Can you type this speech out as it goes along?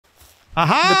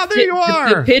Aha! There you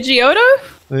are. The Pidgeotto?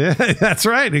 Yeah, that's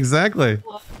right. Exactly.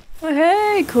 Oh,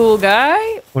 hey, cool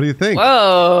guy. What do you think?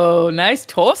 Whoa, nice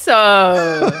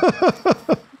torso.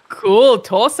 Cool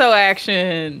torso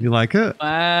action. You like it?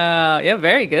 Wow. Yeah,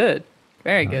 very good.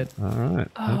 Very good. All right.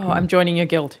 Oh, Okay. I'm joining your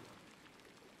guild.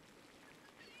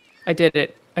 I did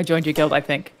it. I joined your guild, I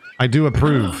think. I do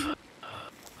approve.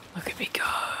 Look at me go.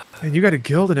 And you got a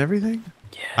guild and everything?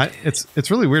 Yeah. It's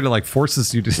really weird. It like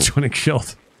forces you to join a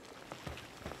guild.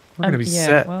 We're gonna be yeah,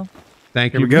 set. Well,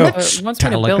 Thank Here you. we go. it wants me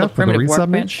to build a Metallica for the primitive resub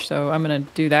workbench, match. so I'm going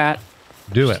to do that.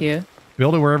 Do just it. Here.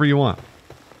 Build it wherever you want.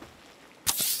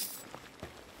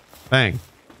 Bang.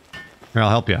 Here, I'll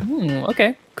help you.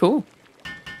 Okay, cool.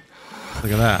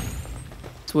 Look at that.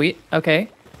 Sweet. Okay.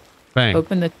 Bang.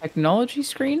 Open the technology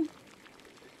screen.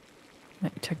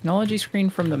 Technology screen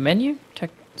from the menu.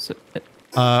 Hit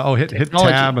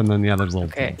Technology. tab and then yeah, there's a little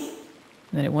Okay. thing.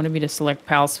 And then it wanted me to select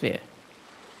Palsphere.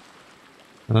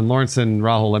 And then Lawrence and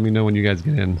Rahul, let me know when you guys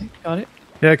get in. Got it.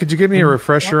 Yeah, could you give me a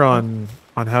refresher on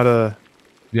how to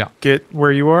Yeah. get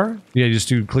where you are? Yeah, you just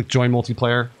do click join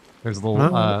multiplayer. There's a little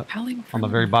on the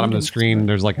very bottom of the screen.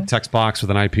 There's like a text box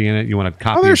with an IP in it. You want to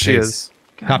copy Oh, there and she paste. is.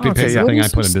 Copy and Okay, paste yeah. the thing I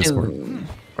put in Discord.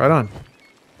 Right on.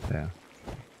 Yeah.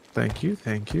 Thank you.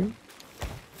 Thank you.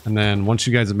 And then once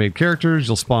you guys have made characters,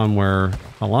 you'll spawn where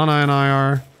Alanah and I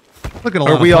are. Look at a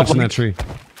lot of we all punch in that tree.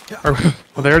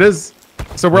 Well, there it is.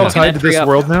 So we're all tied to this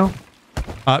world now?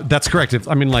 That's correct.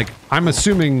 I'm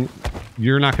assuming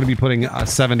you're not going to be putting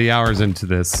 70 hours into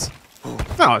this.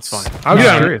 No, it's fine. I was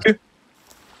curious.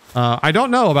 I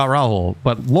don't know about Rahul,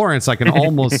 but Lawrence, I can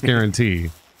almost guarantee.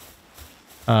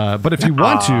 But if you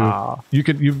want to, you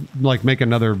could make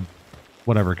another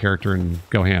whatever character and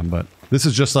go ham. But this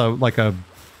is just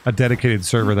a dedicated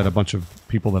server that a bunch of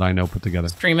people that I know put together.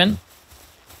 Streaming.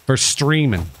 For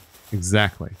streaming.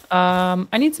 Exactly.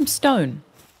 I need some stone.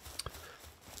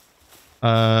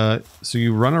 So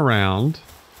you run around.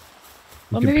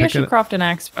 Well, maybe I should craft an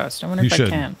axe first. I wonder if I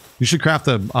can. You should craft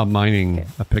a mining,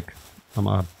 a pick,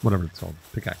 whatever it's called,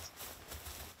 pickaxe.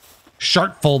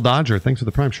 Sharkful Dodger. Thanks for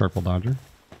the prime, Sharkful Dodger.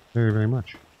 Very, very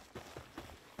much.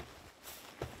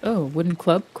 Oh, wooden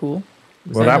club. Cool.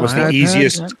 Well, that was the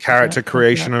easiest character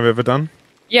creation I've ever done.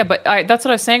 Yeah, but that's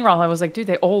what I was saying, Rahul. I was like, dude,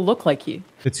 they all look like you.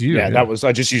 It's you. Yeah, that was.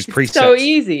 I just used presets. So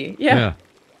easy. Yeah.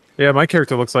 Yeah, my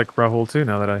character looks like Rahul too.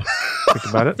 Now that I think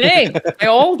about it. Dang, they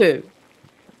all do.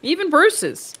 Even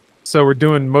Bruce's. So we're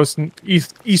doing most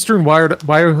eastern wired.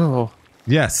 Oh.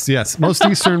 Yes. Most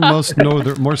eastern, most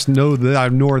northern,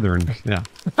 northern. Yeah.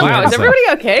 Wow, is everybody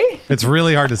okay? It's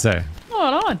really hard to say. What's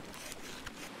going on?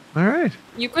 All right.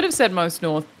 You could have said most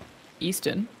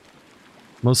northeastern.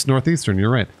 Most northeastern. You're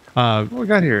right. What we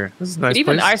got here? This is a nice. But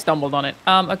even place. I stumbled on it.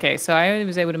 Okay, so I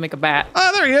was able to make a bat.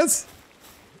 Oh, there he is.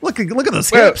 Look at those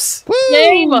hips. Woo!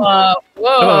 Game up.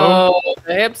 Whoa. Hello.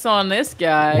 The hips on this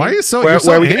guy. Why are you so? Where you're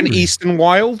so are we getting angry? Eastern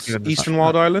Wild? Eastern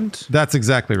Wild Island? That's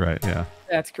exactly right. Yeah.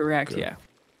 That's correct, yeah.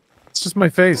 It's just my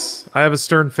face. I have a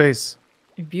stern face.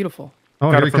 You're beautiful.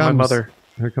 Oh, Got here it he from comes. my mother.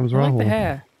 Here comes I like Rahul. the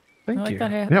hair. Thank I like you. that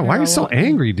hair. Yeah. Why are you hair a so lot.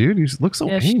 angry, dude? You look so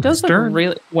Yeah, angry. she does look Stern.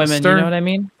 really women, Stern. you know what I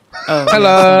mean? Oh,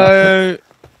 Hello.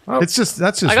 That's just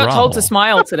I got told to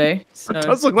smile today. So. It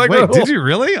does look like Wait, Rahul. did you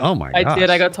really? Oh my god. I did.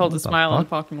 I got told to smile in the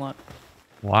parking lot.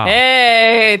 Wow.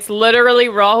 Hey, it's literally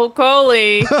Rahul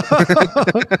Kohli.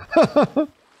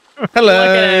 Hello.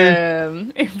 Look at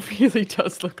him. It really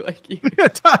does look like you.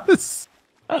 It does.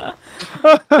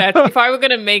 If I were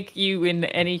going to make you in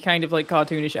any kind of like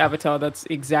cartoonish avatar, that's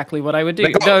exactly what I would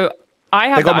do. Though I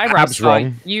have the got my eyebrows abs tied.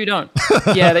 wrong. You don't.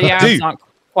 Yeah, the abs aren't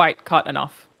quite cut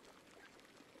enough.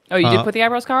 Oh, you did put the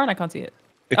eyebrows car on? I can't see it.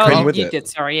 It Oh, came with you it. did.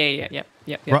 Sorry. Yeah.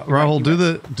 Rahul, do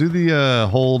the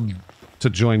hold to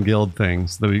join guild thing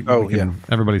so that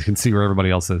everybody can see where everybody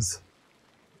else is.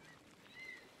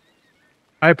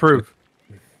 I approve.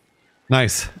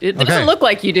 Nice. It doesn't look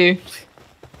like you do.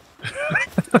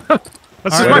 That's All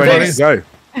just right, my everybody. face. Go.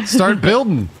 Start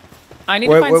building. I need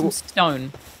to find some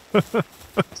stone.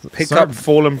 Pick up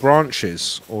fallen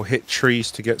branches or hit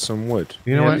trees to get some wood.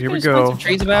 You know what? Here we Just find go. some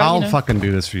trees about, I'll you know? fucking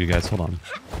do this for you guys. Hold on.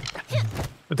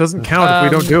 It doesn't count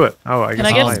if we don't do it. Oh, I guess. Can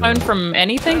I get I'll- stone from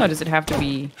anything, or does it have to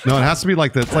be No, it has to be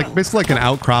like the basically like an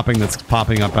outcropping that's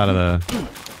popping up out of the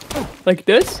like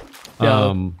this?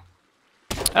 um.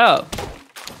 Oh,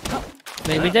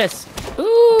 maybe this.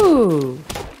 Ooh.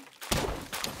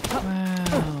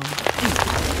 Wow.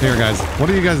 Here, guys. What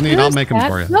do you guys need? I'll make them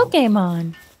for you.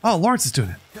 Pokemon. Oh, Lawrence is doing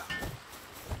it.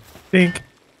 Think.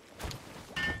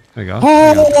 There you go.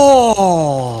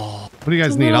 Oh! What do you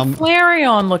guys A need? little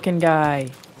Flareon looking guy.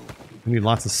 I need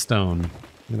lots of stone.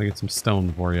 I'm gonna get some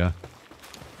stone for you.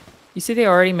 You see, they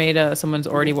already made someone's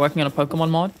already working on a Pokemon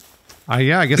mod.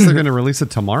 Yeah, I guess they're going to release it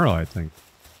tomorrow, I think.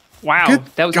 Wow, Good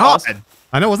that was God. awesome.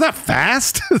 I know, wasn't that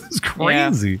fast? It's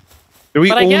crazy. Do we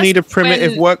But I all guess need a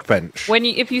primitive when- workbench?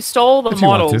 If you stole the If you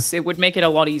want models, it would make it a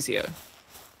lot easier.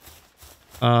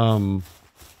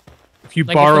 If you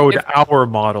Like, borrowed if- our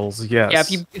models, yes.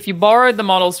 Yeah, if you borrowed the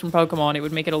models from Pokemon, it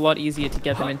would make it a lot easier to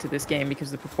get them into this game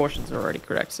because the proportions are already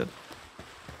correct. So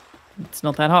it's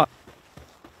not that hard.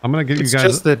 I'm going to give It's you guys...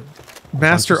 just that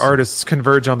master of- artists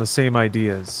converge on the same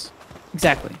ideas.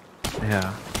 Exactly.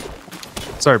 Yeah.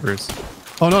 Sorry, Bruce.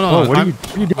 Oh, no, Oh, no. what are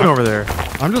you doing over there?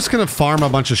 I'm just going to farm a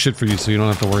bunch of shit for you so you don't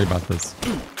have to worry about this.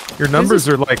 Your numbers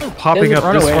are like popping up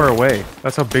run this away. far away.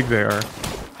 That's how big they are.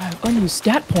 I have unused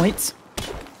stat points.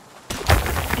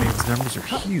 These numbers are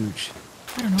huge.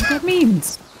 I don't know what that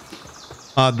means.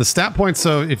 The stat points,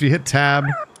 so if you hit tab,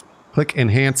 click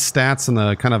enhance stats in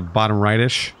the kind of bottom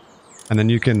right-ish, and then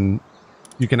you can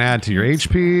add to your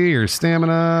HP, your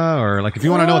stamina, or like if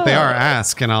you want to know what they are,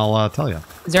 ask and I'll tell you.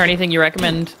 Is there anything you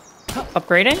recommend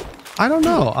upgrading? I don't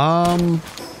know.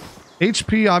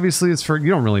 HP obviously is for, you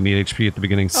don't really need HP at the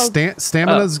beginning.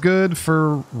 Stamina is good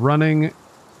for running,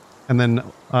 and then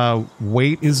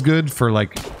weight is good for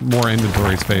like more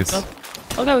inventory space.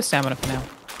 I'll go with stamina for now.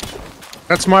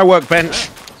 That's my workbench.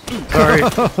 Sorry.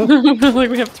 Like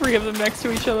we have 3 of them next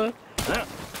to each other.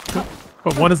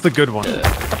 But one is the good one.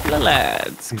 Couple of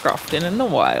lads crafting in the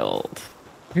wild.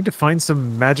 I need to find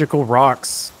some magical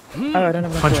rocks. Oh, I don't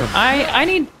have enough Punch wood. 'em. I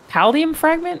need paldium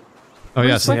fragment. Oh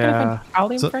yes, Where can I Yeah. find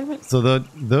paldium fragment? so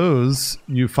those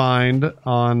you find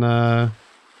on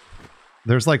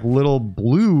there's like little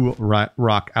blue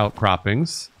rock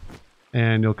outcroppings,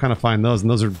 and you'll kind of find those,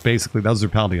 and those are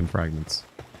paldium fragments.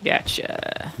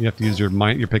 Gotcha. You have to use your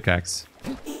pickaxe.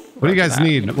 What do you guys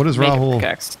need? What does Make a Rahul?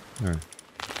 pickaxe. There.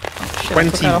 Shit, I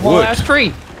took 20 out a whole wood. ass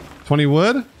tree. 20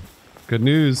 wood. Good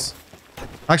news.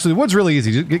 Actually, the wood's really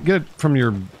easy. Just get it from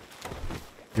your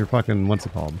fucking, what's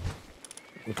it called?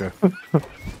 Okay.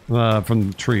 From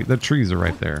the tree. The trees are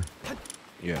right there.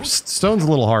 Yeah. Stone's a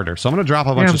little harder, so I'm gonna drop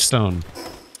a bunch I'm of stone.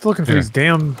 Still looking for Here. these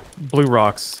damn blue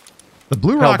rocks. The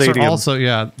blue rocks are Palladium. also,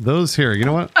 yeah, those here. You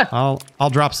know what? I'll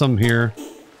drop some here.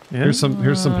 Yeah. Here's some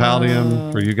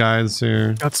paldium for you guys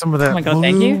here, Got some of that Oh my God, blue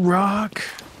thank you. rock.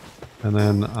 and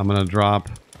then I'm gonna drop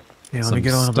Yeah, let some me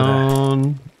get on with that.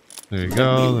 stone. There you go.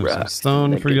 There's some rock.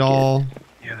 stone for Good. y'all.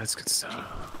 Yeah, that's good stuff.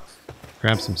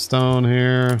 Grab some stone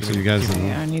here, so you guys.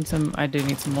 Yeah, I do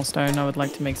need some more stone. I would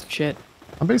like to make some shit.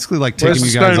 I'm basically like Where's taking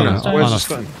the you guys stone on now? Where's the a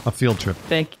stone? field trip.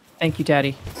 Thank you,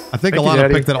 Daddy. I think Thank you, Alanah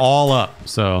Daddy. picked it all up.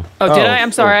 So Oh, did Oh, I?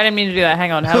 I'm sorry. cool. I didn't mean to do that.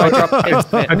 Hang on. How do I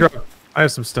drop it? I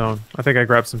have some stone. I think I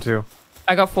grabbed some too.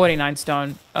 I got 49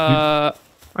 stone. I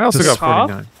also Just got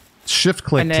 49. shift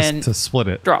click And then- to split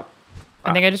it. Drop.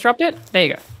 I think I just dropped it. There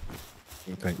you go.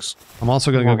 Thanks. I'm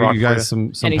also gonna More go get you rock for guys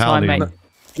some Anytime, paldium. mate.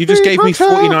 You just gave me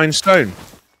 49 stone.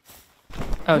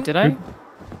 Oh, did I?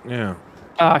 Yeah.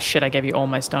 Oh shit! I gave you all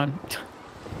my stone.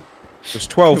 There's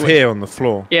 12 here on the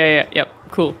floor. Yep.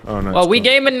 Cool. Oh, no, Well, it's we not.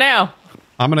 gaming now.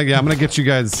 I'm gonna get you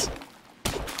guys.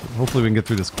 Hopefully we can get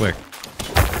through this quick.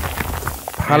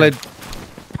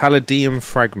 Palladium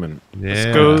fragment. Yeah.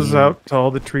 This goes out to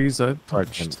all the trees I've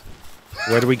touched. Fragment.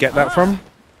 Where do we get that from?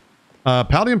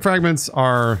 Paldium fragments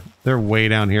they're way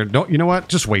down here. You know what?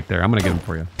 Just wait there. I'm gonna get them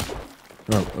for you.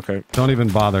 Oh, okay. Don't even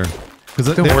bother.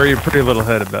 Because Don't worry your pretty little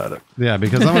head about it. Yeah,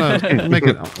 because I'm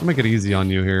gonna make it easy on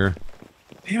you here.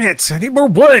 Damn it! I need more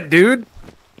wood, dude.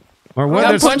 Or We what?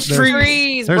 got punch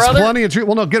trees, There's brother. plenty of trees.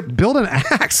 Well, no, build an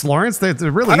axe, Lawrence. They're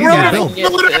really easy don't to know.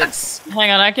 build.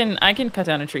 Hang on, I can cut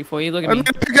down a tree for you. Look at I me. need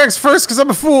a pickaxe first because I'm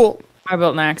a fool. I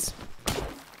built an axe.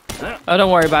 Oh,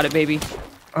 don't worry about it, baby.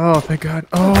 Oh, thank God.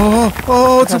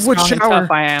 Oh, it's How a wood strong and shower.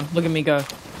 tough I am. Look at me go.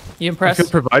 You I impressed? feel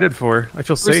provided for. I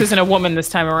feel Bruce safe. isn't a woman this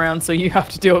time around, so you have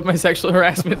to deal with my sexual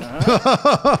harassment.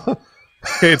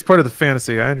 Okay, it's part of the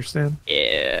fantasy. I understand.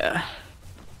 Yeah.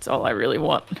 That's all I really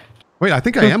want. Wait, I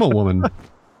think I am a woman.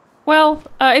 Well,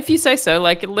 if you say so,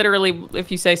 like literally,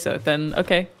 if you say so, then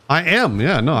okay. I am.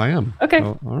 Yeah, no, I am. Okay.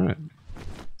 So, all right.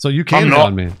 So you can I'm hit not.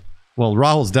 on me. Well,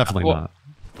 Rahul's definitely Well, not.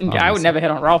 I would Obviously. never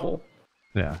hit on Rahul.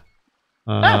 Yeah.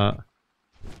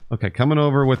 Okay, coming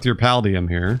over with your paldium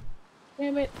here.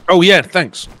 Damn it. Oh, yeah,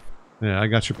 thanks. Yeah, I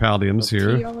got your paldiums Pee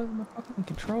here. all over my fucking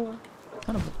controller.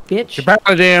 Son of a bitch. Your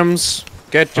palladiums.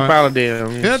 Get your All right.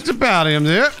 palladiums. Get your paldiums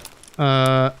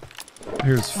here.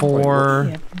 Here's 4.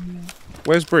 Yeah.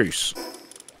 Where's Bruce?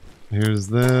 Here's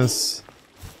this.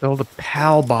 Build a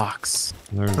PAL box.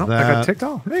 There's Oh, I that. got ticked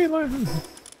off. Hey, look.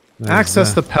 There's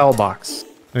Access that. the PAL box.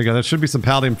 There you go. There should be some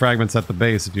paldium fragments at the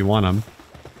base if you want them.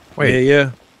 Wait,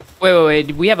 Yeah. Wait.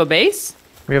 Did we have a base?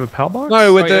 we have a PAL box?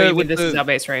 No, with Or the this is our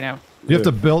base right now. You have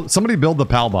to build. Somebody build the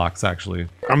PAL box. Actually,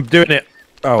 I'm doing it.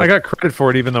 Oh, I got credit for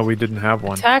it, even though we didn't have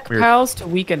one. Attack Weird. pals to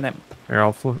weaken them. Here,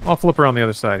 I'll flip around the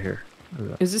other side here.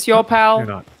 Is this your pal? You're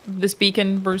not. This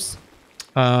beacon, Bruce?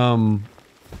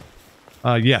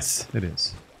 yes, it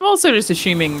is. I'm also just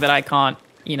assuming that I can't,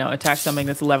 attack something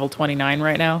that's level 29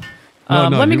 right now. No,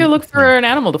 Let me go look for an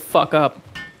animal to fuck up.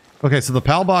 Okay, so the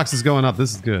PAL box is going up.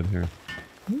 This is good here.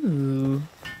 Ooh.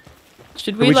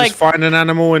 Should can we, we just find an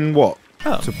animal and what?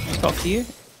 Talk to you?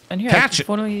 And here, Catch it.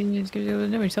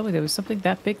 Nobody told me there was something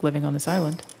that big living on this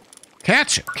island.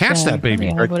 Catch it. Catch that baby.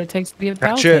 I have what it takes to be a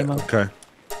pal Catch it. gamer. Okay.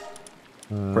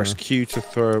 Press Q to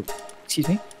throw. Excuse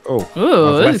me? Oh.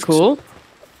 Ooh, I've this is left. cool.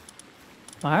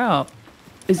 Wow.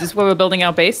 Is this where we're building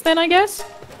our base then, I guess?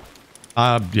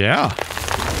 Yeah.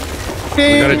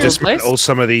 We gotta Place? dismantle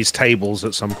some of these tables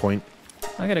at some point.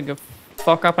 I gotta go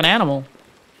fuck up an animal.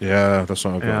 Yeah, that's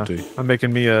what I've Yeah, got to do. I'm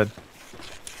making me a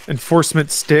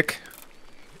enforcement stick.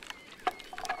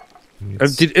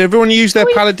 Did everyone use their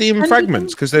Wait, paladin and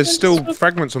fragments? Because there's and still sort of-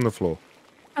 fragments on the floor.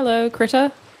 Hello,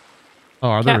 critter. Oh,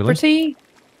 are they really? Catritty.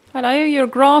 Hello, you're a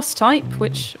grass type,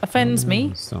 which offends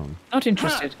me. Stone. Not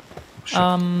interested. Shit.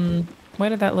 Where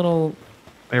did that little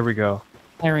There we go.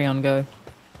 Arion go?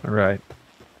 All right.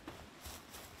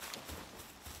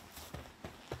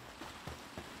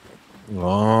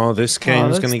 Oh, this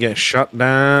game's that's- gonna get shut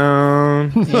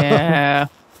down. Yeah.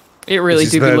 It really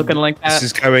This do is be the- looking like This that.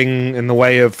 is going in the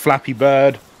way of Flappy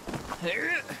Bird.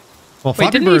 Well, Wait,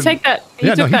 Flappy didn't Bird, he take that? He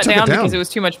Yeah, no, took he that took it down down. because it was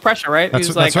too much pressure, right? That's- he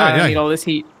was like, that's right, I don't yeah. need all this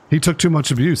heat. He took too much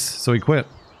abuse, so he quit.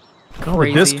 Oh, the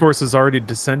Crazy. discourse is already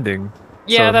descending.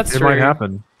 Yeah, so that's it true. might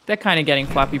happen. They're kind of getting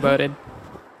Flappy Birded.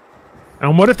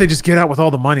 And what if they just get out with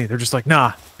all the money? They're just like,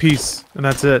 nah, peace, and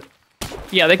that's it.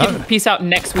 Yeah, they can peace out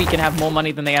next week and have more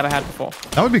money than they ever had before.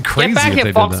 That would be crazy Get back if here,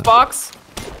 they Fox did that. Box.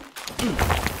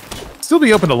 Still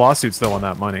be open to lawsuits though on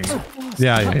that money.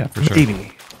 Yeah, for sure.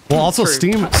 Maybe. Well, also True.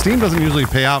 Steam doesn't usually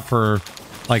pay out for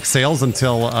like sales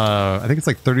until I think it's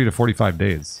like 30 to 45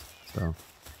 days. So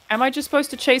Am I just supposed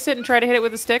to chase it and try to hit it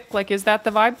with a stick? Like, is that the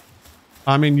vibe?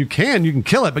 I mean, you can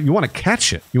kill it, but you want to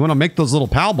catch it. You want to make those little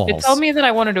PAL balls. It told me that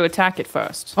I wanted to attack it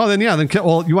first. Oh, then kill.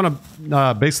 Well, you want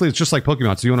to basically it's just like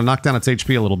Pokemon. So you want to knock down its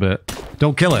HP a little bit.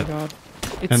 Don't kill it. Oh God.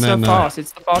 It's And so then, fast.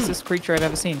 It's the fastest creature I've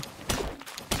ever seen.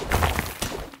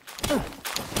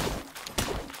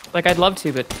 Like, I'd love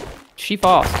to, but she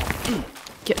fast.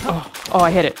 Oh,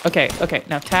 I hit it. Okay.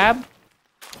 Now tab.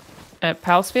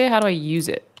 Pal Sphere, how do I use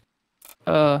it?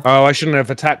 Oh, I shouldn't have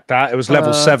attacked that. It was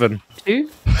level 7. 2?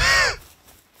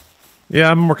 Yeah,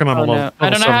 I'm working on a Oh, level. no. I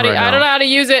don't know how to. right I don't know now. how to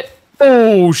use it.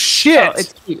 Oh shit! Oh,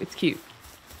 it's cute. It's cute.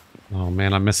 Oh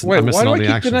man, I'm missing. Wait, I'm why missing do all I the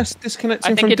keep action.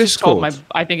 disconnecting I from think it just told Discord?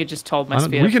 my. I think it just told my I don't-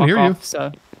 sphere. we to can fuck hear you. off,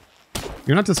 so.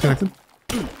 You're not disconnected.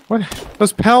 What?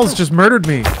 Those pals just murdered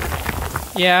me.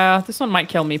 Yeah, this one might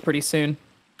kill me pretty soon.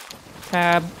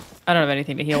 Tab. I don't have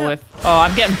anything to heal with. Oh,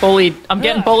 I'm getting bullied. I'm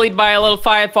getting bullied by a little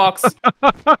firefox.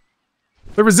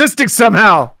 They're resisting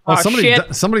somehow. Oh, Oh, somebody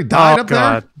shit. somebody died Oh, up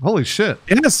God. there. Holy shit!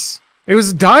 Yes, it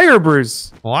was dire,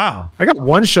 Bruce. Wow. I got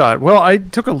one shot. Well, I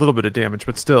took a little bit of damage,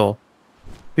 but still.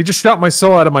 He just shot my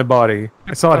soul out of my body.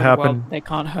 I saw it Oh, happen. well, they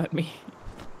can't hurt me.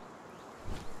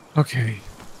 Okay.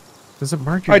 Does it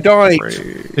mark your I died.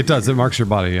 grave? It does. It marks your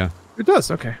body. Yeah. It does.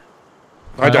 Okay.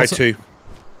 I died also- too.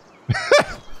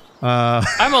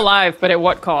 I'm alive, but at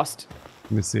what cost?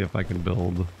 Let me see if I can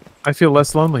build I feel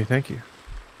less lonely. Thank you.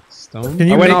 stone. Can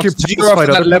I you went make after your did you pals go fight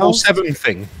after that other level pals? 7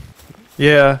 thing.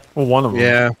 Yeah. Well, one of them.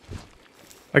 Yeah.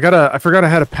 I forgot I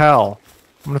had a pal.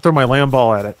 I'm gonna throw my lamb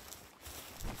ball at it.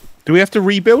 Do we have to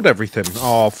rebuild everything?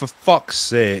 Oh, for fuck's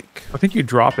sake. I think you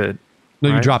drop it. No,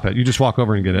 you right? drop it. You just walk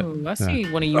over and get it. Ooh, I Yeah. see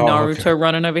one of you Oh, Naruto okay.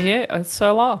 running over here. It's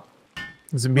so long.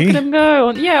 Is it Look me? at him go.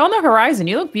 Yeah, on the horizon.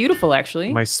 You look beautiful,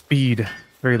 actually. My speed.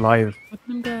 Very live. Look at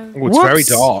him go. Oh, it's very Whoops.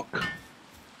 dark.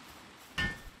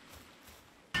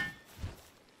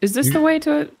 Is this the way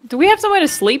to... Do we have somewhere to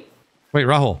sleep? Wait,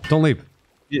 Rahul, don't leave.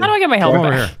 How do I get my Come helmet over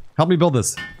back? here. Help me build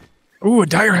this. Ooh, a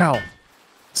dire howl.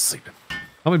 Sleeping.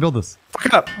 Help me build this. Fuck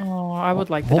it up. Oh, I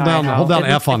would like to Hold die down- how. hold down It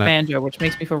looks F on like it. Banjo, which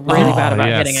makes me feel really bad about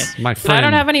hitting yes, it. my But I don't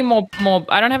friend. have any more.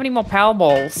 I don't have any more pal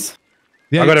balls.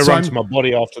 Yeah, I gotta so run to my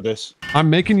body after this. I'm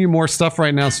making you more stuff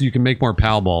right now so you can make more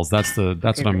PAL balls. That's what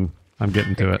I'm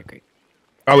getting to it. Great.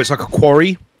 Oh, it's like a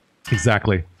quarry?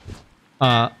 Exactly.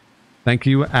 Thank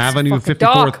you, Avenue fucking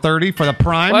 5430 for the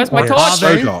prime. Where's my or torch? So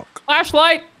Ave. dark.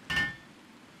 Flashlight.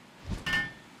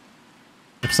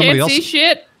 If somebody Can't else, see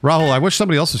shit. Rahul, I wish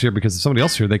somebody else was here because if somebody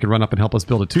else was here, they could run up and help us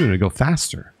build it too, and it'd go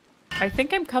faster. I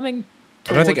think I'm coming.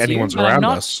 I don't think towards you, anyone's but I'm around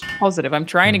not us. Positive. I'm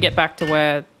trying to get back to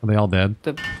where Are they all dead?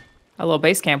 the a little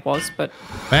base camp was, but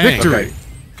Bang. Victory.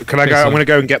 Okay. Can I go? so- I'm gonna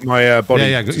go and get my body.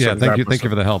 Yeah. so I Yeah. can Thank grab you. Thank you myself.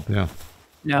 for the help. Yeah.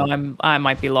 No, I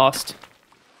might be lost.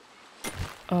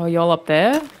 Oh, y'all up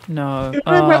there? No.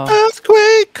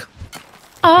 Earthquake.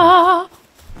 Ah.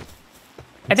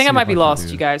 I think see I might if be I can lost,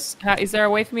 do- you guys. Is there a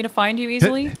way for me to find you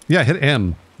easily? Hit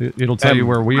M. It'll tell you M.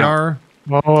 where we Wow. are.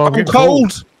 Oh, I'm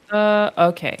cold.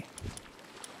 Okay.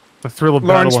 The thrill of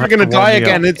Lawrence, battle. we're will gonna have to warm die me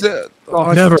again. up.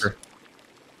 It's Never.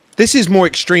 This is more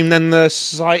extreme than the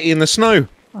society in the snow.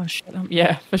 Oh shit.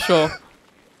 Yeah, for sure.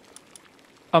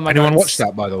 Oh my Anyone god. watch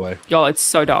that, by the way? Y'all, it's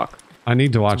so dark. I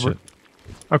need to watch it.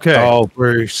 Okay. Oh,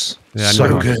 Bruce. Yeah, I need so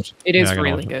to watch good. It Yeah, is I gotta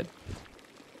really watch good.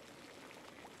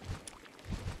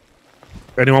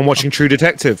 Anyone watching True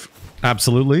Detective?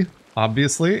 Absolutely.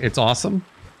 Obviously, it's awesome.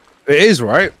 It is,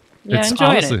 right? Yeah, It's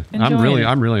enjoying honestly, it. Enjoying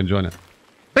I'm really enjoying it.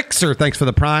 Fixer, thanks for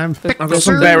the prime. The, I've got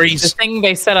some berries. The thing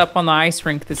they set up on the ice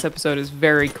rink this episode is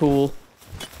very cool.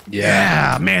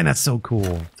 Yeah, man, that's so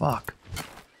cool. Fuck.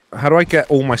 How do I get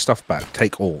all my stuff back?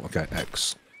 Take all. Okay,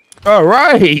 X. All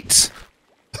right.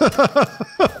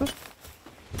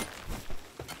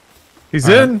 He's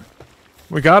in.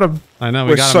 We got him. I know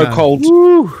we We're got so him now. cold.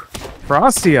 Woo.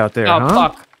 Frosty out there, Oh huh?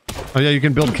 fuck. Oh yeah, you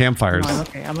can build campfires. No, I'm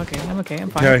okay. I'm okay. I'm okay. I'm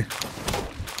fine. Okay. You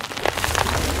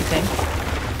think?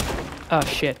 Oh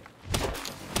shit.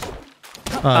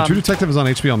 True Detective is on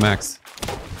HBO Max.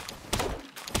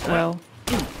 Well,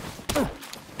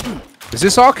 Is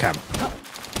this our camp?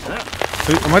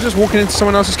 Am I just walking into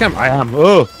someone else's camp? I am.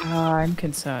 Oh. I'm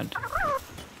concerned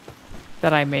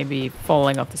that I may be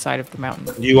falling off the side of the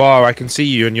mountain. You are. I can see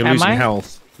you, and you're Am losing I?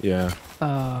 health. Yeah.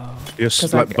 Oh. You're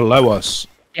 'Cause like below us.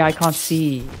 Yeah, I can't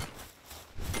see.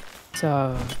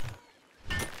 So.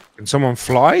 Can someone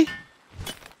fly?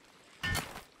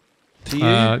 To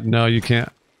you? No, you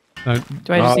can't.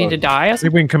 Do I just need to die? Or Think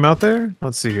something? we can come out there?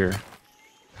 Let's see here.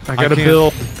 I gotta can't-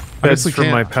 build I beds basically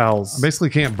for my can't- pals. I basically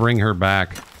can't bring her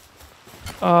back.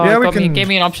 Oh, Yeah, it we got me, can- gave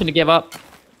me an option to give up.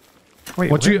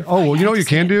 Wait, What where- you? Oh, well, you know what you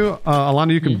can do,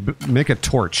 Alanah. You can make a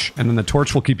torch, and then the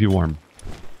torch will keep you warm.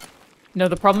 No,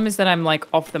 the problem is that I'm like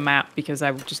off the map because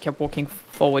I just kept walking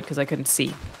forward because I couldn't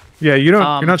see. Yeah, you don't.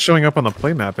 Um, You're not showing up on the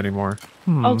play map anymore.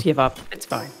 I'll give up. It's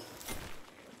fine.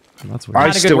 That's weird. I had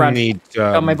a good still run. need.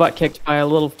 Got my butt kicked by a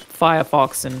little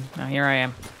firefox, and now here I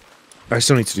am. I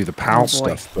still need to do the PAL boy.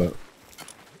 stuff, but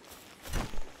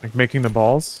Like making the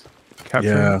balls.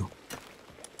 Capturing. yeah.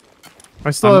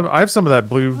 I still have. I have some of that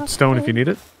blue stone if you need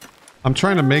it. I'm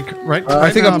trying to make right. I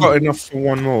right think now I've got enough for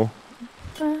one more.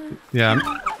 Yeah, I'm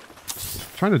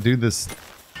trying to do this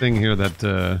thing here that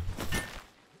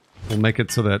will make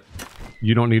it so that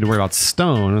you don't need to worry about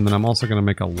stone, and then I'm also going to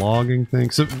make a logging thing.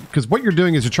 So, because what you're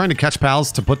doing is you're trying to catch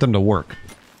pals to put them to work.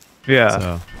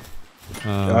 Yeah.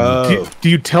 So, Do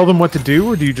you tell them what to do,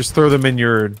 or do you just throw them in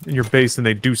your base and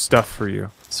they do stuff for you?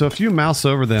 so if you mouse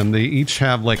over them, they each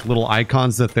have like little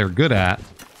icons that they're good at,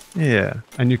 Yeah.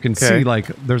 and you can see like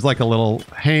there's like a little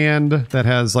hand that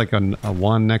has like a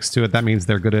 1 next to it. That means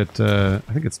they're good at I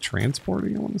think it's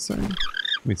transporting. I want to say.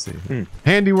 Let me see.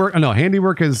 Handiwork. Oh, no,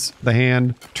 handiwork is the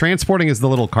hand. Transporting is the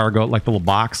little cargo, like the little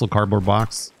box, little cardboard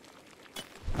box.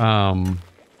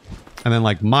 And then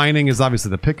like mining is obviously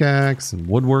the pickaxe, and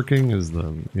woodworking is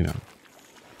the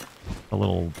the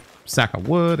little sack of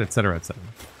wood, etc., etc.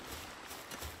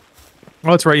 Oh,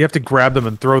 that's right. You have to grab them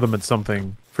and throw them at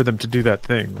something for them to do that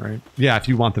thing, right? Yeah, if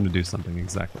you want them to do something,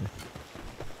 exactly.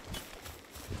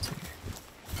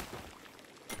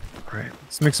 All right.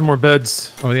 Let's make some more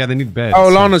beds. Oh yeah, they need beds. Oh,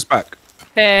 so- Lana's back.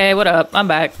 Hey, what up? I'm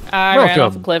back. I ran off a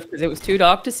Welcome. cliff because it was too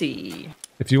dark to see.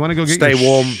 If you want to go get Stay your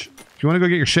warm. if you want to go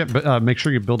get your shit, make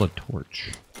sure you build a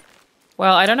torch.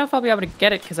 Well, I don't know if I'll be able to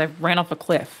get it because I ran off a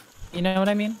cliff. You know what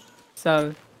I mean?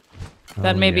 So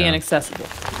that Oh, may be yeah. inaccessible.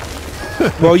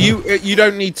 Well, you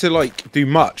don't need to like do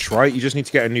much, right? You just need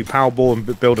to get a new PAL ball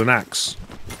and build an axe.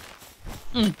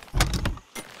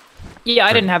 Yeah,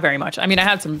 I didn't have very much. I mean, I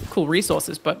had some cool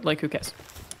resources, but like, who cares?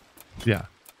 Yeah,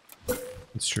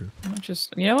 it's true.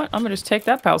 You know what? I'm gonna just take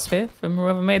that pal sphere from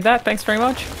whoever made that. Thanks very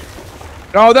much.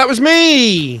 Oh, that was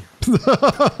me!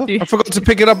 I forgot to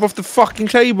pick it up off the fucking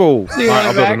table. you Alright, want it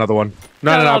I'll build back? another one.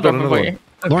 No, I'll build drop it another for one.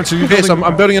 you. Lawrence, are you Yes, building?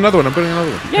 I'm building another one. I'm building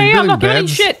another one. Yeah, I'm building not building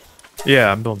beds? shit.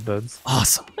 Yeah, I'm building beds.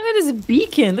 Awesome. Look at this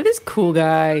beacon. Look at this cool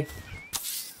guy.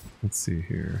 Let's see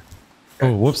here.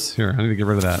 Oh, whoops. Here, I need to get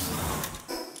rid of that.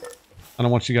 I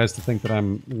don't want you guys to think that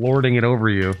I'm lording it over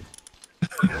you.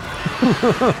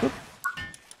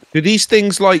 Do these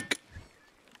things like?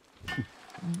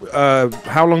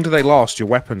 How long do they last? Your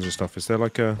weapons and stuff? Is there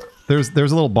like a? There's a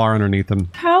little bar underneath them.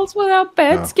 Pals without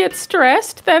beds get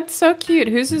stressed. That's so cute.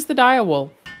 Whose is the dire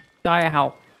wolf? Dire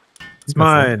howl. It's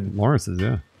mine. Lawrence's,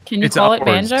 yeah. Can you It's call it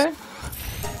ours. Banjo?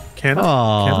 Can I?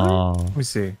 Aw. Let me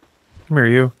see. Come here,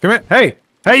 you. Come here. Hey!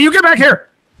 Hey, you get back here!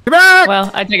 Get back!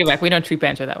 Well, I take it back. We don't treat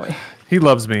Banjo that way. He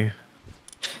loves me.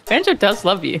 Banjo does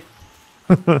love you.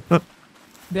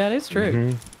 That is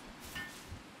true.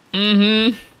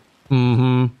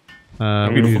 Beautiful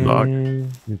dog.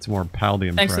 Need some more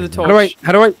paldium. Thanks for the fragments. torch.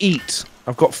 How do I eat?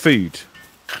 I've got food.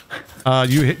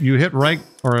 You hit right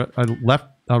or left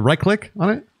right click on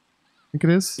it. I think it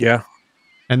is. Yeah.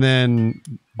 And then.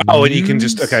 Oh, and you can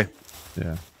just okay.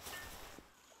 Yeah.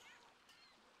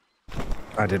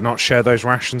 I did not share those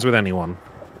rations with anyone.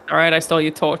 All right, I stole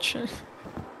your torch.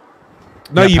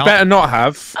 No, Yeah, you better not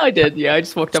have. I did. Yeah, I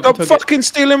just walked up Stop and took fucking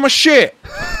stealing my shit.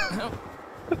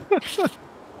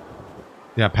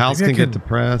 Yeah, pals Maybe I can get can-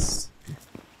 depressed. it.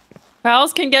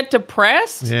 Pals can get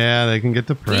depressed. Yeah, they can get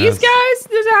depressed. These guys,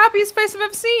 they're the happiest face I've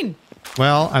ever seen.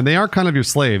 Well, and they are kind of your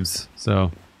slaves,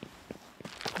 so.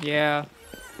 Yeah,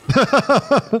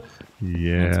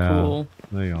 Yeah. that's cool.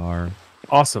 They are.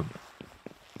 Awesome.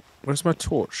 Where's my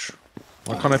torch?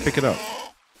 Why can't I pick it up?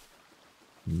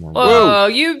 More- Oh,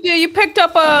 you picked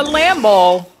up a lamb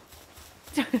ball.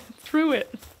 Threw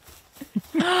it.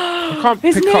 I can't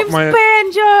His pick up name's my.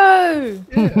 Banjo.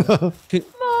 Can-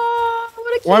 Aw,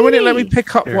 what a Why wouldn't it let me cutie.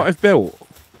 pick up Here. what I've built?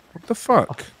 What the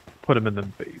fuck? Put him in the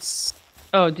base.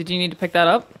 Oh, did you need to pick that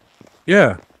up?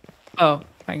 Yeah. Oh,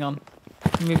 hang on.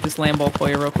 Let me move this lamb ball for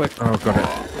you real quick. Oh, got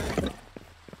it.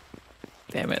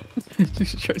 Damn it.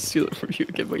 Just try to steal it from you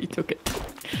again, but you took it.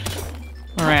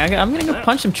 Alright, I'm gonna go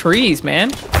punch some trees,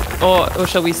 man. Or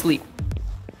shall we sleep?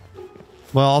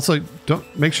 Well, also, don't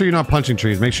make sure you're not punching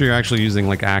trees. Make sure you're actually using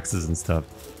like axes and stuff.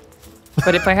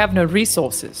 But if I have no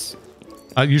resources.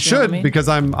 You should, I mean? because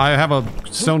I have a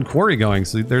stone quarry going,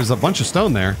 so there's a bunch of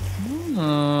stone there.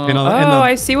 Oh, You know,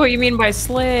 I see what you mean by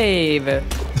slave.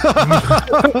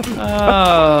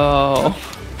 Oh.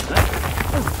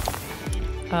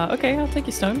 Okay, I'll take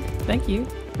your stone. Thank you.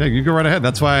 Yeah, you go right ahead.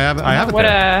 That's why I have it What,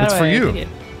 there. how It's do for I you. take it?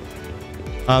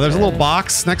 There's a little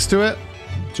box next to it.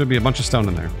 Should be a bunch of stone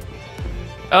in there.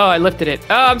 Oh, I lifted it.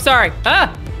 Oh, I'm sorry.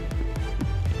 Ah!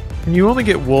 Can you only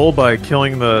get wool by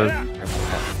killing the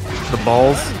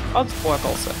balls? I'll just work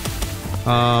also.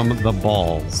 The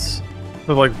balls.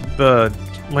 The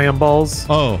lamb balls?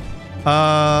 Oh,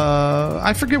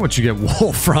 I forget what you get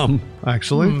wool from.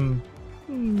 Actually,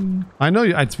 I know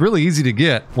it's really easy to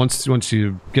get once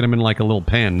you get them in like a little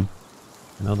pen.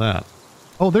 I know that.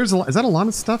 Oh, is that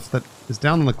Alanah's stuff that is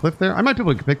down on the cliff there? I might be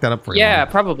able to pick that up for you. Yeah,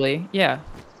 Alanah. probably. Yeah.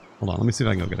 Hold on, let me see if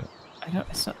I can go get it.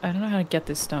 I don't know how to get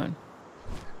this stone.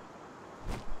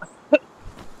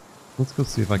 Let's go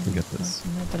see if I can get this.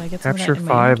 Did I get some of that Capture in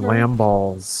my 5 inventory? lamb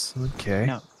balls. Okay.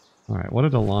 No. All right, what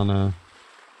did Alanah?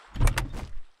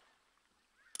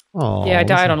 Oh, Yeah, I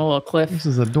died on a little cliff. This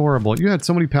is adorable. You had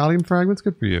so many pallium fragments.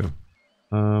 Good for you.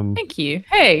 Thank you.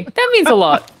 Hey, that means a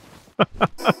lot.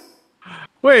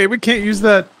 Wait, we can't use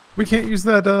that. We can't use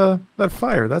that that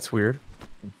fire. That's weird.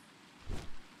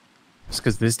 Just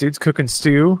because this dude's cooking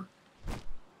stew.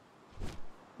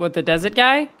 What, the desert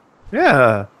guy?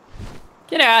 Yeah.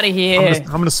 Get out of here. I'm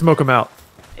gonna smoke him out.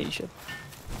 Yeah, you should.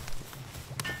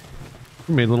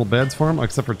 We made little beds for him,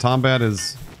 except for Tombat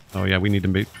is. Oh yeah, we need to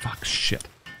make. Fuck shit.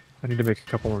 I need to make a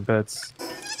couple more beds.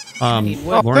 need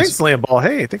wood. Oh, Lawrence, thanks, lamb ball.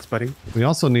 Hey, thanks, buddy. we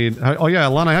also need. Oh yeah,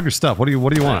 Alanah, I have your stuff. What do you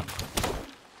want?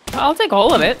 I'll take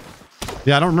all of it.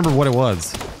 Yeah, I don't remember what it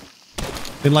was.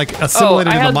 It like Oh,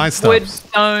 assimilated I into had my wood, stuff.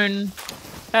 stone.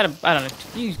 I don't know.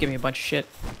 You just give me a bunch of shit.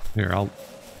 Here,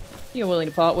 You're willing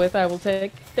to part with, I will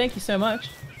take. Thank you so much.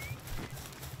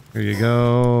 here you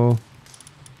go.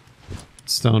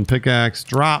 Stone pickaxe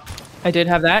drop. I did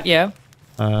have that, yeah.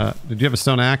 Did you have a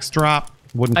stone axe drop?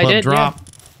 Wooden I club did, drop. yeah.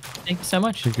 Thank you so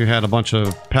much. I think you had a bunch of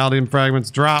paldium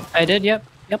fragments drop. I did, yep.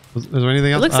 Yep. Was there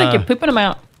anything It else? looks like you're pooping them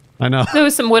out. I know. There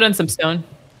was some wood and some stone.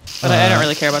 But I don't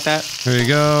really care about that. Here you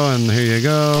go, and here you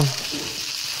go.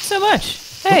 So much.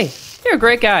 Hey, you're a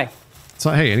great guy.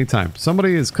 So hey, anytime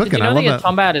somebody is Did cooking, you know I love that that.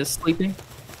 Tombat is sleeping?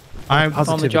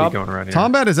 Positivity job. going around here.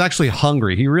 Tombat is actually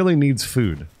hungry. He really needs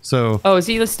food. So Oh, is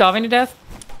he starving to death?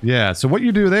 yeah. So what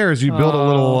you do there is you build a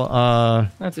little.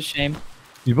 That's a shame.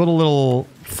 You build a little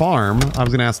farm. I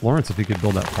was gonna ask Lawrence if he could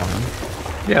build that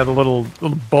farm. Yeah, the little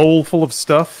bowl full of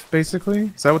stuff,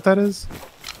 basically. Is that what that is?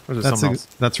 Or is it something else?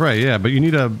 That's right. Yeah, but you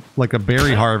need a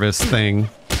berry harvest thing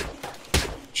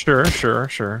Sure.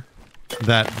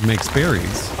 that makes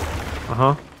berries,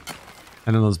 Uh-huh.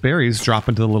 and then those berries drop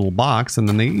into the little box, and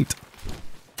then they eat.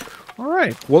 All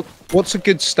right. What's a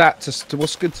good stat to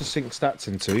what's good to sync stats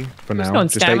into for now? Just going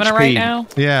stamina right now.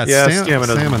 Yeah, Yeah,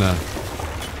 stamina. stamina.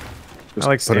 Just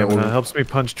I like put it stamina. all- It helps me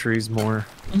punch trees more.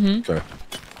 Okay.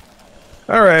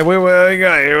 All right, what we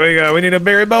got here? We need a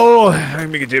berry bowl. Let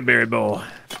me get you a berry bowl.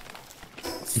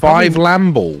 5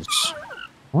 lamb balls.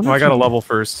 Oh, I got a level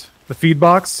first. The feed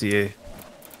box? Yeah.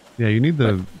 Yeah, you need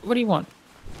the... What do you want?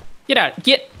 Get out of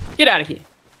here.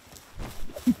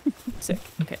 Sick.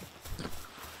 Okay.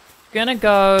 Gonna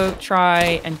go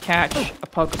try and catch a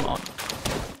Pokemon.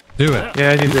 Do it. Yeah,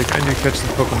 I need to catch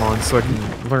some Pokemon so I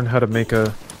can learn how to make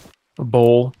a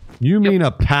bowl. You mean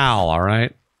a pal, all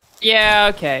right? Yeah,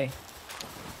 okay.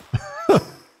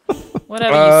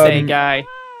 Whatever you say, guy.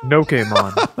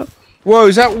 Nokemon. Whoa,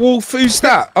 is that Wolf? Who's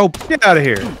that? Oh, Get out of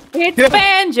here. It's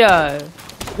Banjo.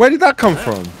 where did that come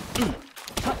from? You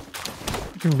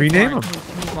can rename him.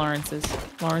 He's Lawrence's.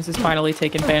 Lawrence has finally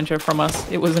taken Banjo from us.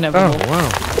 It was Oh, inevitable. wow.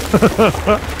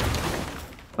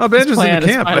 Oh, Banjo's in Plan the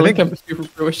has camp. finally come to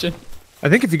fruition. I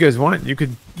think if you guys want, you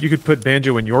could put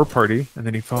Banjo in your party and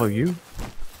then he'd follow you.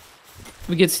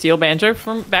 We could steal Banjo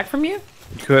back from you?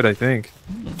 You could, I think.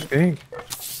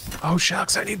 Oh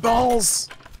shucks, I need balls.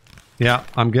 Yeah,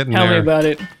 I'm getting Tell there. me about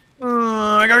it.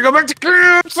 I gotta go back to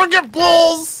camp so I get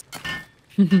balls.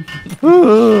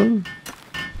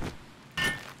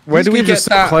 Where do we These games get are so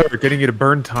that? clever at getting you to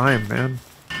burn time, man.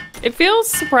 It feels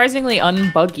surprisingly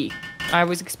unbuggy. I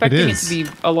was expecting it is. to be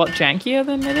a lot jankier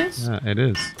than it is. Yeah, it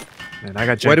is. Man, I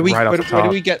got Where do we? right off Where, the where top.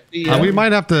 do we get the? We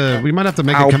might have to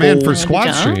make a Owl command for ball. squad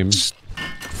Yeah. streams.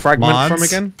 fragment Mods, from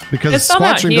again? because There's some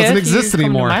squad out stream here. doesn't If you exist come to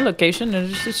anymore. my location,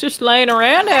 and it's just laying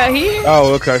around out here.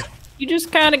 Oh, okay. You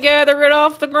just kind of gather it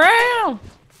off the ground.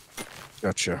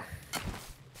 Gotcha. I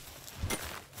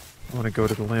want to go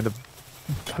to the land of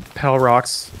Pal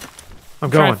Rocks. I'm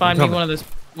Try going. to find I'm me coming.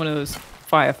 one of those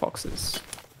firefoxes.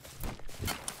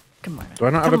 Come on. Do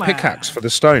I not have a Come pickaxe on. for the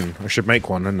stone? I should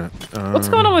make one, isn't it? What's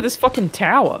going on with this fucking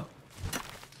tower?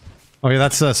 Oh yeah,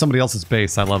 that's somebody else's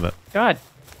base. I love it. God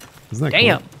Isn't that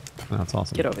damn. cool? Oh, that's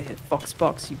awesome. Get over here, Fox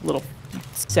Box, you little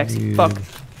sexy Need fuck.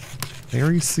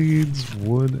 Berry seeds,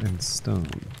 wood, and stone.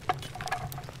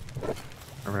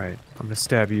 All right, I'm gonna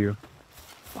stab you.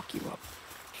 Fuck you up.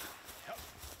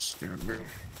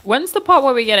 When's the part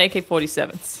where we get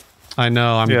AK-47s? I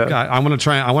know. Yeah. I want to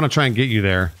try. I want to try and get you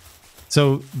there.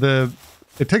 So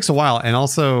it takes a while, and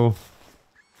also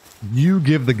you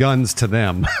give the guns to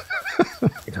them.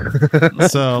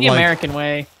 So The American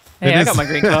way. Hey, I got my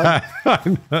green card.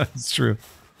 That's true.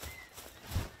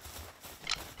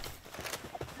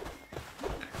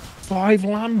 5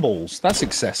 lamb balls. That's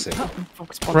excessive.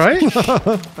 Fox Box. Right?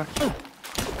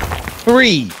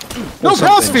 3. No Or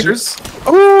Pal something. Spheres.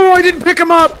 Oh, I didn't pick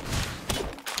them up.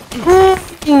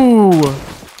 Ooh,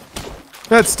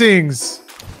 that stings.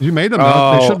 You made them.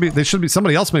 Though. Oh. They should be.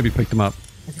 Somebody else maybe picked them up.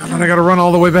 God, I gotta run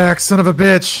all the way back. Son of a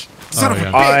bitch. Son Oh, of a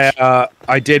yeah. bitch.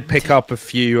 I did pick up a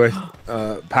few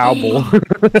Powerball.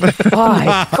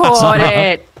 I caught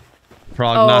it.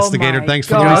 Prognosticator. my Thanks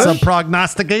for the gosh. resub,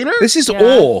 Prognosticator. This is Yeah.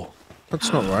 ore.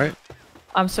 That's not right.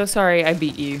 I'm so sorry I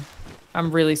beat you.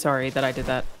 I'm really sorry that I did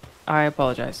that. I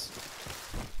apologize.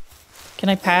 Can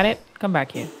I pat it? Come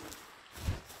back here.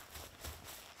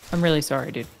 I'm really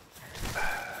sorry, dude.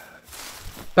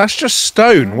 That's just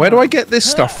stone. Where do I get this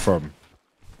stuff from?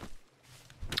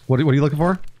 What are you looking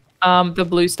for? The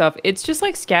blue stuff. It's just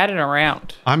like scattered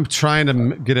around. I'm trying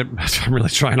to get it. I'm really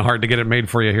trying hard to get it made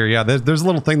for you here. Yeah, there's a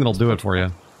little thing that'll do it for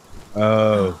you.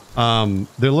 Oh.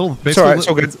 They're a little. It's all right. It's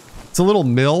all good. It's a little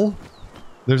mill.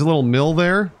 There's a little mill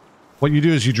there. What you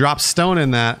do is you drop stone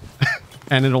in that,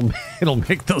 and it'll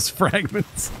make those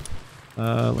fragments.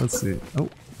 Let's see. Oh,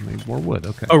 made more wood.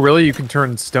 Okay. Oh, really? You can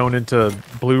turn stone into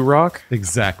blue rock?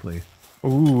 Exactly.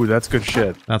 Ooh, that's good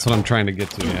shit. That's what I'm trying to get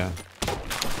to. Yeah.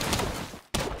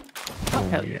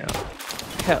 Hell yeah.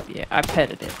 Hell yeah. I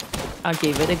petted it. I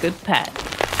gave it a good pat.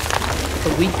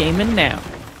 But we gaming now.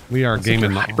 We are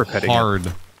gaming hyper-petting it.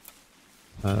 hard.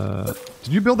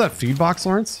 Did you build that feed box,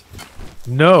 Lawrence?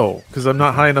 No, because I'm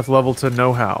not high enough level to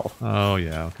know how. Oh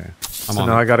yeah. Okay. I'm So on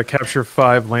now it. I gotta capture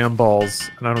 5 lamb balls,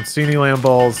 and I don't see any lamb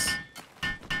balls.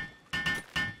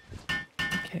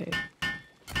 Okay.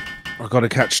 I've got to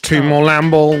catch 2 more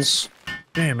lamb balls.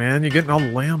 Damn, man, you're getting all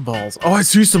the lamb balls. Oh, I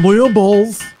see some lamb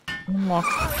balls. Unlock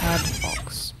pad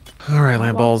box. All right,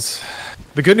 lamb balls.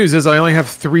 The good news is I only have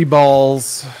 3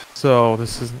 balls, so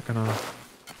this isn't gonna...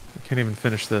 I can't even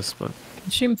finish this, but...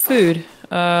 Consume food.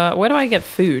 Where do I get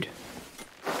food?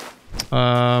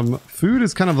 Food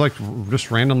is kind of like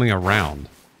just randomly around.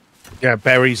 Yeah,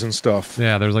 berries and stuff.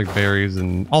 Yeah, there's like berries,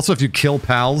 and also if you kill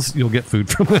pals, you'll get food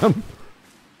from them.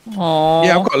 Aww.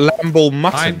 Yeah, I've got lamb ball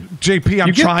mutton. JP, I'm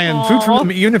you get trying. food from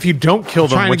them even if you don't kill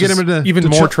them, Trying to which get is him to even to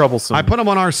more tr- troublesome. I put them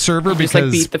on our server just, because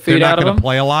like, beat the they're food not out of going to them?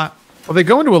 play a lot. Well, they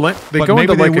go into a But go into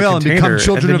maybe they like will a and container, become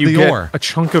children and then of you the get ore. a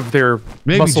chunk of their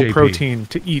Maybe, muscle JP. protein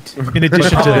to eat, in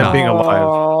addition to them being alive.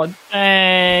 Oh,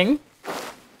 dang.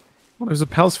 Well, there's a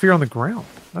Palsphere on the ground.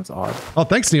 That's odd. Oh,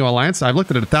 thanks, Neo Alliance. I've looked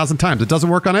at it 1,000 times. It doesn't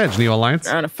work on Edge, Neo Alliance.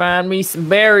 Trying to find me some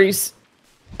berries.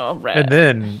 All right. And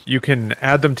then you can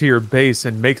add them to your base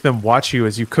and make them watch you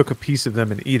as you cook a piece of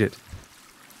them and eat it.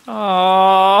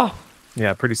 Oh.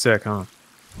 Yeah, pretty sick, huh?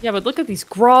 Yeah, but look at these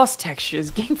grass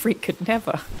textures. Game Freak could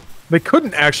never. They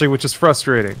couldn't actually, which is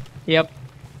frustrating. Yep.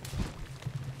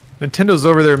 Nintendo's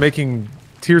over there making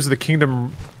Tears of the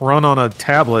Kingdom run on a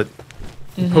tablet.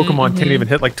 And Pokemon can't even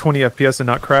hit like 20 FPS and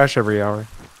not crash every hour.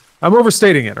 I'm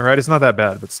overstating it, all right? It's not that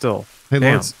bad, but still. Hey,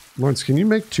 Damn. Lawrence, can you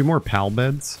make 2 more PAL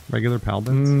beds? Regular PAL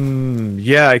beds?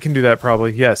 Yeah, I can do that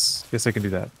probably. Yes, I can do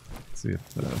that. Let's see if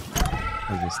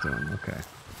how's this doing? Okay.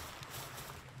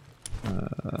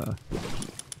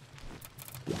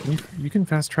 You can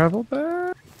fast travel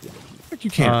back? Like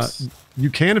you can't. You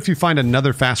can if you find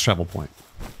another fast travel point.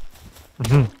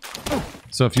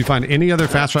 So if you find any other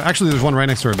fast travel... Actually, there's one right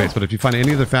next to our base, but if you find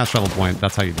any other fast travel point,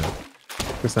 that's how you do it.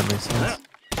 Guess that makes sense.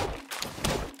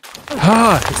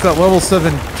 It's that level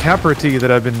 7 Caprity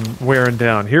that I've been wearing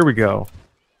down. Here we go.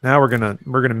 Now we're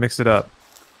gonna mix it up.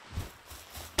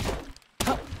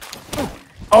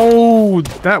 Oh,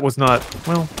 that was not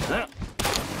well.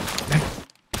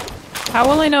 How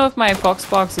will I know if my Fox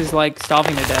box is like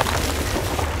starving to death?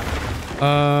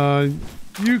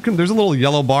 You can. There's a little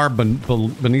yellow bar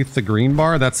beneath the green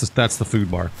bar. That's the food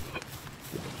bar.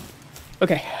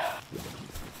 Okay.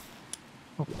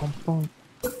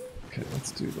 Okay,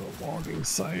 let's do the logging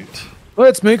site.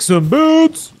 Let's make some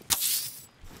boots.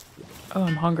 Oh,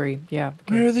 I'm hungry. Yeah.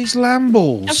 Where are these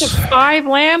lambles? That's 5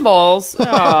 lambles.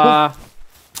 Aw.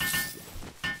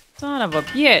 Son of a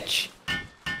bitch.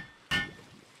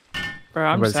 Bro,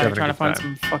 I'm just Everybody's trying to find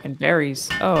having a some fucking berries.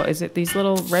 Oh, is it these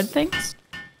little red things?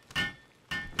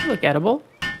 They look edible.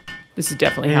 This is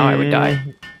definitely how I would die.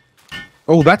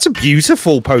 Oh, that's a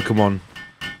beautiful Pokemon.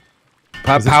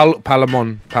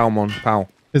 Palmon.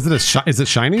 Is it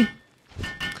shiny?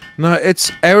 No,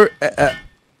 it's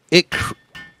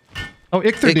Oh,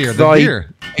 Ictherdeer, the Icthy-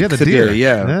 deer. Yeah, the Ictherdeer, deer.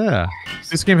 yeah. Yeah.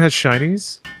 This game has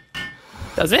shinies.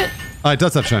 Does it? It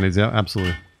does have shinies. Yeah,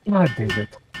 absolutely. God damn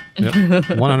it. Yep.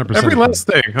 100%. Every last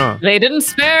thing, huh? They didn't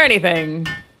spare anything.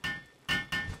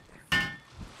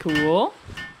 Cool.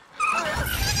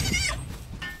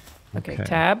 Okay, Okay.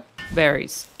 tab,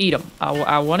 berries. Eat them.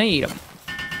 I want to eat them.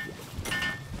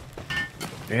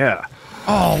 Yeah.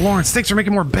 Oh, Lawrence, thanks for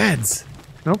making more beds.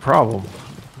 No problem.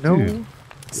 No. Dude.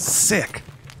 Sick.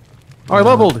 Oh, I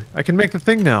leveled. I can make the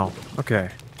thing now. Okay.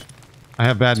 I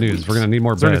have bad news. We're gonna need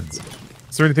more there any- beds.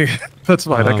 Is there anything? That's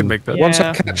fine. I can make that. Yeah. Once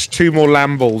I catch 2 more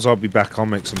lambles, I'll be back. I'll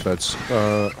make some beds.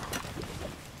 I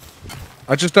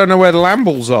just don't know where the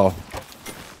lambles are.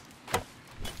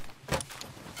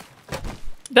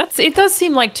 It does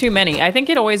seem like too many. I think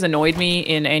it always annoyed me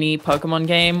in any Pokemon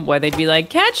game where they'd be like,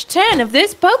 catch 10 of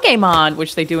this Pokemon,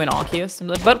 which they do in Arceus. I'm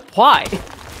like, but why?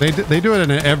 They do it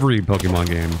in every Pokemon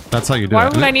game. That's how you do Why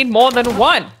it. would I need more than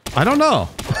one? I don't know.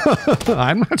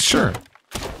 I'm not sure.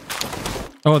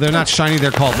 Oh, they're not shiny.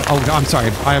 They're called... Oh, I'm sorry.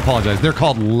 I apologize. They're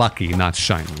called Lucky, not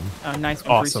Shiny. Oh, nice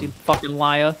one, Bruce, Awesome. you fucking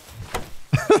liar.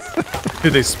 Do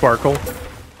they sparkle?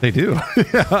 They do.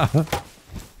 Yeah.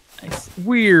 Nice.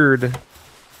 Weird.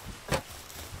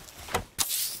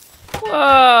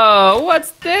 Whoa,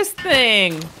 what's this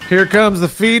thing? Here comes the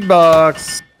feed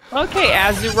box. Okay,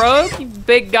 Azurogue, you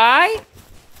big guy.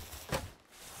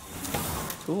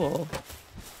 Cool.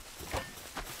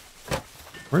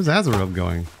 Where's Azeroth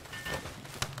going?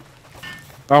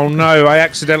 Oh no, I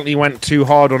accidentally went too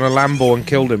hard on a lamble and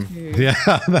killed him. Yeah,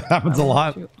 that happens a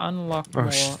lot. To unlock Oh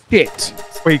more. shit.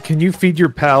 Wait, can you feed your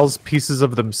pals pieces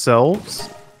of themselves?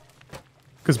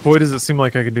 Because boy, does it seem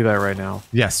like I can do that right now.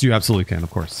 Yes, you absolutely can, of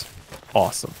course.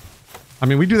 Awesome. I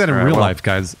mean, we do that in All right, real well. life,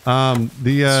 guys.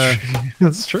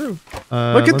 That's true. Look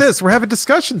at let's- this. We're having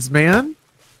discussions, man.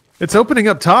 It's opening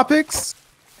up topics.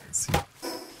 Let's see.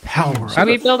 Power. Should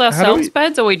we build how do ourselves we-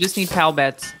 beds or we just need pal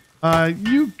beds?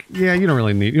 You don't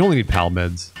really need. You only need PAL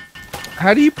beds.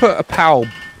 How do you put a pal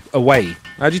away?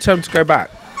 How do you tell him to go back?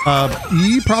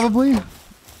 E probably.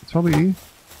 It's probably E.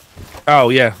 Oh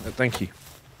yeah, thank you.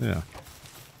 Yeah.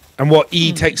 And what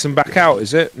E takes them back out?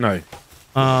 Is it? No.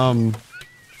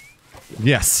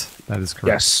 Yes, that is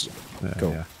correct. Yes. Yeah,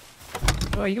 Cool. yeah.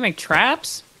 Oh, you can make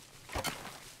traps?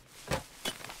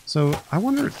 So I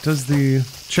wonder, does the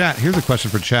chat? Here's a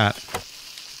question for chat.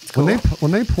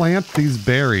 When they plant these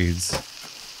berries,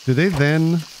 do they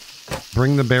then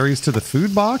bring the berries to the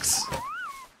food box?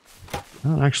 I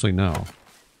don't actually know.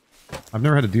 I've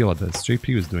never had to deal with this.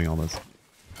 JP was doing all this.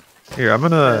 Here, I'm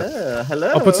gonna. Hello.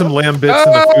 I'll put some lamb bits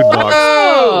in the food box.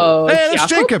 Oh, Hey, it's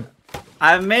Jacob.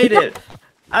 I made it.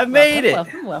 I made it.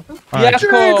 Welcome, welcome. All right,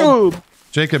 Jacob!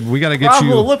 Jacob, we got to get Rahul,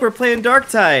 you. look, we're playing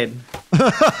Darktide.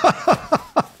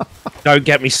 Don't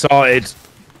get me started.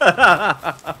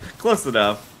 Close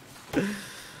enough.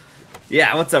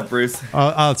 Yeah, what's up, Bruce?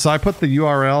 So I put the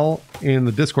URL in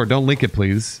the Discord. Don't link it,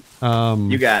 please.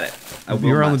 You got it. I will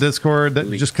You're on the not. Discord.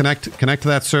 Just connect to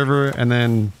that server, and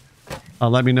then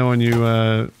let me know when you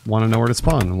want to know where to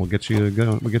spawn, and we'll get you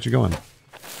going. We'll get you going.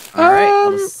 All right.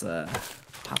 I'll just,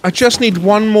 I just need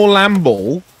one more lamb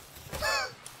ball.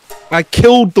 I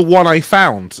killed the one I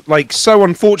found. Like, so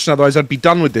unfortunate, otherwise I'd be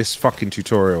done with this fucking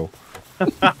tutorial.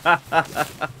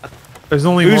 There's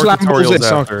only Whose more lamb balls tutorials is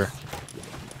it? after.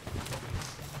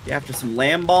 you after some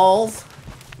lamb balls?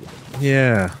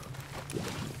 Yeah.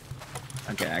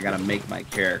 Okay, I gotta make my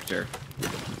character.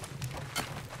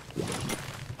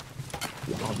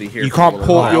 I'll be here. You for can't a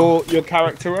little port while. your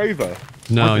character over.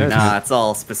 No, you Nah, it's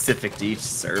all specific to each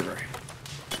server.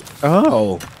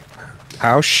 Oh.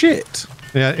 How shit.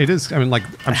 yeah, it is. I mean, like,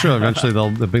 I'm sure eventually they'll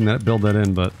build that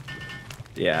in, but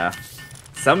Yeah.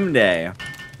 Someday.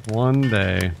 one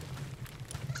day.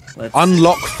 Let's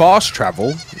Unlock fast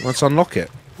travel. Let's unlock it.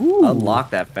 unlock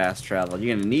that fast travel.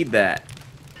 You're gonna need that.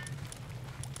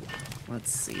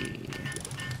 Let's see.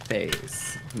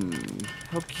 Face.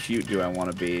 How cute do I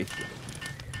want to be?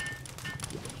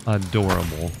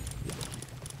 Adorable.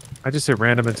 I just hit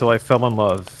random until I fell in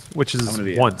love, which I'm is gonna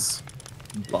be once.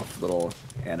 Buff little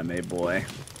anime boy.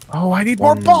 Oh, I need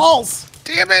more balls.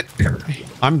 Damn it.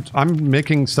 I'm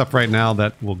making stuff right now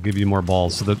that will give you more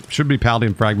balls. So there should be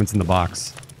Paladin fragments in the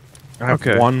box. I have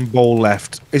Okay. one ball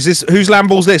left. Is this whose lamb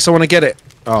ball's this? I want to get it.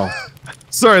 Oh.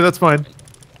 Sorry, that's fine.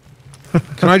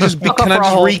 Can I just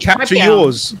Rahul. recapture Pipe down.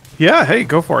 yours? Yeah, hey,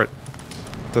 go for it.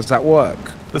 Does that work?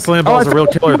 This lamb ball's a real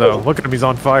killer, though. Look at him, he's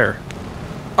on fire.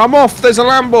 I'm off. There's a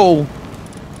lamb ball.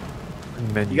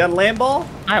 Menu. You got a lamb ball?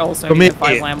 I also Come need here.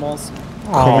 5 lamb balls.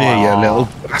 Come here, you little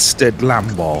bastard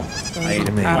lamb ball. I need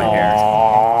to pick Aw. my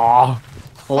hair.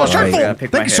 Hold on, I gotta pick my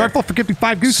Thank you, hair. Sharpful, for giving me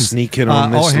 5 gooses. Sneaking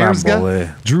on this here's lamb ball got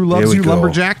here. Drew Here loves we you, go.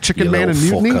 Lumberjack, Chicken You Man, and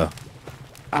little Mutiny.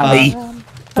 fucker. Hey.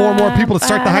 4 more people to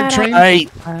start the hype train. Hey.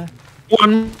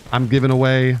 One. I'm giving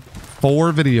away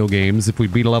 4 video games if we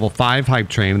beat a level 5 hype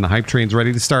train, and the hype train's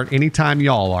ready to start anytime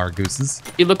y'all are, gooses.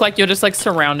 You look like you're just like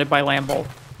surrounded by Lambo.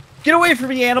 Get away from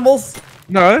me, animals!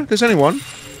 No, there's only one.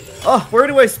 Oh, where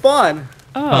do I spawn?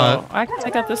 Oh, I can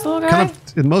take out this little guy. Kind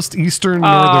of in the most eastern Oh,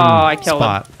 northern I killed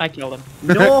spot. him. I killed him.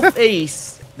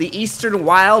 Northeast, the Eastern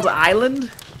Wild Island.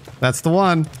 That's the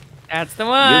one. That's the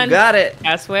one. You got it.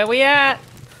 That's where we at.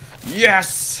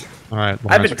 Yes. All right.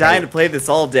 I've been dying to play this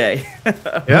all day.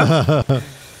 Yeah.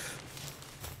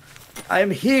 I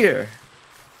am here.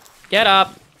 Get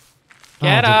up.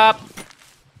 Get dude. up.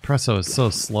 Presso is so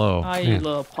slow. Oh, you Man.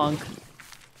 little punk.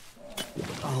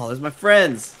 Oh, there's my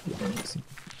friends.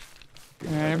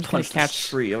 All right, I'm just gonna Punch this catch.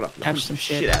 tree. I'm gonna catch punch some some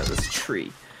shit. shit out of this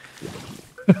tree.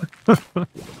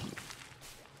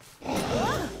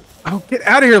 Oh, get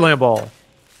out of here, lamb ball.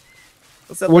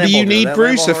 What's that What do lamb you ball need, That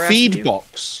Bruce? lamb A ball harassing feed you?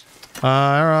 box.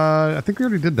 I think we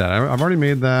already did that. I've already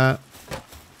made that.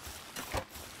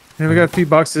 And we got feed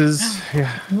boxes.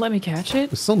 Yeah. Let me catch it.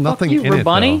 There's still Fuck nothing you, in it,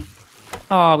 bunny.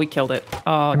 Oh, we killed it.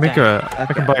 Oh, I make dang. I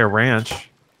can buy a ranch.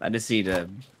 I just need to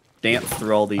dance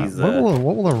through all these. What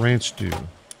will a ranch do?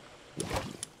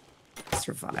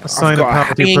 Survive. Assign a got a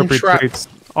pallet to hanging appropriate trap. traits.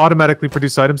 Automatically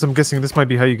produce items. I'm guessing this might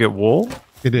be how you get wool.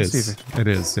 It Let's is. see It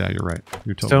is. Yeah, you're right.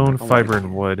 You're totally Stone, right. fiber,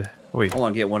 and wood. Wait. Hold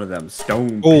on, get one of them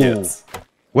stone Oh. pits.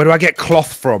 Where do I get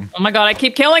cloth from? Oh my god, I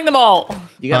keep killing them all.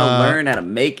 You gotta learn how to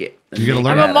make it. you gotta Make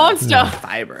learn it I'm a out of monster.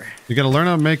 Fiber. You got to learn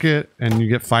how to make it, and you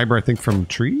get fiber, I think, from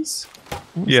trees.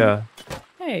 Yeah.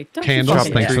 Hey, don't Candles, you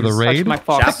fucking thanks for the touch raid. my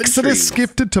fox. Chopping Exodus trees.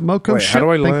 gifted to Moko Wait, ship. how do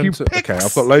I learn Thank you, to... Pix. Okay,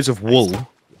 I've got loads of wool.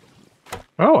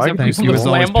 Oh, I Is can that Thank use you the as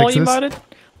always, Lambo you Pixis. bought it?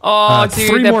 Oh, dude,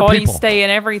 3 their more bodies people. stay in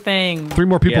everything. 3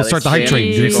 more people Yeah, to start they the hype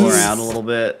train. jiggle Jesus. around a little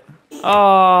bit.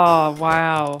 Oh,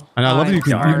 wow. And I love that you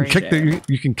can Sorry. kick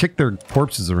you can kick their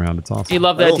corpses around. It's awesome. You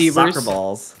love that, Little do you, soccer Bruce?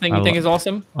 balls. Thing you I think lo- is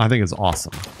awesome? I think it's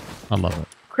awesome. I love it.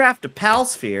 Craft a pal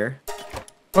sphere.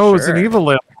 Oh, it's an Sure. evil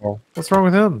lamb ball. What's wrong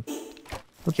with him?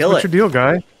 Kill What's it. your deal,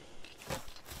 guy?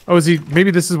 Oh, is he? Maybe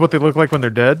this is what they look like when they're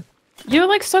dead. You're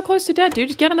like so close to death, dude.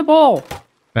 Just get in the ball.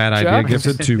 Bad idea. Chuck?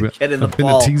 Gifted to Get in the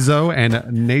ball. Benitizo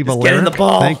and Naval. get in the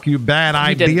ball. Thank you. Bad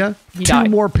He didn't. idea. He 2 died.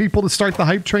 more people to start the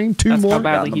hype train. 2 That's more. how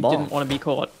badly the he ball. didn't want to be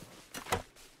caught.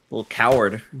 Little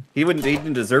coward. He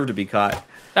didn't deserve to be caught.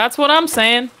 That's what I'm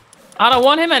saying. I don't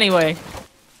want him anyway.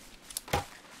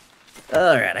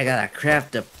 All right, I gotta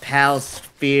craft a pal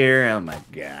spear. Oh my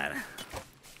god.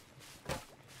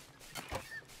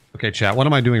 Okay, chat. What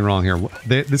am I doing wrong here?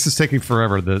 This is taking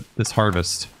forever. This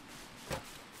harvest.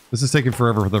 This is taking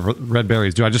forever for the red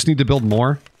berries. Do I just need to build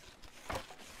more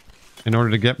in order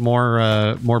to get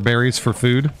more berries for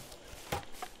food?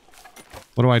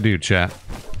 What do I do, chat?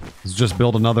 Just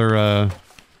build another.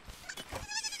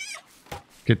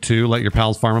 Get 2. Let your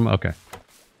pals farm them. Okay.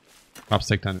 Crops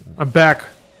take time. I'm back.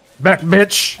 Back,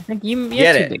 bitch. I think you're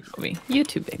Get too it. big for me. You're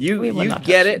too big. You We will not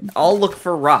get touch it. I'll look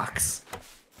for rocks.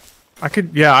 I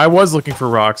could. Yeah, I was looking for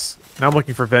rocks. Now I'm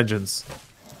looking for vengeance.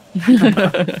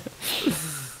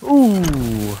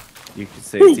 Ooh. You could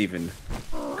say it's even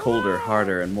colder,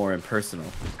 harder, and more impersonal.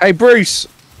 Hey, Bruce,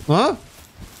 Huh?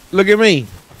 look at me.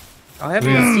 I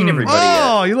haven't even seen everybody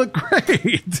Oh, yet. you look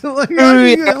great. look, Oh, look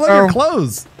yeah. at your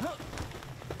clothes.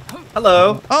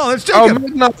 Hello. Oh, that's Oh, Jacob.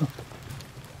 no.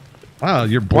 Wow,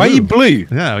 you're blue. Why are you blue?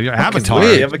 Yeah, your Fucking avatar.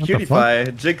 weird. You have a What the cutie fuck? pie,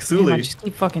 Jake I Sully. just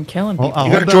keep fucking killing Oh, people. You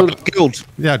hold gotta join down- the guild.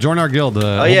 Yeah, join our guild. Hold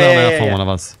yeah, down yeah, F on yeah. one of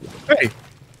us. Hey,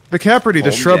 the caprity, the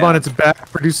Oh, shrub yeah. on its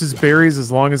back, produces berries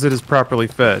as long as it is properly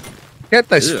fed. Get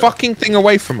this Ugh. fucking thing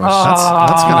away from us.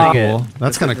 That's kind Dang of it. cool.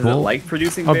 That's kind of Does it cool. like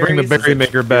producing I'll berries? bring the Does berry it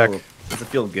maker feel- back. Does it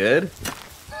feel good?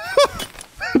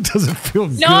 Does it feel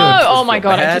good? No! Oh my feel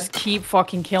god, I bad. just keep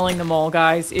fucking killing them all,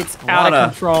 guys. It's out Alanah.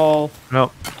 of control.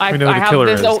 No, I we know who the have killer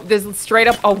there's, is. there's straight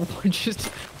up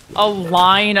just a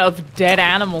line of dead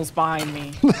animals behind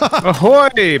me.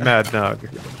 Ahoy, Mad Nug.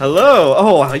 Hello.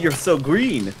 Oh, you're so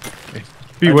green.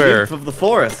 Beware. A nymph of the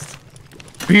forest.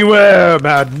 Beware,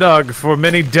 Mad Nug, for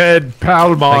many dead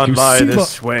Thank Palmon you, lie Siba.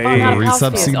 this Oh, way. now Resub house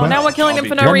fears. Siba. Oh, now we're killing I'll them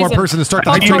for be- no One more reason. person to start the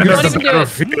Oh, hunting. don't Demon of even the do it.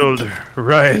 battlefield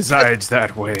resides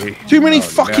that way. Too many Oh,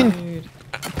 fucking Dude.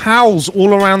 pals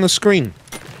all around the screen.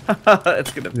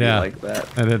 It's gonna be Yeah. like that.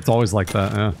 And it's always like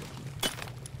that. Yeah.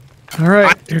 All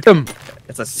right. Hit them.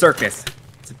 It's a circus.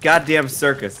 It's a goddamn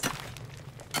circus.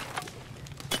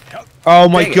 Oh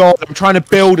my Dang it. god, I'm trying to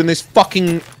build in this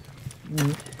fucking...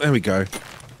 There we go.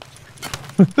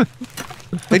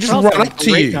 They just Well, run it's up to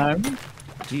great you. time.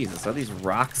 Jesus, are these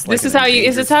rocks? This like is an how you.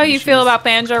 Is this endangered how you feel species? about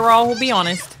Banjo, Rahul? Be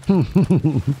honest.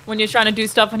 When you're trying to do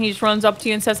stuff and he just runs up to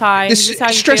you and says hi. This is this how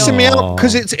is you stressing feel? me out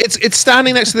because it's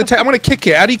standing next to the table. I'm gonna kick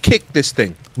it. How do you kick this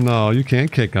thing? No, you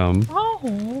can't kick them.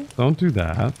 Oh. Don't do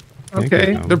that. Can't Okay.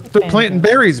 kick 'em. They're planting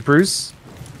berries, Bruce.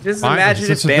 Just Fine, imagine it's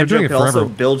if just- they're doing Banjo it could also forever.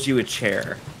 build you a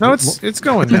chair. No, it's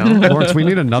going now. Lawrence, we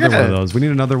need another one of Yeah. those. We need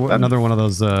another one of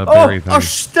those Oh, berry a things.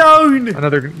 stone!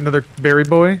 another berry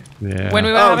boy. Yeah. When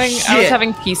we were Oh, I was shit.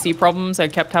 having PC problems. I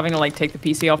kept having to like take the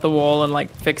PC off the wall and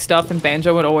like fix stuff. And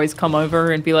Banjo would always come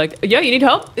over and be like, "Yeah, you need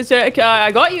help? Is there?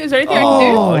 I got you. Is there anything I can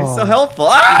do?" Oh, he's so helpful.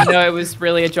 Ah! You know, it was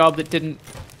really a job that didn't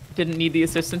need the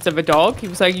assistance of a dog. He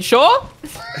was like, "You sure?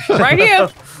 Right here."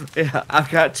 Yeah, I've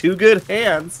got 2 good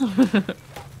hands.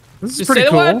 This is Just pretty say the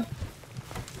cool. word.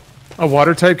 A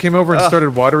water type came over and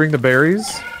started watering the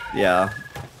berries. Yeah.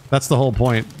 That's the whole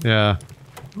point. Yeah.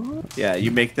 Yeah, you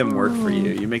make them work for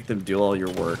you. You make them do all your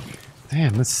work.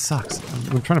 Damn, this sucks.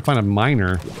 I'm trying to find a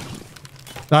miner.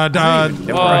 know Whoa,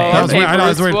 That was okay, weird. I know,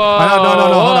 it's Bruce, weird. I know,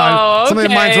 no, hold on. whoa, Somebody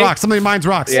okay. mines rocks. Somebody mines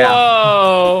rocks. Yeah.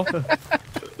 Whoa.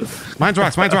 Mines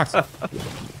rocks. Mines rocks.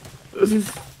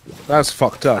 That's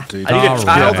fucked up, dude. I need Oh, a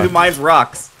child yeah. who mines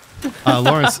rocks.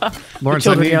 Lawrence, I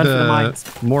children need going for the mines.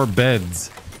 more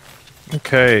beds.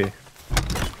 Okay.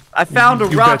 I found a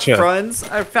You rock, betcha. friends.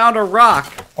 I found a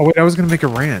rock. Oh wait, I was gonna make a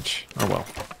ranch. Oh well.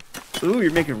 Ooh,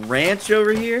 you're making ranch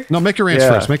over here? No, make your ranch Yeah.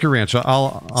 first. Make your ranch.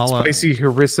 I'll Spicy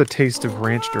harissa taste of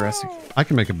ranch dressing. I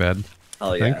can make a bed.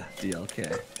 Oh, Think? yeah. Deal,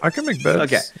 okay. I can make beds.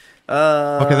 Okay.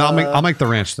 Okay, then I'll make the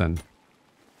ranch then.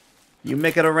 You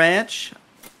make it a ranch?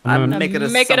 I'm I'm gonna- making a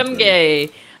Making them something. gay.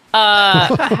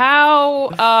 How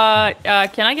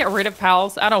can I get rid of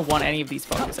pals? I don't want any of these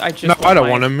fuckers. I just No, I don't my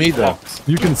want them either. box.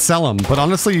 You can sell them, but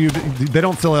honestly, they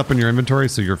don't fill up in your inventory,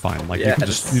 so you're fine. Like Yeah, you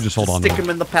just hold on to Stick them. them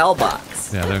in the pal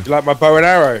box. Yeah, there. You like my bow and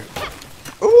arrow?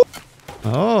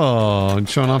 Oh, and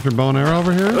showing off your bow and arrow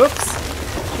over here.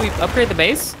 Oops. Should we upgrade the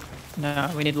base?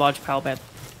 No, we need large pal bed.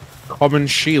 Common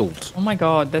shield. Oh my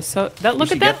god, they're so look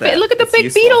should at that, get that. look at the It's big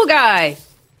useful. beetle guy.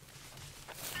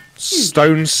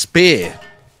 Stone spear.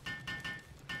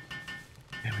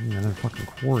 Damn, I need another fucking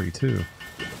quarry too.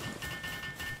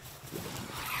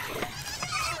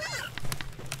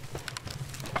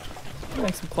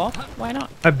 Make some cloth. Why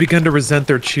not? I've begun to resent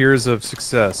their cheers of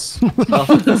success.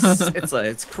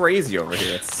 It's crazy over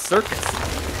here. It's a circus.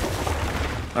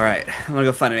 All right, I'm gonna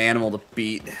go find an animal to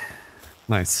beat.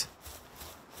 Nice.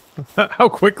 How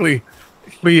quickly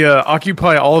We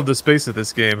occupy all of the space of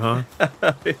this game, huh?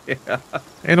 Yeah.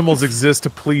 Animals exist to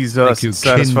please us Thank you, and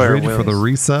satisfy our Kindred, for the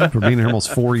whims. resub, for being here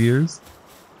almost 4 years.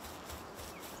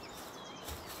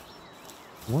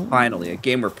 Finally, a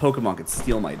game where Pokemon could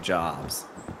steal my jobs.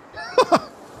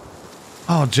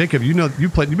 Oh, Jacob, you've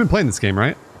been playing this game,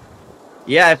 right?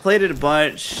 Yeah, I played it a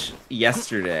bunch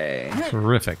yesterday.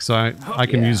 Terrific. So I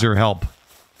can Yeah. use your help.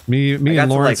 Me I got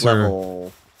and to Lawrence like are.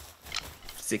 level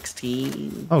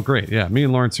 16. Oh, great. Yeah, me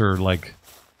and Lawrence are like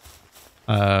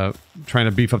trying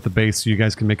to beef up the base so you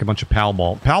guys can make a bunch of pal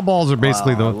ball. Pal balls are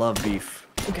basically Wow, I the love beef.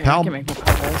 Okay, Pal- I can make more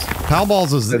combos. pal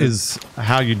balls is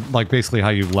how you like basically how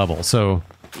you level. So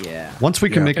Yeah. once we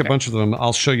can Yeah. make a Okay. bunch of them,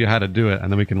 I'll show you how to do it,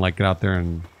 and then we can like get out there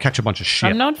and catch a bunch of shit.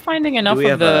 I'm not finding enough we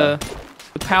of have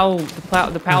the pal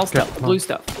stuff, the blue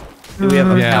stuff. Do we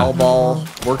have a Yeah. Pal Ball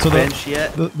workbench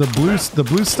yet? The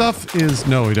blue stuff is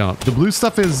no, we don't. The blue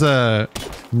stuff is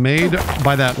made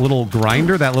by that little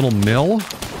grinder, that little mill,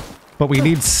 but we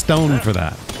need stone for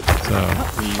that.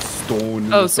 So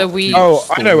Stone. Oh, so we Oh,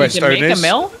 I know where we can stone make a is.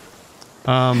 mill?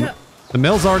 the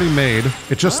mill's already made.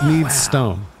 It just needs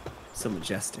stone. So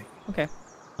majestic. Okay.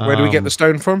 Where do we get the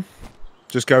stone from?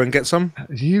 Just go and get some.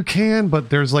 You can, but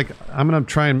there's like I've been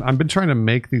trying to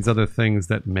make these other things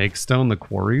that make stone, the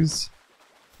quarries.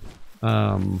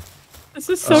 This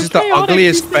is so This is the chaotic.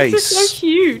 ugliest These things are base. so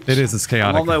huge. It is. It's I'm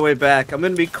chaotic. on my way back. I'm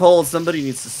gonna be cold. Somebody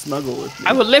needs to snuggle with me.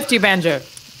 I will lift you, Banjo.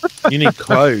 You need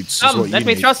clothes. is Come, what let you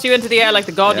me need. thrust you into the air like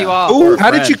the god Yeah. you are. Oh, Or a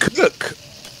how did you friend. cook?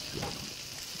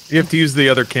 You have to use the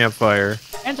other campfire.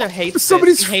 Banjo hates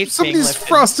Somebody's this. He hates being somebody's lifted.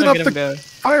 frosting Look up at the him go.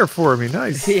 fire for me.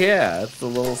 Nice. Yeah, it's the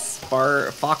little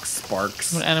fox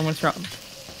sparks. And what's wrong?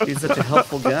 He's such a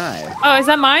helpful guy. Oh, is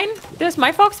that mine? There's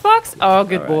my fox box? Oh,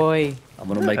 good All boy. I'm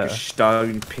gonna make a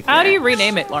stone pickaxe. How do you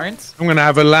rename it, Lawrence? I'm gonna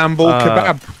have a lamb ball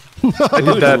kebab. I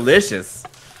Ooh, did that. delicious.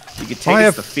 You can taste I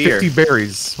have the fear. 50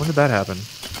 berries. When did that happen?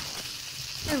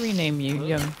 I rename you,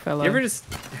 young fellow. You ever just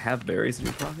have berries in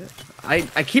your pocket?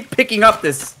 I keep picking up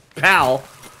this pal.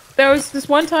 There was this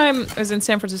one time I was in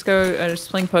San Francisco. I was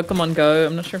playing Pokemon Go.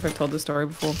 I'm not sure if I've told this story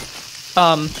before.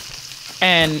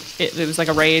 And it was like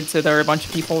a raid, so there were a bunch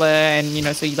of people there,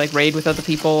 and so you like raid with other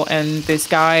people, and this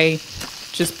guy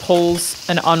just pulls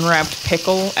an unwrapped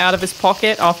pickle out of his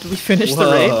pocket after we finish the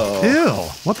raid. Whoa. Ew!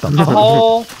 What the? A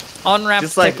whole unwrapped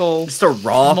Just like pickle, just a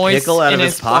raw moist pickle out in of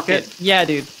his pocket. Yeah,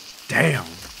 dude. Damn.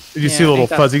 Did you Yeah, see I little think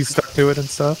that- fuzzies stuck to it and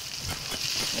stuff?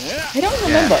 I don't Yeah,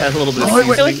 remember. had a little bit of I feel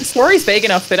like seasoning. the story's vague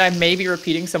enough that I may be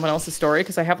repeating someone else's story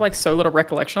because I have like so little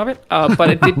recollection of it. But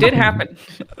it did happen.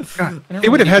 It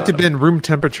would have had to been room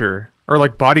temperature or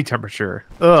like body temperature.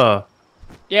 Ugh.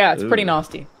 Yeah, it's pretty Ooh.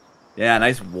 nasty. Yeah,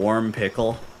 nice warm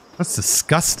pickle. That's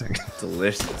disgusting.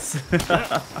 Delicious.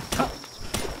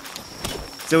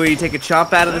 So you take a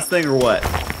chop out of this thing or what?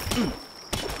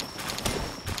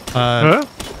 Huh?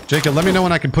 Jacob, let me know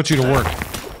when I can put you to work.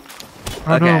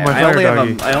 Oh no, my I fire only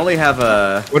doggy. I only have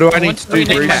a What do I need want to to do,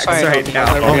 rename my Bruce? fire right doggy. now.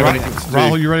 I don't Oh, have Ra- anything to do.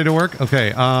 Rahul, you ready to work? Okay.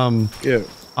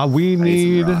 Yeah. We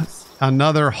need Ross.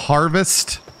 another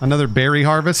harvest, another berry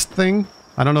harvest thing.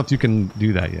 I don't know if you can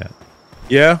do that yet.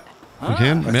 Yeah. You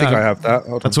can? I think I have that.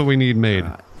 Hold That's on. what we need made.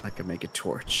 I can make a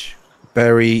torch.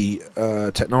 Berry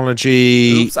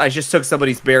technology. Oops, I just took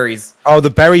somebody's berries. Oh, the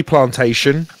berry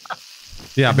plantation.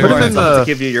 Yeah, Put 'em berry. in I'll have the- to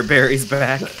give you your berries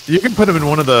back. You can put them in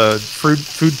one of the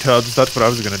food tubs. That's what I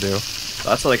was gonna do.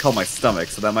 That's what they call my stomach,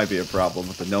 so that might be a problem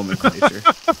with the nomenclature.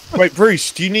 Wait,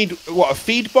 Bruce, do you need what, a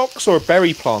feed box or a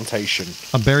berry plantation?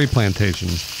 A berry plantation.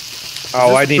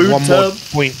 Oh, I this need food one more tub?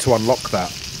 point to unlock that.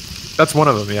 That's one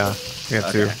of them. Yeah. Yeah,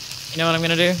 two. Okay. You know what I'm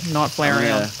gonna do? Not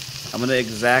Flareon. I'm gonna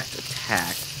exact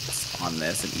attack on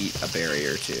this and eat a berry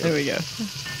or two. There we go.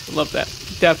 Love that.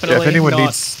 Definitely anyone not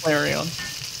needs- Flareon.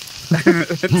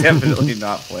 Definitely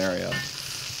not Flareon.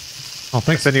 Oh,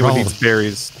 thanks. If anyone Rahul. needs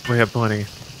berries, we have plenty.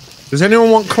 Does anyone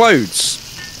want clothes?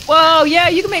 Whoa, yeah,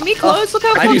 you can make me clothes. Look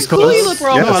how I fucking need cool you clothes. look,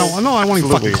 Rahul. No, Yes. I want any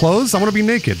fucking Absolutely. clothes. I want to be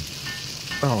naked.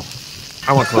 Oh,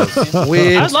 I want clothes.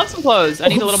 weird. I'd love some clothes. I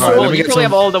need a little more Alright, let wool. me You get probably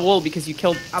some- have all the wool because you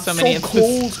killed so many of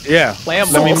cold. Yeah.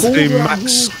 Lamb Let me balls. do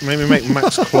max. Maybe make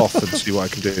max cloth and see what I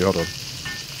can do. Hold on.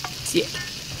 Yeah.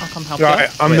 I'll come help Right,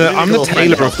 you. I'm Wait, the let me I'm go the find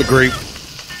tailor it. of the group.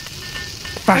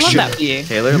 I love Fashion. that for you.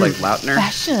 Taylor, like Lautner?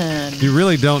 Fashion. You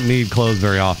really don't need clothes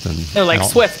very often. No, like at all-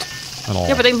 Swift. At all.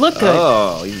 Yeah, but they look good.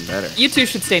 Oh, even better. You two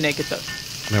should stay naked though.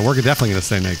 I mean, we're definitely going to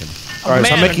stay naked. All right,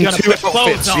 so I'm man, making gonna two put clothes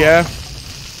outfits. on. Yeah.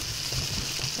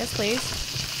 Yes, please.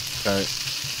 Okay.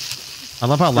 I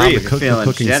love how loud Breathe, the, you're the feeling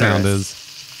cooking sound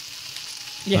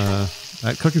generous. is. Yeah.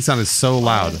 That cooking sound is so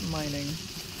loud. Mining.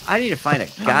 I need to find a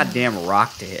goddamn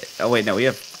rock to hit. Oh wait, no, we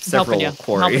have I'm helping several you. I'm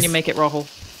quarries. helping you make it, Rahul.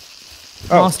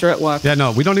 Oh. Master at work. Yeah,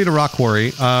 no, we don't need a rock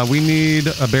quarry. We need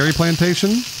a berry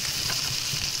plantation.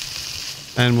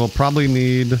 And we'll probably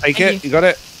need... Take Thank it. you. You got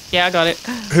it. Yeah, I got it.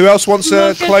 Who else wants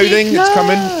Look at clothing? these It's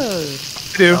coming.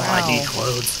 clothes. I do. Wow. I need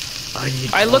clothes. I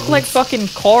need I look like fucking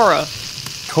Cora.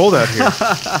 Cold out here.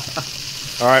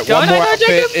 All right, Don't one I more know, outfit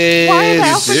Jacob? Why are the is...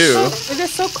 outfits so- They're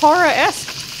so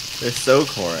Cora-esque. They're so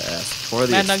Cora-esque. Cora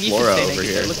the Man, no, you should Explorer stay over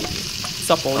naked. here. Look at you.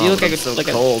 Supple. Oh, You look I'm like so a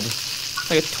cold.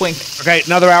 like a twink. Okay,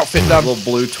 another outfit A done little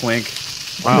blue twink.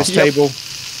 on this Yep. table.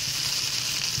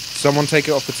 Someone take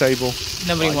it off the table.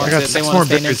 Nobody I wants got it. They 6 want more to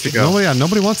stay berries to naked. go.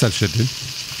 Nobody wants that shit, dude.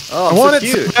 Oh, I I'm want so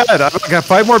it cute. so bad. I got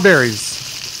 5 more berries.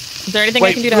 Is there anything I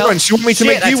Wait, can do to help? Lawrence, you want me to Shit,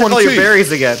 make I you took one all too? your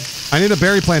berries again. I need a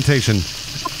berry plantation.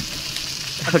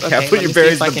 Okay, Okay, I let put me your see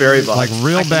berries if I in the can- berry box. Like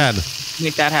real I can- bad.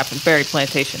 Make that happen. Berry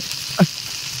plantation.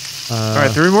 All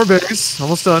right, 3 more berries.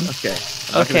 Almost done. Okay.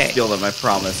 I'm not gonna Okay. steal them, I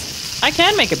promise. I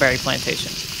can make a berry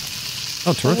plantation.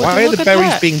 Oh, terrific. Why are Look the at berries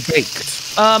that. being baked?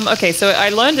 Okay, so I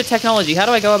learned the technology. How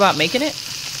do I go about making it?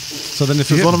 So then if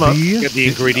you Just load 'em up. hit B, Get the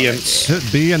ingredients. hit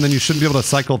B, and then you should be able to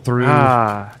cycle through.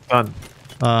 Ah, done.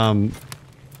 Um,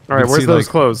 All right, can where's see, those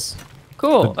like- clothes?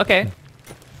 Cool. Okay.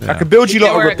 I could build you You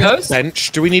lot know a where it repair goes?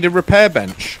 bench. Do we need a repair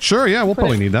bench? Sure, yeah, we'll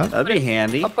probably need that. That'd be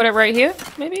handy. I'll put it right here,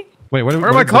 maybe. Wait, what are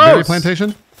what my is the berry clothes?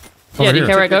 plantation? Yeah, Over do you here.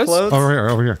 care where it Your goes? clothes? Over here,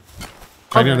 over here.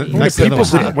 Right near the, Okay. next to the People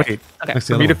other one. didn't wait Okay. Next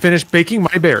to for the me other to finish baking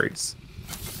my berries.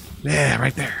 one. Yeah,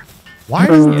 right there. Why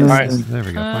is this? Right. There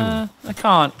we go. finally. I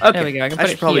can't. Okay. There we go. I can I put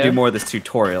should it probably here. do more of this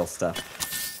tutorial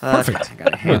stuff. Perfect. Okay, I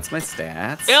gotta enhance my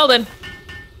stats. Building.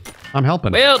 I'm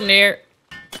helping. Building here.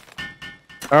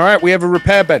 All right, we have a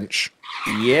repair bench.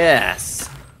 Yes.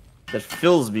 That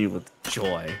fills me with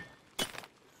joy.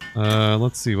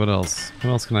 Let's see, what else? What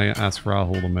else can I ask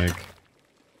Rahul to make?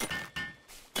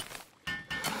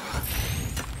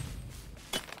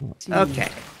 Okay.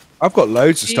 I've got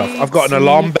loads of stuff. I've got an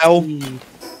alarm bell.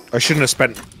 I shouldn't have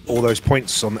spent all those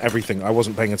points on everything. I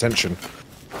wasn't paying attention.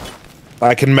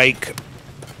 I can make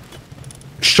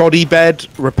shoddy bed,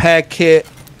 repair kit,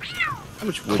 How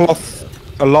much wood?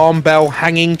 cloth, alarm bell,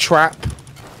 hanging trap,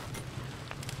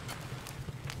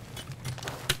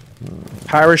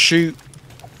 parachute.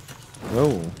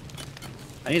 Oh,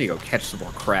 I need to go catch some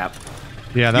more crap.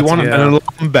 Yeah, you that's want yeah. an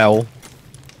alarm bell?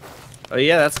 Oh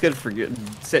yeah, that's good for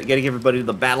getting everybody to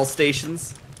the battle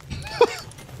stations.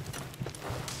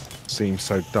 Seems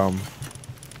so dumb.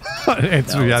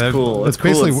 it's, No, it's cool. It's It's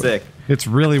cool and basically sick. it's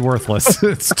really worthless.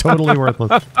 It's totally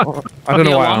worthless. I don't The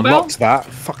know why I alarm bell? unlocked that.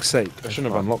 Fuck's sake! I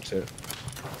shouldn't have unlocked it.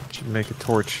 Should make a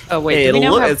torch. Oh wait, Hey, do we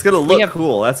now have, it's gonna we look have,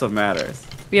 cool. That's what matters.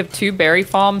 We have 2 berry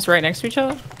farms right next to each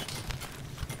other.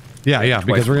 Yeah, yeah,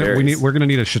 because twice berries. we're gonna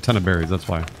need a shit ton of berries. That's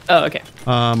why. Oh, okay.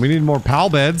 We need more pal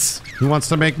beds. Who wants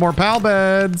to make more pal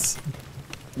beds?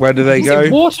 Where do they Is go?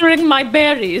 it watering my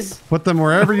berries? Put them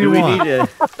wherever Do you we want. need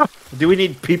do we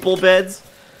need people beds?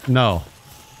 No.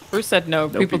 Bruce said no.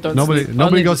 People don't. Nobody- sleep.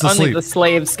 nobody Only- goes to only sleep. the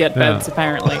slaves get Yeah. beds,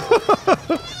 apparently.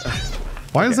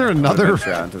 Why is there I'll another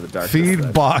venture out into the darkness feed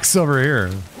then. box over here?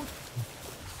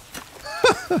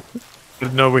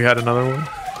 Didn't know we had another one.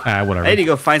 Ah, whatever. I need to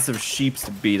go find some sheeps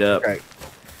to beat up. Okay.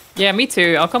 Yeah, me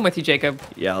too. I'll come with you, Jacob.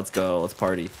 Yeah, let's go. Let's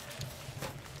party.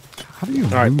 How do you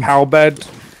All right, move? pal bed.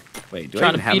 Wait, do I Trying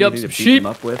even to have beat up anything to some beat sheep?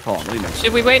 them up with? Hold on, let me make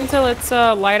Should we wait until it's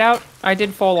light out? I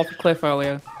did fall off a cliff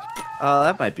earlier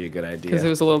that might be a good because it idea.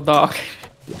 was a little dark.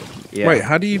 Yeah, Wait,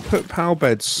 how do you put pal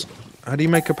beds? How do you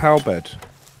make a pal bed?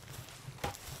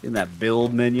 in that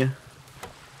build menu.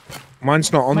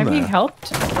 Mine's not on Am I being there. helped?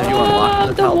 you unlock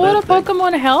the The Palworld water thing?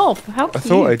 Pokemon help. How I cute.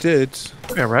 thought I did.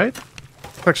 Yeah, right?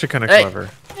 It's actually kind of Hey. clever.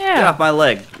 Get Yeah. off my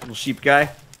leg, little sheep guy.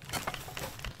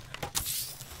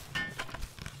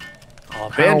 Oh,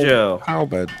 Banjo. Pal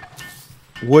bed.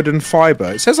 Wood and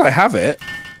fiber. It says I have it.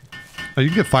 Oh, you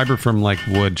can get fiber from like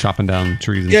wood, chopping down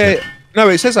trees and Yeah. shit. No,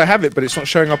 it says I have it, but it's not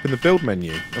showing up in the build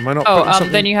menu. Am I not? Oh, putting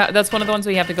something- then you have. That's one of the ones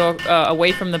where you have to go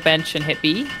away from the bench and hit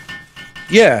B.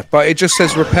 Yeah, but it just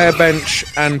says repair bench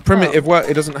and primitive work.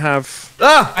 It doesn't have.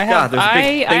 Ah, I God, have. there's a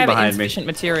big I thing have behind me. insufficient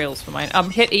materials for mine.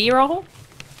 Hit E, Rahul.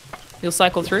 You'll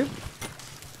cycle through.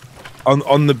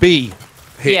 On the B,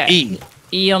 hit Yeah. E.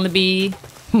 E on the B.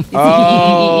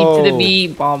 Oh. To the B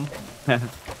bomb.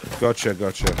 Gotcha.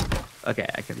 Okay,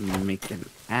 I can make an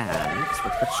axe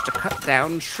with which to cut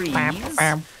down trees.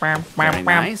 Very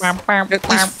nice. Get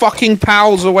these fucking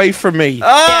pals away from me.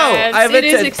 Oh, Yes, I've it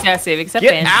is been excessive, except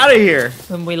get Ben, out of here!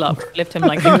 whom we love. Lift him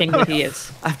like the king that he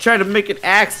is. I'm trying to make an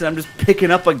axe and I'm just picking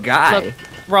up a guy. Look,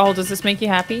 Rahul, does this make you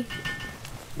happy?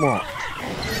 What?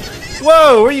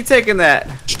 Whoa, where are you taking that?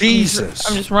 Jesus.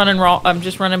 I'm just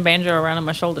running Banjo around on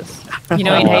my shoulders. You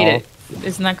know he'd hate it.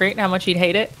 Isn't that great? How much he'd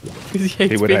hate it? Because he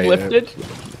hates would being hate it. lifted.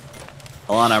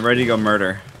 Alanah, I'm ready to go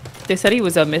murder. They said he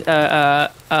was a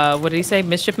what did he say?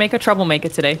 Mischief maker, troublemaker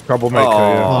today. Troublemaker.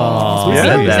 Yeah. Oh, Who yeah.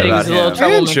 said He that said he about was a little him?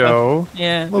 troublemaker. Joe.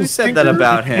 Yeah. Who said that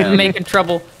about him? Making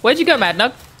trouble. Where'd you go, Mad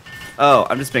Nug? Oh,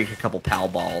 I'm just making a couple pal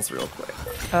balls real quick.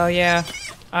 Oh yeah.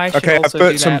 I should Okay, I've also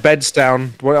put do some that. beds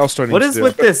down. What else do I need What to is do?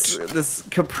 with this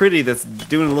Capriti that's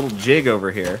doing a little jig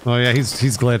over here? Oh yeah, he's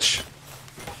glitch.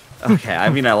 Okay, I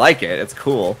mean I like it. It's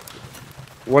cool.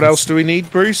 What else do we need,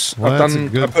 Bruce? Well, that's a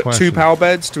I've good put question. 2 power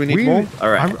beds. Do we need more? All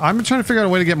right. I'm trying to figure out a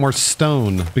way to get more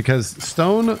stone because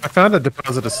stone. I found a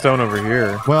deposit of stone over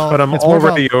here. Well, but I'm it's more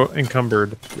already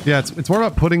encumbered. Yeah, it's more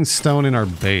about putting stone in our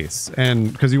base,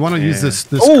 and because you want to use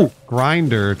this Ooh.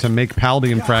 grinder to make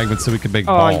paldium fragments so we can make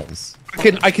balls.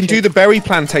 I can do the berry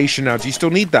plantation now. Do you still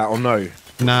need that or no?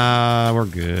 Nah, we're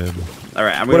good. All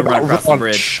right, I'm What gonna run about across the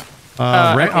bridge. ranch?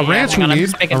 A okay, ranch hang on, I'm we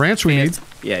just need. making A ranch we need.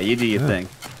 spears. Yeah, you do your thing.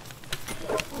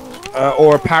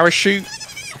 Or a parachute?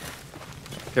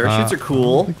 Parachutes are I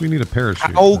cool. think we need a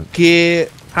parachute.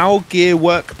 Power gear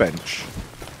workbench.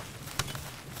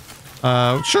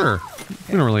 Sure.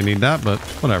 We don't really need that, but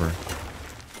whatever.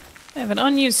 I have an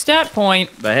unused stat point.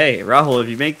 But hey, Rahul, if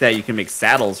you make that, you can make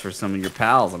saddles for some of your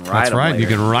pals and ride That's them. right. You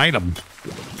later. can ride them.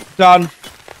 Done.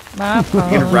 My You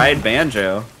can phone, ride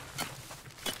Banjo.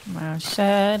 my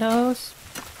shadows.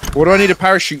 What do I need a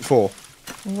parachute for?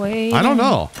 Wait. I don't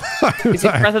know. Is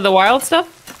it Breath of the Wild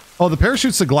stuff? Oh, the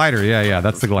parachute's the glider. Yeah,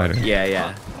 that's the glider. Yeah,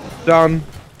 yeah. Done.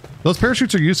 Those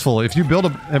parachutes are useful. If you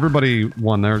build everybody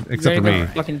one there, except for Ready me.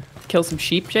 to fucking kill some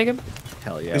sheep, Jacob?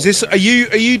 Hell yeah. Is this? Are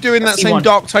you doing that see same one.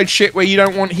 dark tide shit where you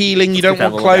don't want healing, you don't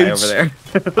That want little guy clothes? over there.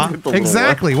 Look at the little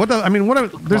Exactly. What? I mean,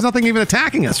 there's nothing even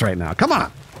attacking us right now. Come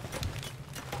on.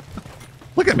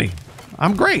 Look at me.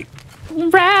 I'm great.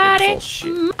 Riding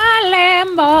Bullshit. my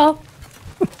Lambo.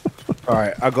 All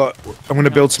right, I'm gonna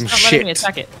build some Not letting me shit.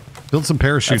 attack it. Build some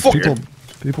parachutes. I thought-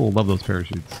 People love those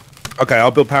parachutes. Okay,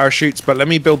 I'll build parachutes, but let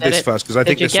me build Did this it? first because I Did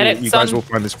think you this get will, it, you guys son? will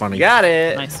find this funny. Got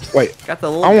it. Nice. Wait, Got the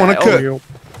little I want guy. to cook.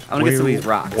 I want to get some of these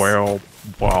rocks. Well.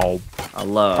 I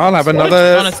love. I'll have What a-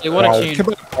 another. honestly, what a tune.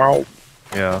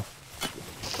 Yeah.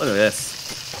 Look at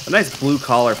this. A nice blue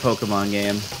collar Pokemon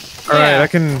game. All right, Yeah. I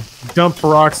can dump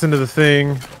rocks into the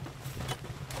thing.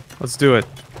 Let's do it.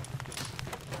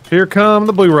 Here come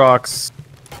the blue rocks.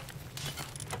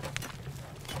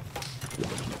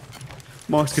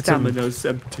 My get some- stamina's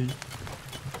empty.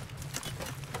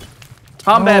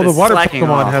 Combat Oh, the is water slacking Pokemon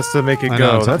off. has to make it I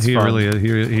go. know. That's he fun. really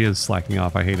he is slacking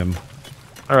off. I hate him.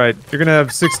 All right, you're gonna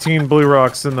have 16 blue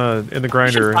rocks in the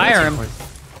grinder. fire him.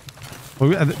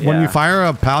 When Yeah. you fire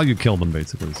a pal, you kill them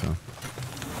basically. So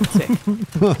Sick.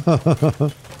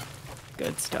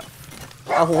 Good stuff.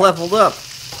 I leveled up.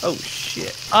 Oh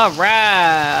shit. All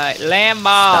right,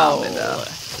 Lambo.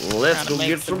 Stamina. Let's Trying to go make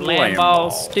get some some Lambo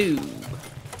Lambo. stew.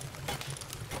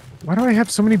 Why do I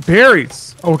have so many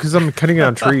berries? Oh, because I'm cutting it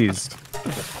on trees.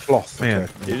 Cloth. Man.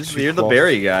 Okay. You're the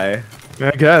berry guy.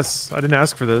 I guess I didn't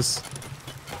ask for this.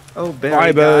 Oh,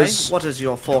 berry Fibers. guy. What is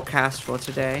your forecast for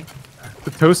today?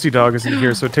 The toasty dog isn't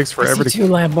here, so it takes forever to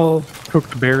Lambo. cook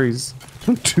the berries.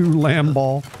 2 lamb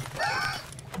ball.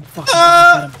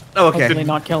 Oh, okay. Hopefully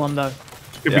not kill him though.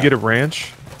 Did Yeah. we get a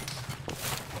ranch?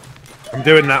 I'm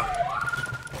doing that.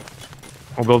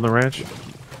 We're building a ranch.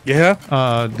 Yeah.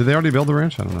 Did they already build the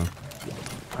ranch? I don't know.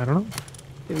 I don't know.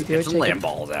 Did we do it, Some Jacob? lamb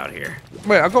balls out here.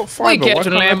 Wait, I got We fiber. Why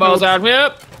catching can't I Lambos build- out.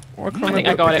 Yep. why can't I think I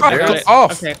build- got it. Cut I got it it.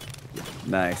 off. Okay.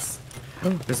 Nice.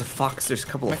 There's a fox. There's a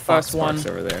couple My of fox first one.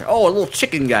 sparks over there. Oh, a little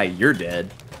chicken guy. You're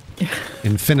dead.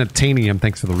 Infinitanium.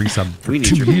 Thanks for the resub. For We need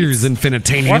 2 your years, meats. Why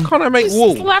Infinitanium. can't I make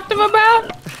wool? Slapped him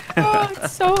about. Oh,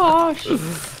 it's so harsh.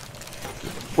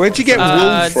 Where'd you get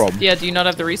wool from? Yeah, do you not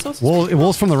have the resources?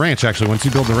 Wool's from the ranch actually. Once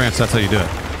you build the ranch, that's how you do it.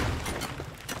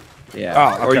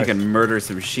 Yeah. Oh, Or you okay. can murder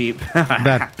some sheep.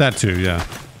 That too. Yeah.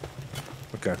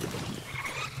 Okay.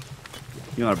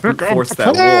 You want to brute force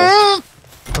that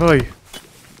wool. Oy.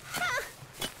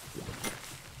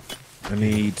 I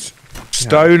need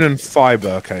stone and fiber.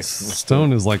 Okay.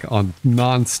 Stone is like a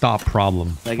non-stop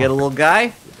problem. Can I get a little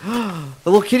guy? The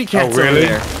little kitty cat's over really?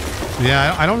 there.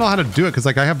 Yeah, I don't know how to do it because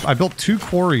like I built 2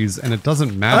 quarries and it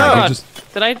doesn't matter. Oh, You God.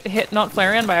 just Did I hit not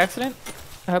Flareon by accident?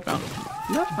 I hope not.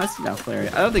 No, I see now,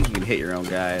 Flareon. I don't think you can hit your own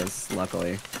guys,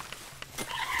 luckily.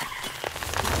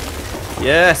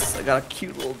 Yes, I got a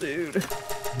cute little dude.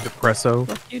 Depresso.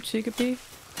 Fuck you, Chicopee.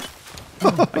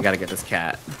 I gotta get this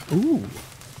cat. ooh.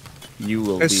 You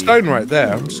will There's be. stone right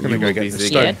there. I'm just gonna You go will get be the the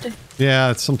stone. Dead.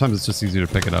 Yeah, sometimes it's just easier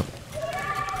to pick it up.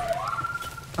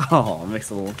 Oh, it makes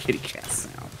a little kitty cat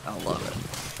sound. I love it.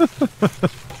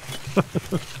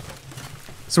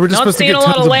 So we're just Not supposed to seeing get a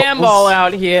lot tons of lamb balls? ball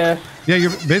out here. Yeah,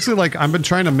 you're basically like I've been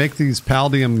trying to make these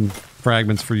paldium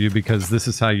fragments for you because this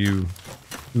is how you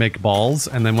make balls,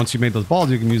 and then once you made those balls,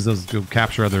 you can use those to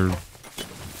capture other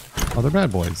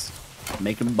bad boys.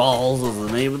 Making balls is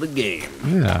the name of the game.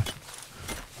 Yeah.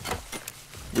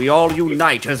 We all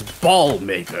unite as ball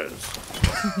makers.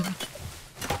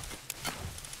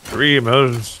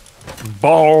 Dreamers,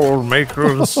 ball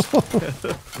makers.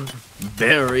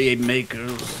 Berry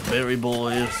makers, berry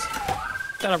boys.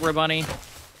 Shut up, Bunny.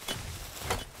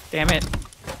 Damn it.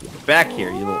 Back here,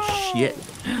 you little shit.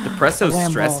 Depresso's Lambo.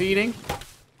 stress eating?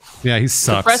 Yeah, he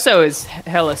sucks. Depresso is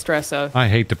hella stresso. I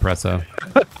hate Depresso.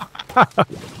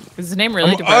 Is his name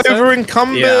really I'm Depresso? over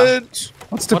encumbered.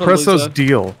 What's What a Depresso's loser.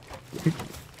 deal?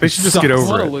 They should just sucks. get What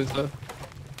over a it. loser.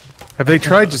 Have they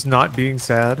tried just not being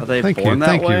sad? Are they Thank you, born that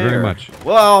thank you way, very or- much.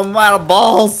 Whoa, I'm out of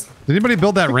balls. Did anybody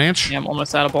build that ranch? Yeah, I'm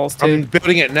almost out of balls too. I'm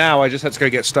building it now. I just had to go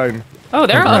get stone. Oh,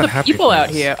 there I'm are not other happy people for out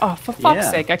this. here. Oh, for fuck's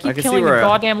Yeah, sake. I I keep can see killing the where,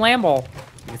 goddamn Lamball.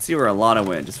 You can see where Alanah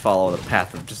went. Just follow the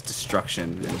path of just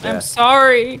destruction and I'm death.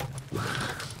 sorry.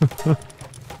 All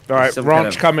right, Some ranch kind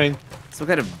of- coming. Some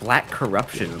kind of black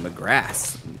corruption in the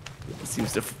grass. It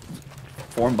seems to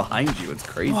form behind you. It's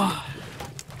crazy.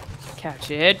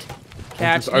 Catch it.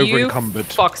 Catch just you. over-encumbered.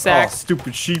 Fuck sack.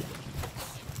 stupid sheep.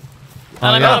 And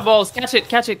I'm yeah. out of balls. Catch it.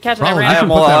 Catch it. Catch it. I Raul, ran you out. can am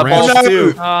put all that out of ranch. balls. No,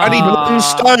 too. I need one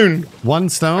stone. One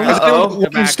stone? Uh-oh. Go One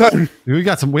back. stone. We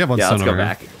got some. We have one Yeah, stone let's go over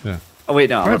back. here. Yeah. Oh wait,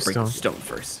 no, I'm gonna break Redstone. the stone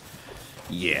first.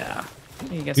 Yeah.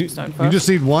 You get some You, stone you first. just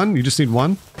need one? You just need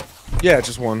one? Yeah,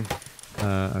 just one.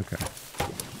 Okay.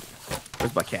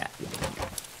 Where's my cat?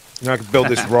 Now I can build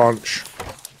this ranch.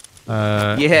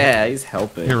 Yeah, he's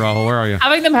helping. Here, Rahul, where are you?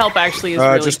 Having them help actually is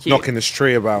really Just cute. knocking this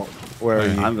tree about. Where are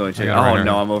you? I'm going to. I got it right Oh here.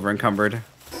 no, I'm over encumbered.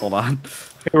 Hold on.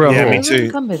 Hey, Rahul. Yeah, me I'm too.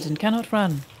 encumbered and cannot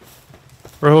run.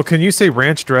 Rahul, can you say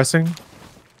ranch dressing?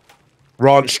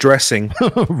 Ranch dressing.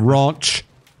 Ranch.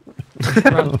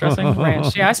 Ranch dressing.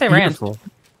 Ranch. Yeah, I say ranch. Beautiful.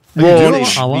 You do?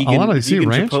 Ranch. Alana, you see vegan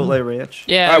ranch? Chipotle ranch.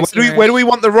 Yeah. I Alright, say where do ranch. we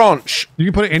want the ranch? You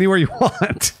can put it anywhere you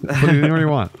want. Put it anywhere you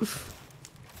want. It's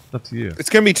up to you. It's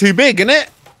gonna be too big, isn't it?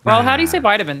 Well, how do you say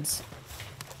vitamins?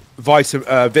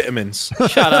 Vitamins.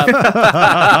 Shut up.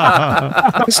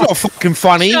 It's not fucking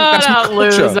funny. Shut That's my up,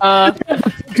 culture.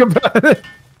 loser.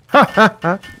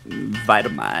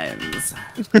 Vitamins.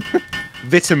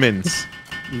 Vitamins.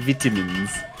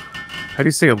 Vitamins. How do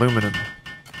you say aluminum?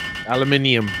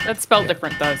 Aluminium. That's spelled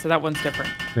different though, so that one's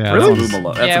different. Yeah, Really? that one's-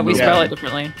 Lumalo. That's Yeah, a we Lumalo. spell it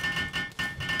differently.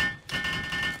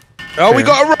 Oh, we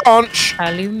got a ranch.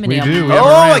 Aluminium. We do. We have Oh,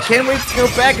 a I ranch. can't wait to go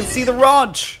back and see the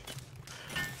ranch.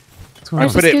 What's going I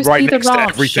on? put it right next to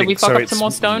Should we everything, fuck so up it's- some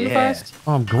more stone yeah. first?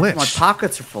 Oh, I'm My glitched.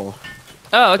 pockets are full.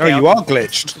 Oh, Oh, okay. you I'll are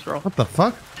glitched. just roll. What the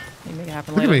fuck? You make it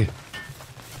happen Look at later. me.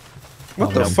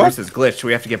 What No, the fuck? Bruce is glitched.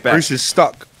 We have to get back. Bruce is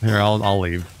stuck. Here, I'll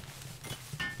leave.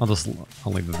 I'll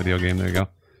leave the video game. There you go.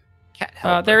 Cat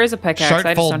help. There is a pickaxe. I just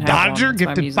Sharkful don't have one. Dodger That's why I'm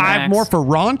gifted using an 5 axe. more for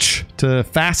Raunch to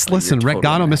Fastless You're and totally Regano,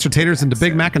 gonna Mr. Taters, and to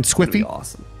Big soon. Mac and It's gonna be Squiffy.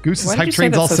 Awesome. Goose's Why did hype you say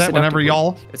train's that all so set whenever seductively?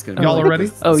 y'all It's gonna be are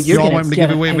ready. Oh, you're y'all gonna want me to get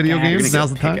give a away video pickaxe. games? You're Now's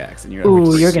gonna the get a time. pickaxe and you're Ooh,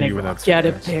 gonna you're see gonna when that's get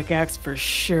a finished. pickaxe for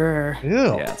sure. Ew.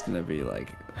 Yeah, it's gonna be like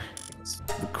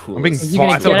the coolest. being You're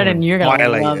gonna Vital get it and you're gonna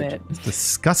violated. love it. It's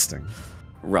disgusting.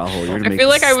 Rahul, you're gonna I make feel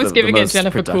like I this was the giving it most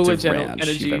Jennifer productive Coolidge ranch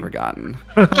energy. you've ever gotten.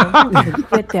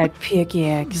 Get that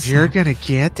pickaxe. You're gonna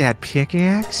get that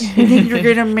pickaxe? You think you're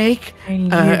gonna make And you're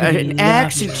gonna an love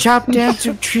axe it. and chop down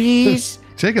some trees?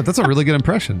 Jacob, that's a really good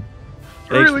impression.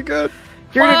 Really good.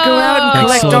 You're gonna go out and Thanks,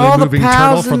 collect slowly all the moving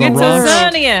pals turtle in for the the It's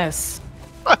ranch. a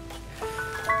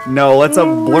Xerneas. No, that's a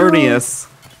Blurnius.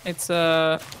 It's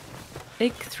a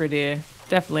Ichthridia.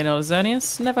 Definitely not a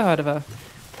Xerneas. Never heard of her.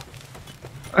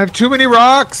 I have too many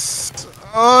rocks.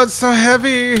 Oh, it's so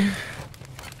heavy.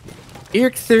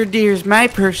 Ichthridia is my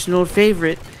personal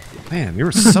favorite. Man, you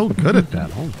were so good at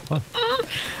that. Holy fuck.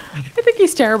 I think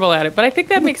he's terrible at it, but I think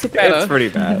that makes it better. It's pretty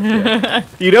bad. Yeah.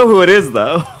 You know who it is,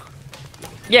 though.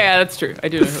 Yeah, that's true. I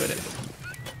do know who it is.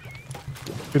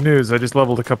 Good news. I just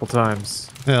leveled a couple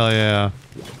times. Hell yeah.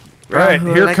 Right,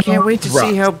 Rahul, here I can't comes wait to rock.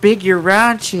 see how big your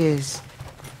ranch is.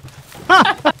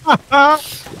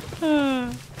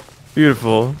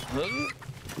 Beautiful.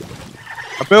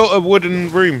 I built a wooden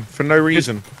room for no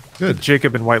reason. Good.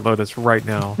 Jacob and White Lotus right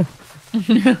now.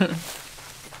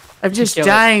 I'm just Kill it.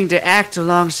 dying to act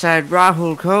alongside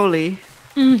Rahul Kohli.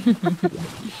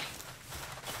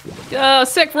 Oh,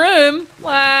 sick room.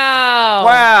 Wow.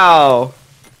 Wow.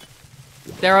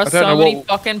 There are don't so know many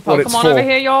fucking what it's Pokemon for. over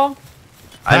here, y'all.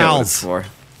 I know what Pals. it's for.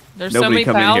 There's Nobody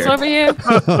so come in many pals here.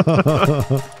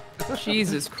 over here.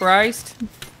 Jesus Christ.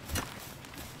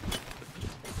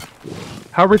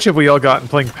 How rich have we all gotten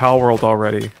playing Palworld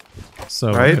already?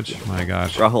 So Right? rich. My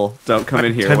gosh. Rahul, don't come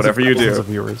in here. Tens of Whatever you thousands do, of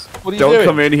viewers. What are you don't doing?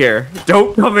 come in here.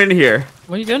 Don't come in here.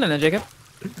 What are you doing in there, Jacob?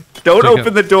 Don't Jacob.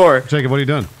 open the door. Jacob, what are you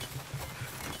doing?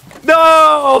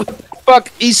 No. Fuck,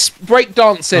 he's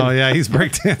breakdancing. Oh yeah, he's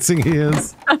breakdancing. He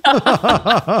is.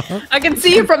 I can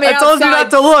see you from the I outside. told you not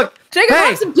to look. Jacob, Hey,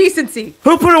 have some decency.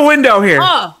 who put a window here?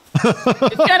 Oh,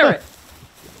 degenerate.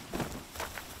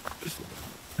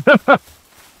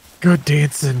 Good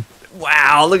dancing.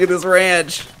 Wow, look at this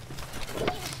ranch.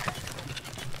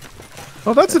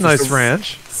 Oh, that's a nice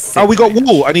ranch. Oh, we got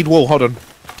wool. I need wool. Hold on.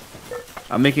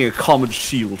 I'm making a common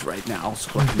shield right now.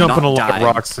 So I'm Dumping not a lot dying.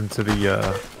 of rocks into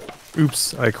the.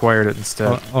 Oops, I acquired it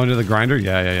instead. Oh, into the grinder.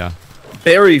 Yeah.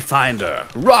 Berry finder,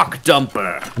 rock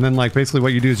dumper. And then like basically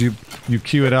what you do is you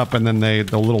queue it up, and then the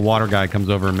little water guy comes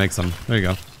over and makes them. There you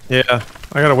go. Yeah,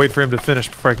 I gotta wait for him to finish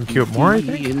before I can queue up more. I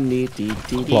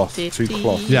think. Cloth. 2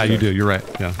 cloth. Yeah, you do. You're right.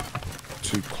 Yeah.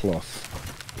 2 cloth.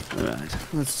 All right,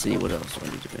 let's see what else do I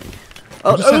need to make.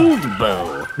 just Oh,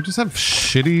 bow. We just have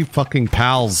shitty fucking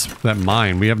pals that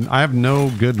mine. I have no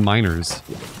good miners.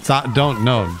 Don't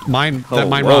mine that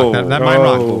mine rock. That mine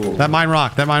rock. That mine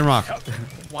rock. That mine rock.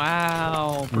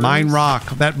 Wow. Mine rock.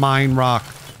 That mine rock.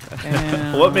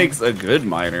 Damn. What makes a good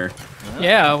miner?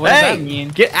 Yeah, what does that mean?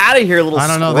 Get out of here, little I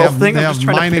don't know. squirrel They thing. I'm have just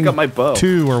trying to mining pick up my bow.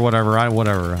 2 or whatever.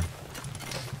 Whatever.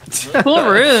 Cool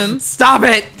rooms. Stop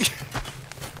it!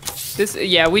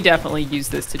 Yeah, we definitely use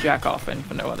this to jack off in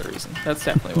for no other reason. That's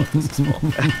definitely what this is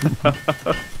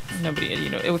for. Nobody,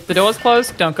 if the door's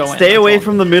closed, don't go in. Stay that's away all.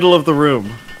 from the middle of the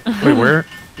room. Wait, where?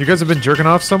 You guys have been jerking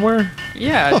off somewhere?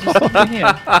 Yeah, just in here.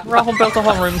 Rahul built a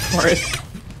whole room for it.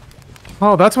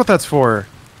 Oh, that's what that's for.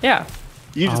 Yeah.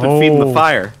 You just been feeding the Oh.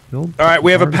 fire. All right,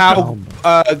 we have a PAL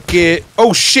gear.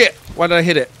 Oh shit! Why did I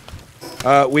hit it?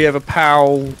 We have a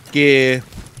PAL gear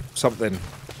something.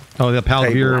 Oh, the pal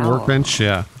Table. gear Wow. workbench.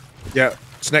 Yeah. Yeah,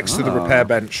 it's next to the repair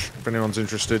bench. If anyone's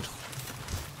interested.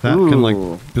 That can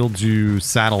Ooh. like build you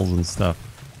saddles and stuff.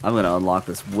 I'm gonna unlock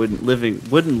this wooden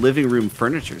living room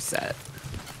furniture set.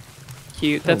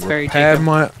 Cute. That's very Repair Jacob.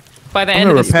 my By the I'm end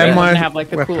of gonna this, repair we're my gonna have like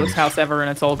the weapons. coolest house ever, and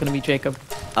it's all gonna be Jacob.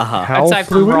 Uh-huh. Aside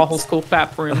from fluids? Rahul's cool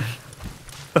fat room.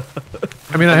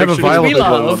 I mean, I have a Actually, vial we of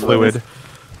love fluid.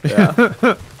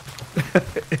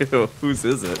 Ew, whose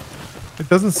is it? It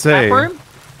doesn't Fat say. room?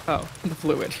 Oh, the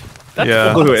fluid. That's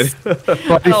Yeah. Fluid. Body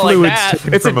I don't like fluids that.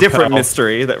 taken It's a from different pal.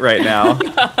 mystery that right now.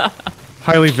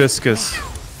 Highly viscous.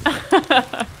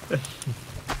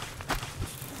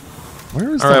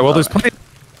 Where is All the, right, well, there's plenty.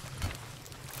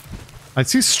 I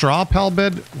see straw pal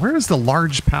bed. Where is the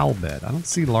large pal bed? I don't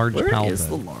see large Where pal is bed.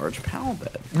 the large pal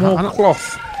bed? more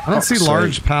cloth. I don't see Fuck's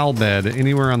large sake. pal bed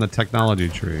anywhere on the technology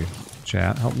tree.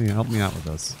 Chat, help me out with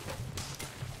this.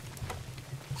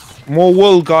 More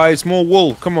wool, guys. More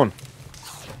wool. Come on.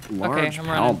 Large I'm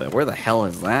pal running. bed. Where the hell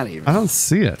is that even? I don't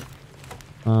see it.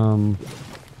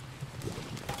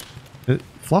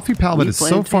 Fluffy pal bed Wheat is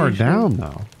so far plantation? down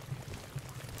though.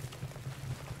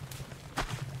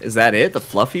 Is that it? The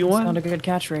fluffy That's not one? a good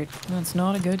catch rate. That's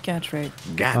not a good catch rate.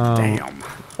 God damn.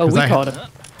 Oh, 'Cause we I- caught it.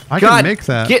 I God, can make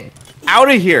that, Get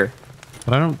out of here.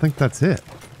 but I don't think that's it.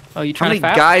 Oh, you How trying many to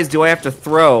fat? guys do I have to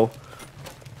throw?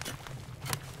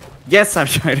 Yes, I'm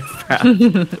trying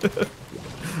to fat.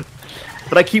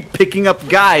 But I keep picking up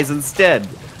guys instead.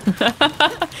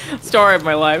 Story of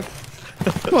my life.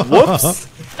 Whoops.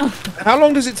 How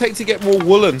long does it take to get more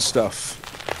wool and stuff?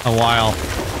 A while.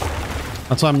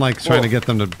 That's why I'm like trying to get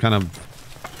them to kind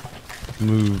of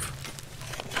move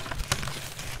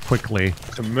quickly.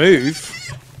 To move?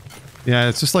 Yeah,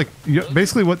 it's just like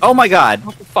basically what Oh my god.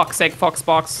 Oh, for fuck's sake,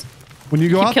 Foxbox. when you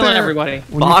go Keep out killing there, everybody.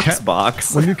 when you Box ca-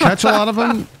 box. when you catch a lot of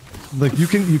them, like you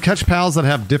catch pals that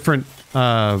have different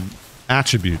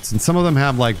attributes, and some of them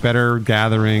have like better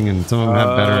gathering, and some of them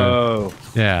have better. Oh.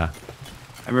 Yeah,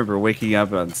 I remember waking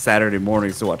up on Saturday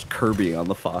mornings to watch Kirby on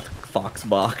the Fox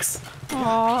box.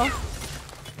 Aww.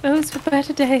 Those were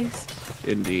better days.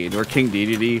 Indeed. Or King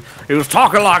DDD. He was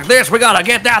talking like this. We gotta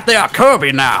get out there,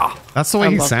 Kirby now. that's the way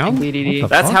I he love sounds. King DDD.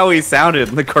 That's how he sounded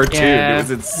in the cartoon. Yeah, It was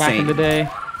insane. back in the day.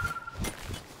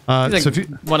 He's like So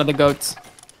one of the goats.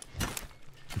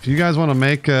 if you guys want to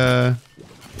make pal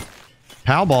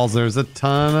balls, there's a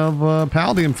ton of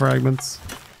Paldium fragments.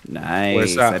 Nice.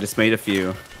 Where's that? I just made a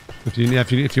few. If you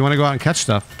want to go out and catch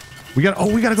stuff, we gotta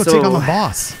go So- take on the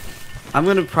boss. I'm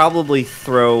gonna probably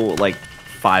throw like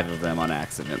 5 of them on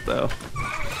accident though.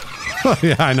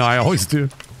 Yeah, I know. I always do.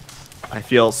 I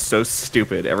feel so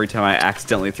stupid every time I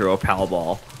accidentally throw a pal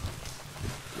ball.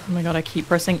 Oh my god, I keep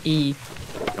pressing E.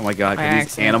 Oh my god, By can these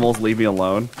accident. animals leave me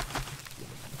alone?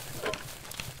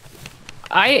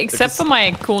 Except for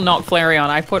my cool Knock Flareon,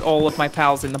 I put all of my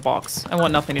pals in the box. I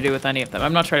want nothing to do with any of them.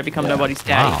 I'm not trying to become nobody's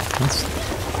daddy. Wow. That's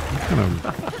kind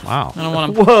of, wow. I don't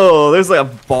want to. Whoa, there's like a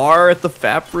bar at the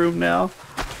FAP room now.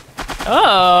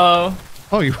 Oh,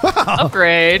 Oh, wow.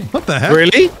 upgrade. What the heck?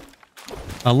 Really?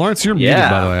 Lawrence, you're muted,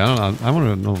 by the way. I don't know. I want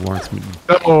to know if Lawrence muted.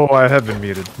 Oh, I have been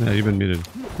muted. Yeah, you've been muted.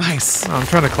 Nice. I'm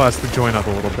trying to class the joint up a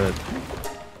little bit.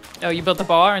 Oh, you built the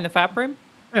bar in the FAP room?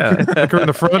 Yeah, poker in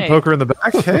the front, Hey. poker in the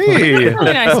back. Hey,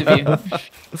 Really nice of you.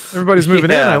 everybody's moving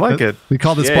in. Yeah. I like it. We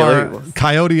call this Yeah, bar look.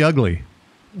 Coyote Ugly.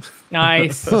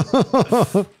 Nice.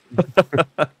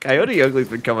 Coyote Ugly's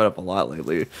been coming up a lot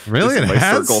lately. Really? Just It in my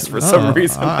has? circles for some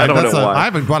reason. I don't know why. I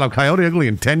haven't brought up Coyote Ugly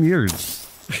in 10 years.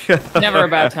 Never a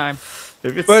bad time.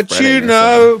 Maybe it's But spreading you or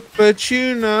know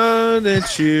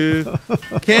that you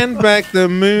can back the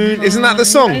moon. Isn't that the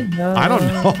song? I don't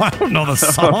know. I don't know the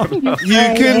song. You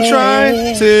can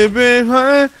try to be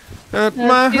high at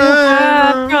my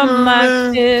From my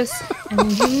heart. kiss,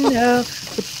 and you know,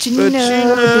 but you But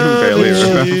know, Barely that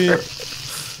remember. you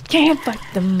can't fight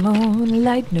the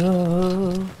moonlight,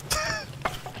 no.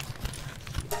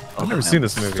 I've never seen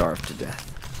this movie. Starved to death.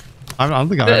 I don't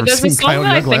think I've ever There's a seen song Coyote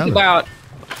that I Ugly. think either. about.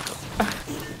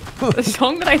 The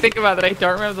song that I think about that I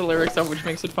don't remember the lyrics of, which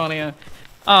makes it funnier.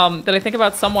 That I think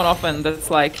about somewhat often.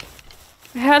 That's like,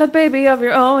 I had a baby of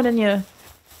your own, and you're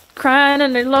crying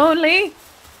and you're lonely.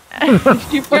 One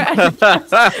of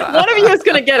you is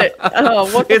gonna get it.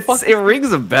 Oh, what the fuck? It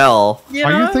rings a bell. You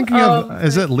Are you know? thinking of,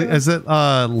 is it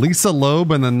Lisa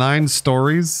Loeb and the 9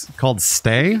 Stories called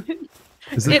Stay?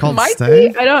 Is it, It called might Stay?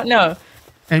 be. I don't know.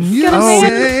 And you Got a man of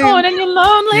say, your own and you're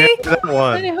lonely. Yeah, that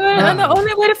one. And the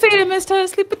only way to feed him is to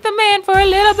sleep with the man for a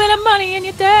little bit of money, and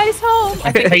your daddy's home.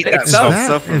 I think hate that is song. that,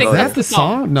 so is familiar. that That's the the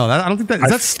song. song? No, I don't think that, is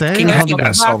that Stay? fucking I don't hate think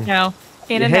that song. now.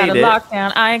 In You and out hate of it.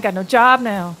 lockdown. I ain't got no job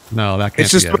now. No, that can't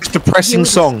It's just be the it. most depressing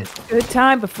song. Good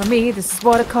time, but for me, this is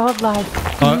what I call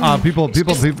life. People just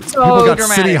got so City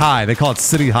dramatic. High. They call it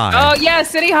City High. Oh yeah,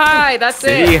 City High. That's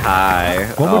City it. High.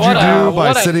 What would what you a- do by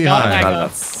what a City non- High? I Hang haven't on.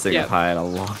 had City Yeah. High in a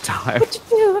long time. What you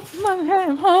do if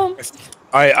I'm home?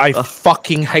 I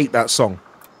fucking hate that song.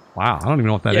 Wow, I don't even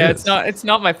know what that is. Yeah, it's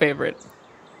not my favorite.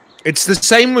 It's the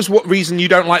same as what reason you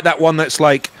don't like that one that's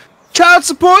like, child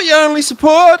support, your only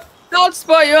support. Don't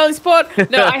sport your only sport.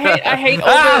 No, I hate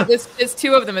all the. There's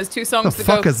two of them. There's two songs The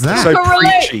that fuck go. is that? So Who can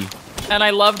relate? preachy. And I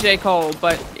love J. Cole,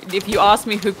 but if you ask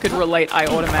me who could relate, I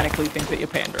automatically think that you're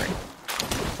pandering.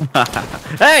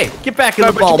 Hey, get back in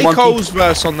No, the ball, but J. monkey. Cole's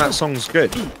verse on that song's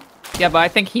good. Yeah, but I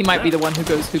think he might be the one who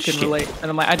goes, who can relate.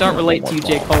 And I'm like, I don't relate to you,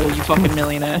 J. Cole, you fucking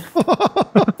millionaire.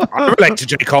 I relate to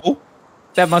J. Cole.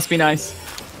 That must be nice.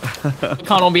 We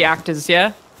can't all be actors,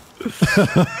 yeah?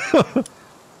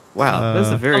 Wow, there's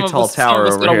a very Some of tall us- some tower of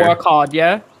us over gotta here. work hard,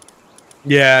 yeah?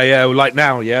 Yeah, like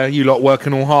now, yeah. You lot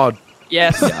working all hard.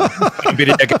 Yes. Playing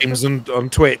video games on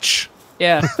Twitch.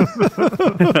 Yeah.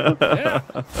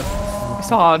 It's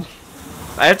hard.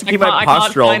 I have to keep I my can't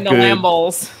posture all find the good. lamb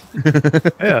balls.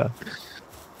 Yeah.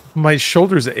 My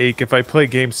shoulders ache if I play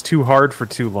games too hard for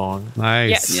too long. Yeah,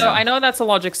 Nice. so I know that's a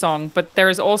Logic song, but there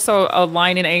is also a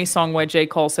line in a song where J.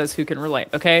 Cole says, who can relate,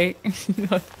 okay?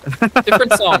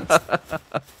 Different songs.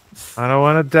 I don't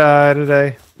want to die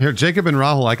today. Here, Jacob and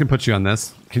Rahul, I can put you on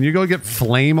this. Can you go get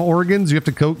flame organs? You have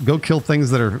to go kill things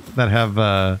that have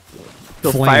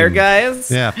Those flame. fire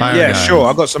guys? Yeah, fire Yeah, guys. sure.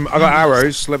 I got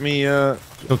arrows. Let me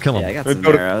Go kill them. Yeah, I got I've some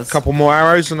got arrows. a couple more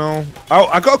arrows and I'll. Oh,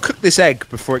 I got to cook this egg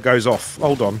before it goes off.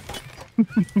 Hold on.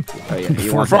 Oh, yeah,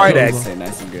 you want Fried that egg. to stay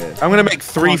nice and good. I'm gonna make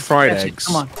 3 fried Catch it. eggs.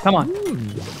 Come on.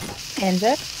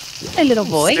 Panda, a little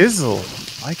boy. Sizzle.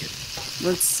 I like it.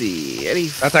 Let's see. Any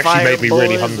That's actually made me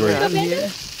really fire hungry. boys around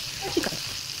here?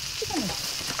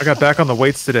 I got back on the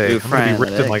weights today. New I'm going to be frying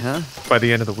ripped that in egg, like huh? by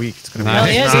the end of the week. It's going to be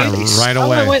Nice. yeah, dude. Right Oh,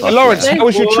 away. wait, Lawrence, how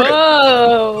was your trip?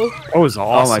 Whoa. That was Oh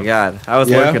awesome. my god. I was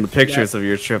Yeah? looking at the pictures of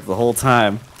your trip the whole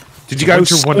time. Did you go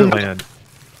Winter sauna? Wonderland.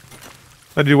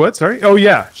 I do what? Sorry. Oh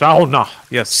yeah, Sauna.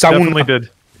 Yes, Sauna. definitely did.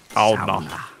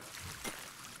 Sauna.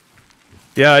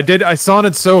 Yeah, I did. I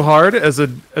saunted so hard as a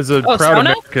proud sauna?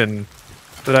 American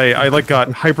that I like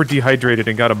got hyper dehydrated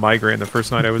and got a migraine the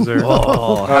first night I was there.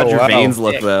 Oh, how'd your wow. veins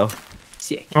look Sick. though?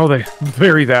 Sick. Oh, they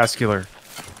very vascular.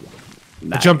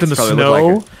 I jumped in the Probably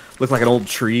snow. Looked like an old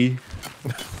tree.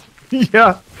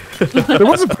 Yeah. There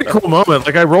was a pretty cool moment.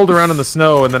 Like I rolled around in the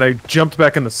snow and then I jumped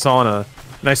back in the sauna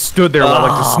and I stood there while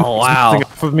like the snow was wow. melting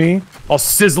off of me, all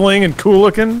sizzling and cool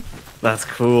looking. That's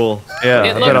cool. Yeah,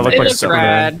 It I bet I looked, looked it like looked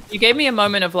Superman. rad. You gave me a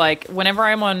moment of like, whenever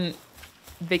I'm on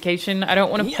vacation, I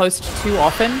don't want to post too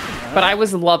often, but I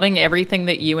was loving everything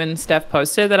that you and Steph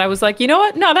posted that I was like, you know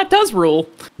what? No, that does rule.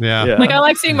 Yeah. Yeah. Like, I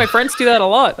like seeing my friends do that a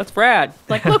lot. That's rad.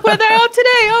 Like, look where they're out today.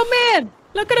 Oh, man.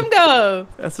 Look at him go.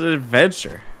 That's an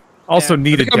adventure. Also Yeah. I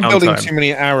needed think I'm building downtime. too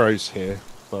many arrows here.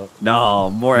 But No,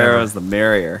 more Never. arrows the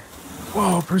merrier.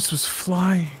 Whoa, Bruce was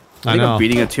flying. I I think I'm know.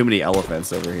 beating up too many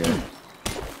elephants over here.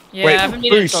 Yeah, wait, I haven't been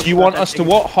able to Bruce, talk you about want that us to big-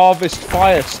 what? Harvest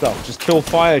fire stuff? Just kill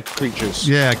fire creatures.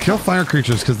 Yeah, kill fire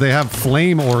creatures because they have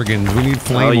flame organs. We need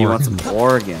flame Oh, you want organs. some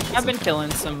organs? I've been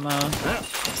killing some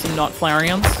not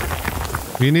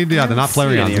Flareons. We need, yeah, they're not see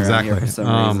any Flareons, around here exactly. for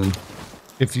some reason.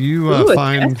 If you Ooh, a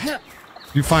find jetpack.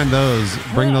 if you find those,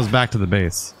 bring those back to the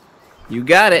base. You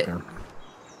got it.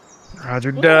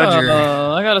 Roger Dodger.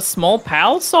 I got a small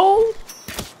pal soul.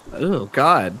 Oh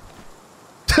God.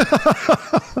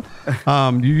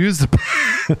 You use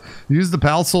the use the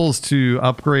pal souls to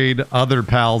upgrade other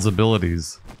pals'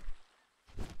 abilities.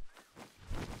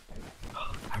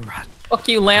 Fuck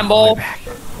you, Lambo.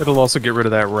 It'll also get rid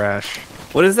of that rash.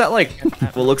 What is that like?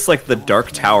 What looks like the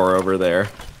Dark Tower over there?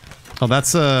 Oh,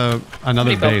 that's another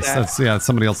Somebody built base. that. That's it's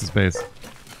somebody else's base.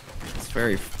 It's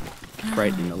very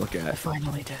frightening to look at.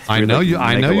 Finally did. I You're know like you.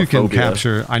 I know you can megalophobia.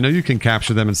 capture. I know you can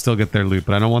capture them and still get their loot,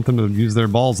 but I don't want them to use their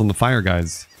balls on the fire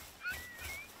guys.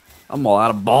 I'm all out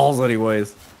of balls,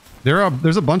 anyways.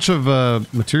 There's a bunch of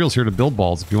materials here to build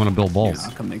balls if you want to build balls. Yeah,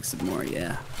 I'll come make some more.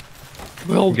 Yeah.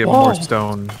 Well, Get more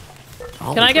stone.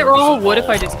 Can Can I get raw wood if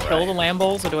I just kill the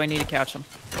Lambos, or do I need to catch them?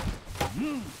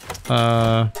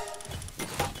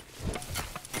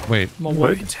 Wait. More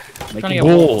wood. Make Trying to get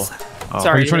Wool. wool. Oh. Are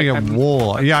Sorry. you trying to get I'm-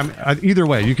 wool? Yeah. Either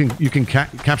way, you can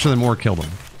capture them or kill them.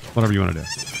 Whatever you want to do.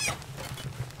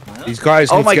 These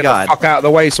guys Oh need my to get God. the fuck out of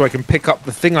the way so I can pick up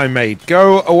the thing I made.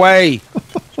 Go away.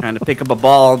 Trying to pick up a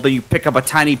ball, but you pick up a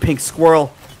tiny pink squirrel.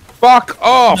 Fuck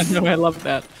off. I know, I love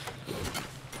that.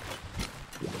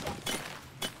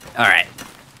 All right.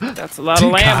 That's a lot of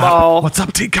Teacup. Lambo. What's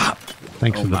up, Teacup?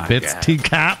 Thanks Oh for the my bits, God.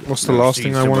 Teacup. What's the last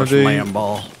thing I want to do? Lamb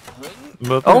ball.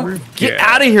 Look Oh, over- get Yeah.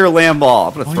 out of here, lamb ball!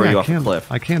 I'm gonna Oh, throw yeah, you I off the can.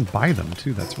 cliff. I can buy them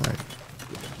too. That's right.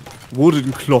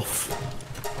 Wooden cloth.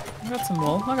 I got some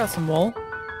wool. I got some wool.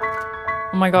 Oh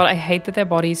my god, I hate that their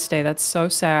bodies stay. That's so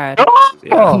sad.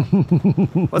 Oh,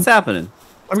 What's happening?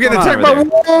 I'm getting What's attacked going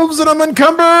by on wolves and I'm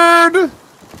encumbered.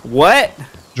 What?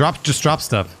 Just drop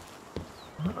stuff.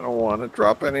 I don't want to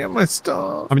drop any of my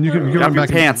stuff. I mean, you can Drop run your back.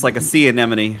 pants like a sea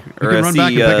anemone You or can a run sea. back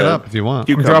and pick it up if you want.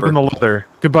 I'm dropping the leather.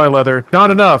 Goodbye, leather.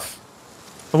 Not enough.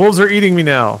 The wolves are eating me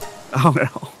now. Oh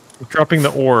no. I'm dropping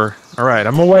the ore. All right,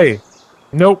 I'm away.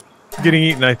 Nope. Getting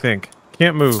eaten, I think.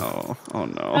 Can't move. Oh, oh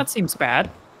no. That seems bad.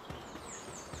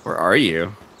 Where are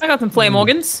you? I got some flame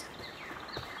organs.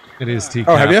 It is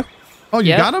Teacup. Oh, have you? Oh, you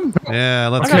Yeah. got them? Yeah,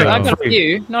 let's I go. got a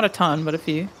few. Not a ton, but a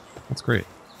few. That's great.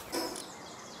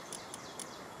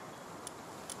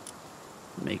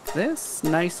 Make this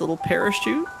nice little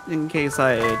parachute in case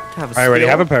I have a I already spill.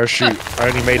 have a parachute. I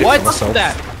only made it What? for What's myself.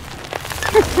 that?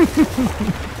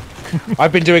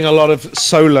 I've been doing a lot of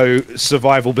solo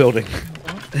survival building.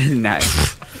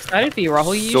 Nice. Excited for you,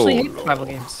 Rahul. You usually hate Solo. survival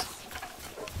games.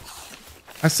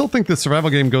 I still think the survival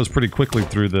game goes pretty quickly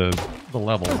through the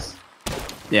levels.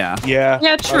 Yeah. Yeah.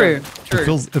 Yeah, true. It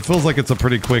True. feels like it's a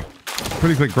pretty quick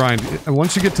grind. And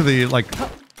once you get to the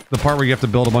part where you have to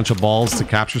build a bunch of balls to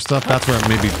capture stuff, that's where it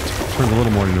maybe turns a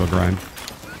little more into a grind.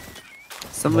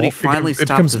 Somebody finally it stopped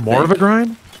becomes to more of a think.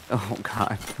 grind Oh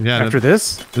god. Yeah. after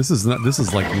this. This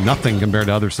is like nothing compared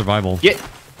to other survival. Get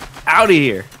out of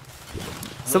here.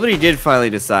 Somebody did finally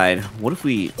decide, what if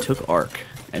we took Ark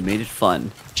and made it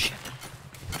fun?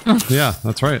 Yeah,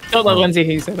 that's right. Don't let Lindsay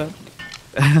hear you say that.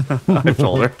 I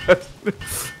told her.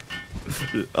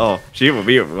 Oh, she would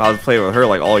be. I was playing with her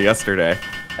like all yesterday.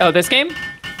 Oh, this game?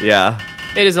 Yeah.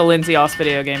 It is a Lindsay Oss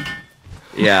video game.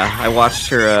 Yeah, I watched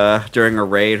her during a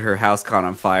raid. Her house caught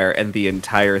on fire, and the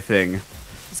entire thing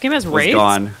This game has was raids?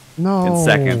 gone No. in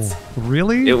seconds.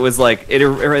 Really? It was like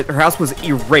her house was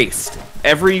erased.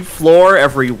 Every floor,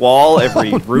 every wall,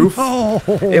 every roof. Oh.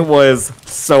 It was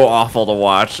so awful to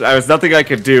watch. There was nothing I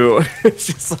could do. It's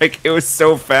just like it was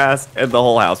so fast, and the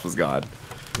whole house was gone.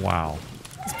 Wow.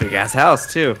 It's a big ass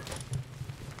house too.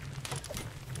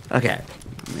 Okay,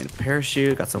 made a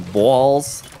parachute. Got some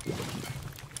balls.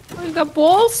 Oh, you got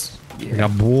balls? I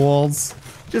got balls.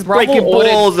 Just Rahul breaking ordered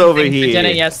balls over something for dinner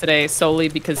here. yesterday solely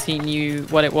because he knew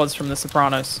what it was from The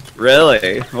Sopranos.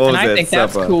 Really? What was And I it? think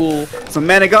that's Some, cool. Some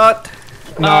manigot.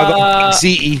 No, I got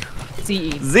ZE.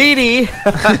 CE.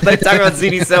 Ziti. They talk about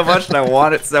Ziti so much, and I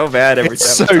want it so bad every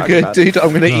It's time. so I talk good, about it. dude.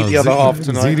 I'm gonna eat the other half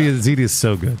tonight. ZD is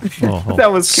so good. Oh.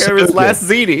 That was So Kara's good. last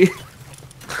Ziti.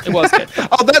 It was good.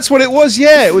 Oh, that's what it was.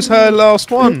 Yeah, it was her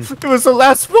last one. It was the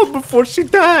last one before she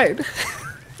died.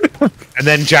 And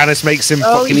then Janice makes him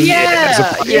Oh, fucking eat it. as a yeah.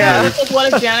 punishment. Yeah, that's like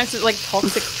one of Janex's like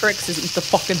toxic tricks is eat the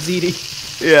fucking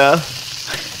ZD. Yeah.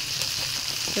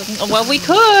 Well, we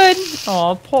could.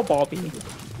 Oh, poor Bobby.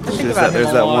 There's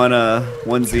that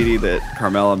one ZD that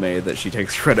Carmela made that she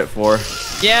takes credit for.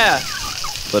 Yeah.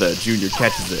 But Junior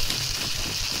catches it.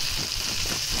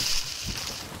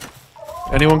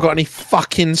 Anyone got any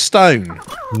fucking stone?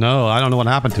 No, I don't know what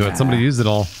happened to it. Somebody used it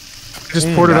all. Just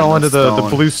poured it all into the stone.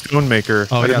 blue stone maker.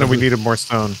 Oh, I didn't yeah, know we needed more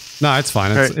stone. No, it's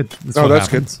fine. Alright. It's Oh, what that's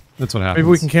happens. That's what happens. Maybe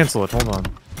we can cancel it. Hold on.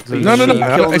 No,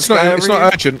 Kill it's this guy not. It's over not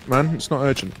here? urgent, man. It's not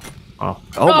urgent. Oh.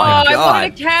 Oh my I god.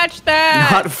 wanted to catch that.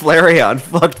 Not Flareon.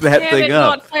 Fucked that Damn thing it,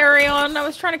 up. not Flareon. I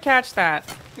was trying to catch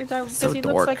that. Because So he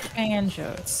dork. looks like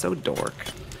Banjo. So dork.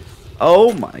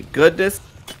 Oh my goodness.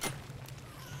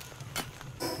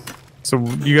 So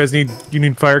you guys need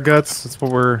fire guts? That's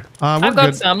what we're. We're I've got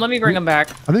good. some. Let me bring them back.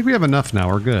 I think we have enough now.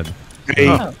 We're good. Hey,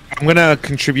 Oh. I'm gonna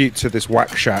contribute to this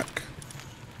whack shack.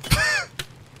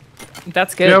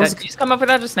 That's good. Yeah, Did you just come up with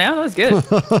that just now? That was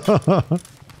good.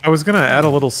 I was gonna add a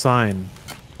little sign.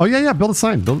 Oh yeah. Build a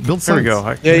sign. Build signs. There we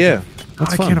go. Yeah.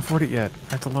 That's I fun. can't afford it yet.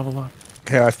 I have to level up.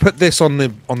 Okay, I've put this on the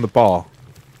bar.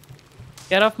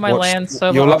 Get off my Watch- land,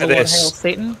 server you'll like Overlord this. Hail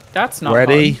Satan. That's not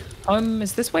Ready? fun.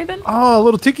 Is this way then? Oh, a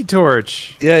little tiki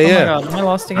torch. Yeah, Oh my yeah. god, am I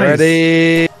lost again?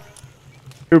 Ready?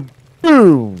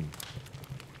 Boom.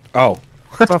 Oh,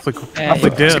 It's awfully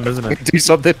dim, isn't it? do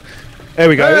something. There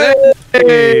we go.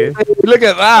 Hey. Look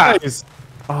at that. Nice.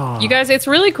 Oh. You guys, it's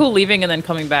really cool leaving and then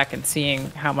coming back and seeing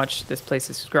how much this place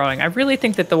is growing. I really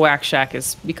think that the Wax Shack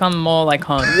has become more like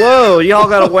home. Whoa, y'all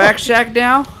got a whack shack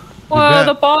now? Whoa, bet.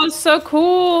 the ball is so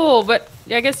cool, but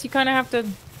I guess you kind of have to.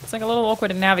 It's like a little awkward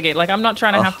to navigate. Like I'm not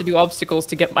trying to have to do obstacles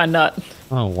to get my nut.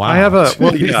 Oh wow. I have a.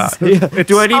 Well, Jeez. yeah.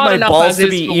 Do I need Hard my enough balls as to is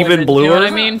be for even women, bluer? You know what I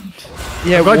mean?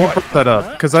 Yeah, I'm glad you what? brought that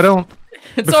up because I don't.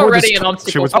 It's before already this an It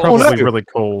obstacle. was Oh, probably no. really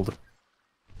cold.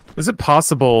 Is it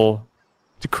possible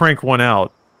to crank one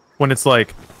out when it's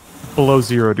like below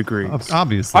 0 degrees?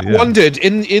 Obviously. I Yeah. wondered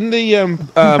in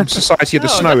the Society of the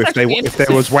Oh, Snow that's if they actually if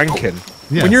there was wanking.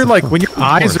 Yes, When you're like of when your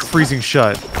eyes are course. freezing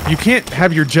shut, you can't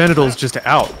have your genitals just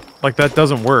out. Like that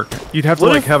doesn't work. You'd have to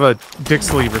What like if- have a dick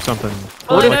sleeve or something.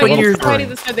 Well, What I if know when in you're- Society of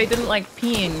the Snow they didn't like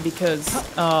peeing because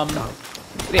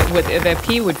their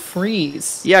pee would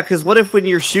freeze. Yeah, because what if when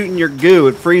you're shooting your goo,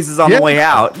 it freezes on Yeah. the way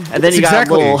out, and then you got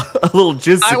Exactly. a little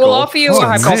jizzicle I will offer you Oh, a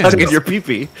man. stuck in hypothesis. your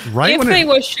pee-pee. Right If when they it,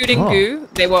 were shooting Oh. goo,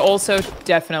 they were also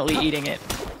definitely eating it.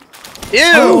 Ew!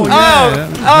 Oh, yeah.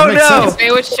 That Oh makes no! If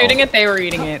they were shooting it, they were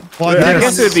eating it. Well, I yes.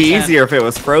 guess it would be Yeah. easier if it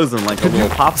was frozen, like a little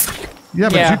popsicle. Yeah,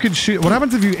 but Yeah. you could shoot. What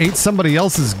happens if you ate somebody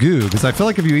else's goo? Because I feel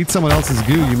like if you eat someone else's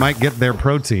goo, you might get their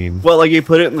protein. Well, like you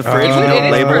put it in the fridge and It don't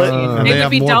is label protein. it. and It they would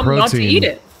have be more dumb not to protein. eat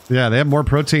it. Yeah, they have more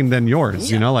protein than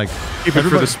yours. You know, like Keep it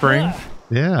for the spring.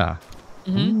 yeah.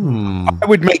 I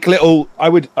would make little. I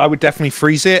would definitely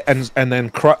freeze it and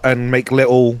then and make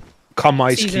little cum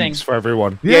ice Seasoning. cubes for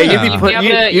everyone. Yeah, you'd be Yeah.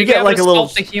 put, you get like a little.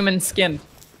 the human skin.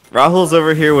 Rahul's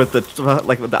over here with the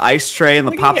with the ice tray and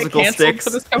the We're gonna get popsicle canceled sticks. for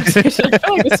this conversation. I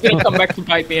feel like this is gonna come back to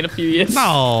bite me in a few years.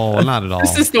 No, not at all.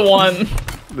 This is the one.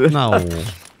 No.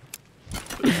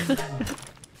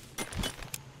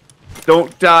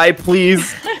 Don't die,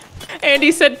 please.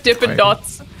 Andy said Dippin'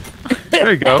 Dots.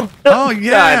 There you go. Oh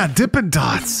yeah, Dippin'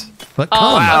 Dots. But come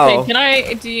Wow. Okay, can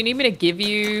I? Do you need me to give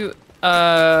you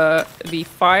the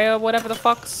fire, whatever the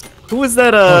fuck's? Who was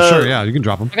that? Oh sure, yeah, you can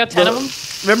drop them. I got 10 of them.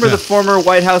 Remember Yeah. the former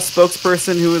White House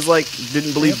spokesperson who was like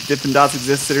didn't believe Dippin' Dots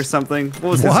existed or something?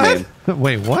 What was his name? What?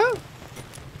 Wait, what?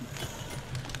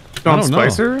 John don't know.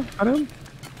 Spicer? I don't.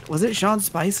 Was it Sean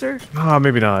Spicer? Ah,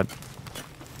 maybe not.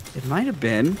 It might have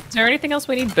been. Is there anything else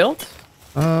we need built?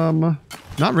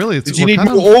 Not really. It's, Did you we're need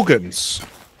kind more organs?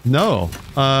 No.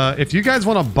 If you guys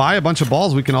want to buy a bunch of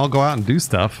balls, we can all go out and do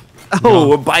stuff. Oh,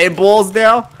 we're buying balls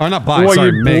now. Or not buy, Boy,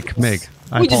 sorry, you make.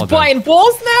 I We just apologize. buying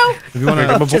balls now? If you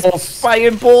want to, Just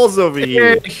buying balls over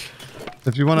here.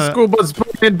 if you want to, School bus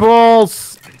playing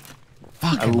balls.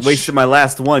 I wasted my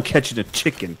last one catching a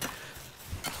chicken.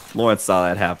 Lawrence saw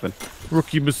that happen.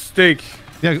 Rookie mistake.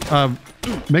 yeah,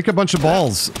 make a bunch of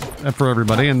balls for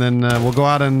everybody, and then we'll go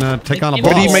out and take on a you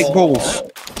ball. Where do you Balls.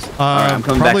 make balls? I'm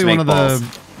coming back probably to one make of balls.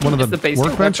 one of Just the, the basic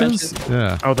workbenches. workbenches.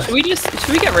 Yeah. Oh, Should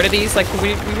we get rid of these? Like,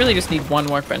 we really just need one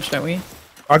workbench, don't we?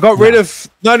 I got rid of.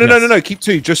 No. Yes. Keep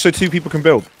two, just so two people can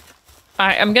build.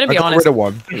 I'm gonna I be got honest. rid of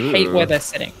one. I hate where they're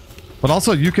sitting. But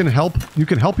also, you can help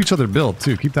each other build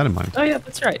too. Keep that in mind. Oh yeah,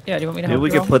 that's right. Yeah, do you want me to Maybe help we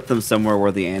you could all? put them somewhere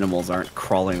where the animals aren't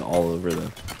crawling all over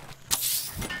them.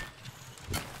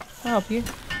 I'll help you.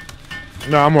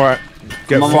 No, I'm alright.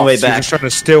 Get I'm on my fucked, way you're back. just trying to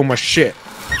steal my shit.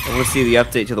 I want to see the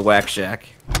update to the Whack Shack.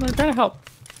 I'm trying to help.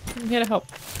 I'm here to help.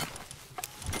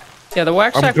 Yeah, the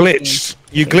wax I'm shack. glitched.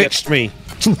 You glitched me.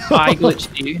 I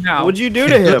glitched you. How? What'd you do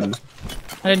to him?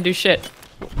 I didn't do shit.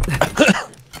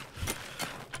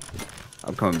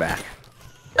 I'm coming back.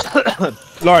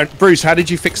 Lauren, Bruce, how did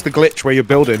you fix the glitch where you're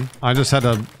building? I just had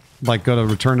to like go to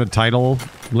return to title,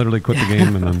 literally quit the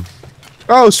game, and then.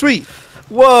 Oh, sweet.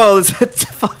 Whoa,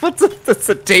 that's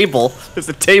a table. There's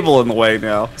a table in the way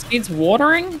now. Needs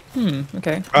watering?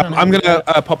 Okay. I'm gonna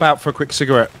pop out for a quick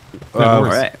cigarette. All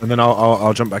right. And then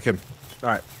I'll jump back in. All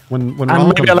right. When And Rahul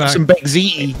maybe comes I'll have back, some baked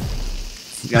ziti.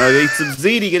 You gotta eat some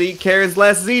ziti. Gotta eat Karen's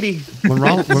last ziti. when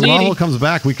Rahul comes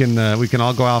back, we can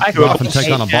all go off and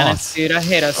take on a boss. Dude, I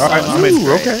hate us so All right, much.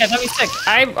 Ooh, okay. Yeah, that'd be sick.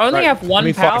 I only have one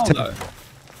me pal, find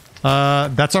though.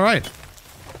 That's all right.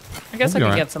 I guess I We'll be could all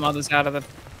right. get some others out of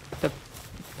the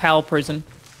pal prison.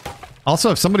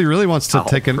 Also, if somebody really wants to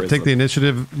take the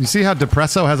initiative, you see how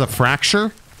Depresso has a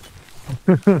fracture?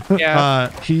 Yeah.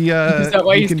 Is that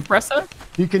why he's depressor?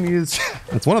 He can use.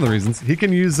 That's one of the reasons he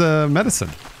can use medicine.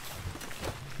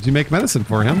 You make medicine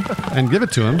for him and give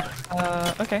it to him.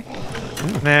 Okay.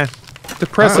 Nah.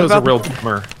 Depresso's a real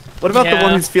bummer. What about the Yeah,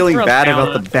 one who's feeling real bad down.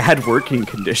 about the bad working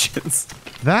conditions?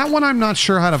 That one I'm not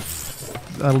sure how to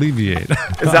alleviate.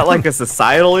 Is that like a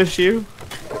societal issue?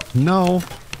 No.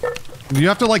 You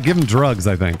have to like give him drugs,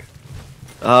 I think.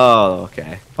 Oh,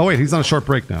 okay. Oh wait, he's on a short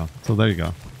break now. So there you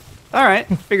go. All right,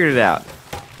 figured it out.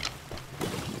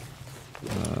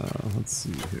 Let's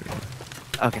see here.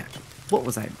 Okay. What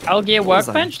was I? Palgear What was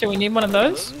I- workbench? Do we need one of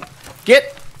those?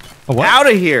 Get A what? out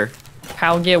of here!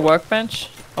 Palgear workbench?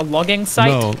 A logging site?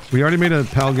 No, we already made a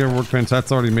Palgear workbench.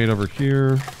 That's already made over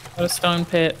here. A stone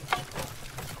pit?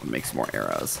 Make some more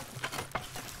arrows.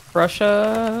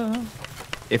 Russia?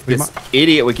 If this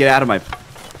idiot would get out of my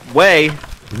way.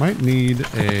 We might need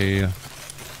a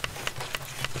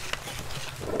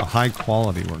high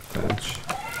quality workbench.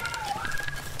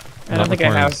 I don't think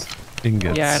I have.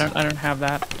 Ingots. Yeah, I don't have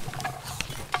that.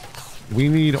 We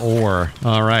need ore.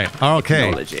 All right. Okay.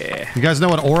 Technology. You guys know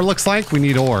what ore looks like? We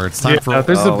need ore. It's time for.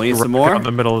 There's Oh, we need some more? in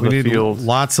the middle of we the need field.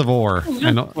 lots of ore,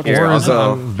 and Here, ore is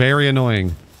I'll go. very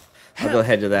annoying. I'll go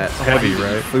ahead to that. Heavy,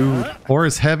 right? Food. Ore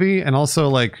is heavy, and also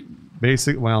like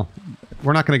basic. Well,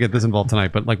 we're not going to get this involved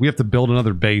tonight, but like we have to build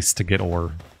another base to get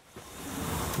ore.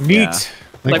 Neat. Yeah.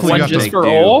 Like Thankfully, one you have just to, for do.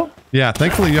 ore? yeah.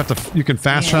 Thankfully, you can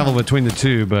fast travel between the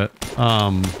two, but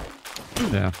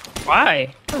yeah.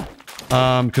 Why?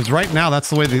 Because right now that's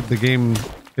the way the game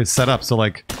is set up. So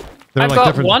like, they're I've like got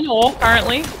different. one ore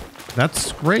currently.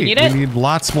 That's great. Need we it? need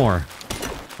lots more.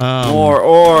 More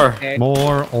ore. Okay.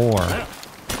 More ore.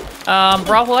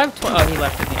 Rahul, I have oh, he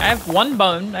left with me. I have one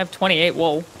bone. I have 28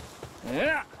 wool.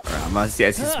 I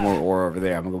see some more ore over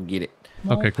there. I'm gonna go get it.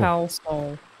 Okay, cool. Pal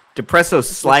soul. Depresso's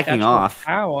slacking Statue of off.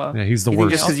 Power. Yeah, he's the You think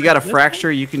worst. just because you got a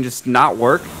fracture, you can just not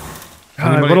work?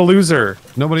 God, Anybody- what a loser.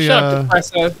 Nobody, Shut up,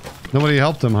 Depresso. nobody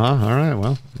helped him, huh? All right,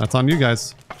 well, that's on you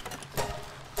guys.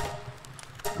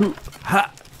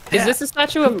 Is this a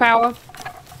statue of power?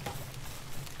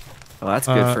 Oh, that's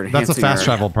good for enhancing That's a fast our-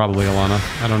 travel, probably,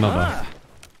 Alanah. I don't know though.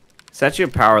 Statue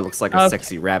of Power looks like a Okay.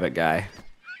 sexy rabbit guy.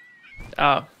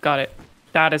 Oh, got it.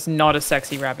 That is not a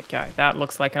sexy rabbit guy. That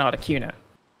looks like an Articuno.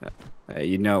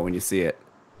 You know it when you see it.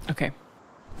 Okay.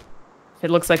 It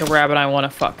looks like a rabbit I want to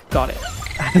fuck. Got it.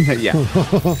 Yeah.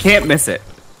 Can't miss it.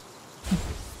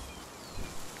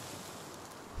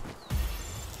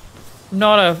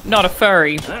 Not a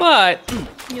furry, but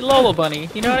you Lola bunny.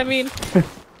 You know what I mean?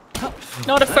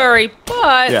 Not a furry,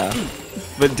 but Yeah.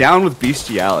 But down with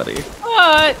bestiality.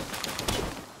 but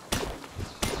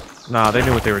Nah, they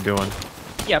knew what they were doing.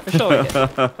 yeah, for sure. We did.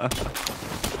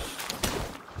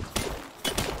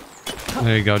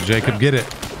 There you go, Jacob. Get it.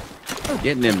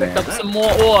 Getting in there. Up some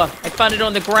more ore. I found it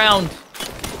on the ground.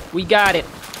 We got it.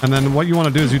 And then what you want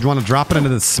to do is you'd want to drop it into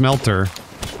the smelter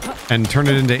and turn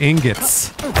it into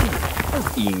ingots.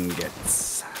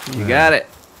 Ingots. You got it.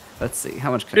 Let's see.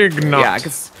 How much can Ignot. Yeah,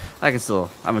 I can still.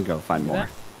 I'm gonna go find more.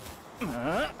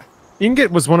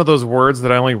 Ingot was one of those words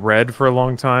that I only read for a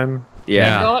long time.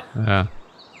 Yeah. Got Yeah.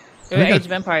 Age I-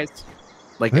 of Empires.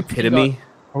 Like epitome.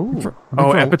 Oh,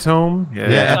 epitome.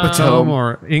 Yeah, epitome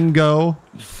or Ingo.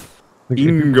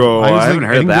 Ingo. I haven't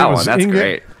heard that one. That's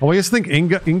great. Oh, I used to think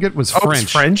Ingot was Oh, French.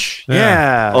 it's French? Yeah.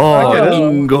 Yeah. Oh, I get it.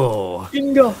 Ingo.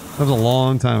 Bingo. That was a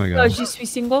long time ago. Oh, je suis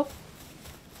single.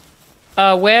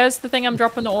 Where's the thing I'm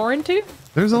dropping the ore into?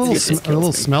 There's a little, see if this a little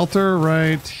kills me. smelter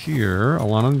right here.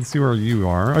 Alanah, let's see where you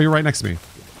are. Oh, you're right next to me.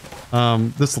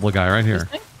 This little guy right here.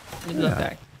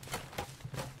 Okay.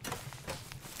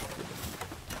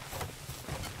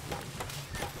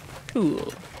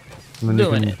 Cool. And then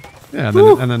Doing you it. can, yeah,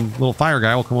 and then little fire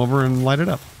guy will come over and light it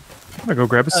up. I'm gonna go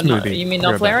grab a No, smoothie. you mean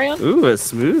no Grab that. Flareon? Ooh, a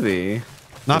smoothie.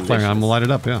 Not flaring, I'm gonna light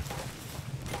it up. Yeah.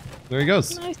 There he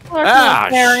goes. Nice Ah,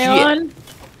 Flareon.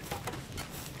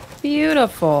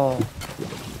 Beautiful.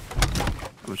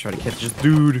 gonna try to catch this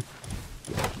dude.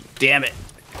 Damn it!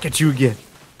 Get you again.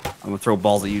 I'm gonna throw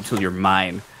balls at you till you're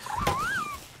mine.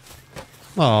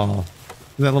 Oh,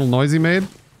 that little noise he made?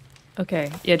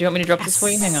 Okay. Yeah, do you want me to drop this for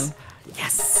you? Hang on.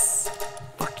 Yes.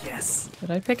 Fuck yes.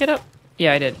 Did I pick it up?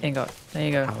 Yeah, I did. Hang on. There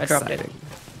you go. I dropped it.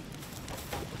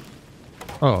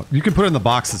 Oh, you can put it in the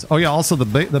boxes. Oh yeah, also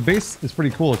the base is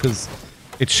pretty cool because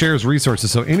it shares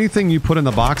resources. So anything you put in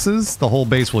the boxes, the whole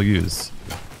base will use.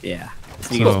 Yeah.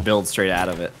 So you can just build straight out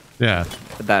of it. Yeah.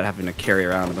 Without having to carry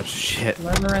around a bunch of shit.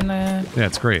 Leather in there. Yeah,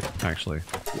 it's great, actually.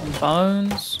 Some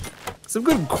bones. Some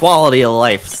good quality of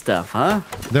life stuff, huh?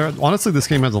 Honestly, this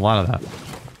game has a lot of that.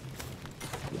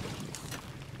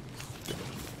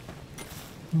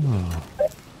 Oh.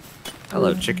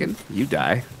 Hello, chicken. You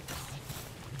die.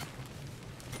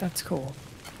 That's cool.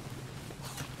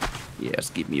 Yeah,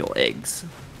 just give me your eggs.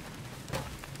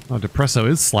 Oh, Depresso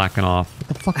is slacking off.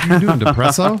 What the fuck are you doing,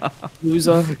 Depresso?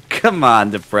 Loser. Come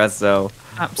on, Depresso.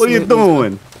 Absolute What are you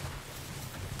doing?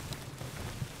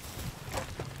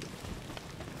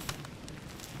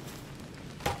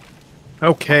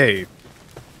 Okay.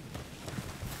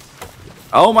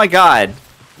 Oh my god.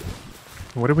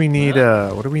 What do we need?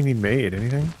 What do we need made?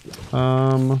 Anything?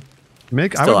 I would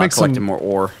make collecting some more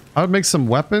ore. I would make some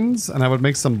weapons and I would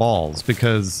make some balls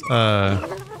because we're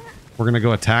gonna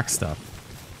go attack stuff.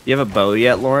 You have a bow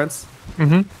yet, Lawrence?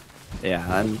 Mm-hmm.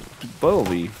 Yeah, and bow will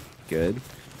be good.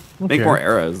 Okay. Make more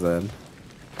arrows then.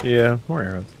 Yeah, more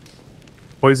arrows.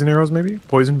 Poison arrows, maybe?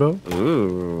 Poison bow?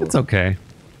 Ooh. It's okay.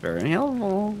 Very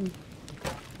helpful.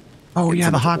 Oh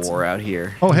yeah, the hot ore out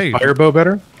here. Oh hey, Fire bow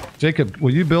better? Jacob,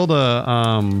 will you build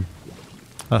a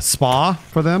spa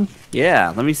for them?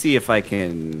 Yeah, let me see if I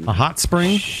can. A hot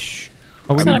spring?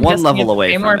 Oh, we So need I'm one guessing level you have to away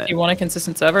pay from more it. if you want a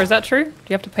consistent server. Is that true? Do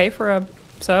you have to pay for a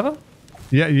server?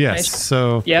 Yeah, yes.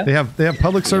 So Yeah. they have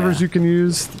public servers Yeah. you can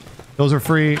use. Those are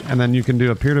free, and then you can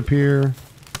do a peer-to-peer.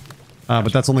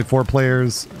 But that's only 4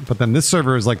 players. But then this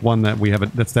server is like one that we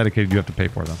have that's dedicated. You have to pay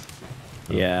for them.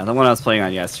 Yeah, the one I was playing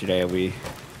on yesterday, we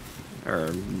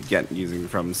are using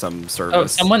from some service. Oh,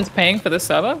 someone's paying for this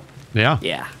server? Yeah.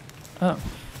 Yeah, Oh.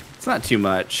 it's not too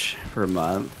much per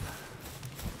month.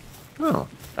 Oh.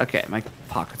 Okay, my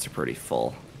pockets are pretty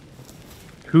full.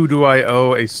 Who do I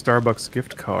owe a Starbucks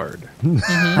gift card?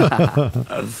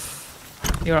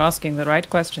 You're asking the right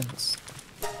questions.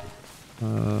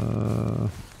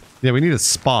 Yeah, we need a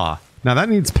spa. Now that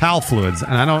needs PAL fluids,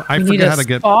 and I You need forget a how to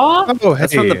get spa? Oh,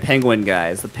 That's from the penguin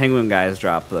guys. The penguin guys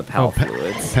drop the PAL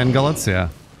fluids. pen gullets. Yeah.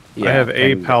 Yeah, I have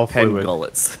a PAL fluid.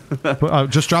 gullets.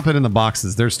 Just drop it in the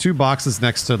boxes. There's 2 boxes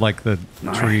next to like the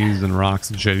trees and rocks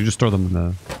and shit. You just throw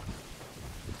them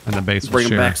in the base. Bring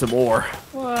them back some more.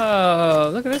 Whoa,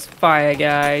 look at this fire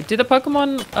guy. Do the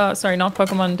Pokemon, sorry, not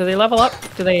Pokemon, do they level up?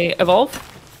 Do they evolve?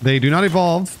 They do not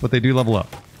evolve, but they do level up.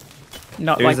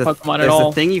 Not There's like Pokemon at there's all.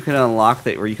 a thing you can unlock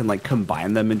that where you can like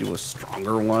combine them into a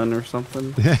stronger one or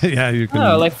something. Yeah, you can.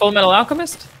 Oh, like Full Metal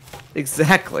Alchemist?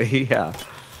 Exactly. Yeah.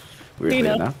 Weirdly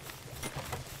Neato.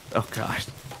 enough. Oh gosh.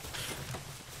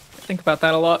 Think about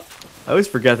that a lot. I always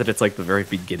forget that it's like the very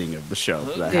beginning of the show.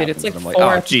 That Dude, happens, it's like and I'm 4 oh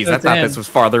jeez, I episodes thought in. this was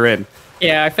farther in.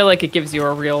 Yeah, I feel like it gives you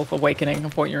a real awakening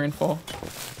of what you're in for.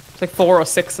 It's like 4 or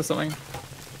 6 or something.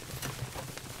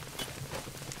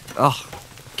 Oh,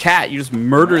 Cat, you just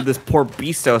murdered this poor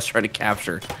beast I was trying to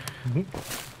capture.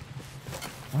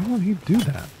 Why won't he do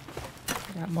that?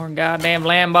 Got more goddamn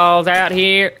land balls out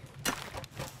here.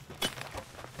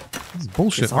 This is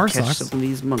bullshit. Guess I'll catch Arsox. some of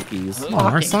these monkeys. Come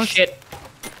on, Fucking Arsox. shit.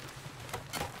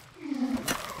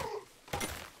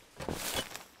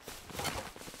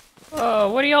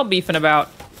 Oh, what are y'all beefing about?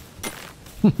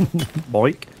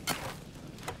 Boink.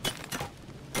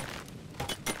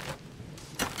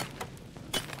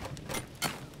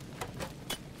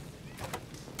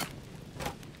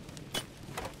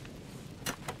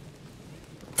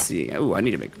 Let's see. Oh, I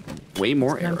need to make way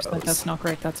more arrows. That's not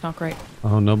great. That's not great.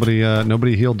 Oh,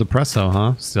 nobody healed Depresso,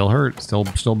 huh? Still hurt. Still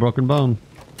broken bone.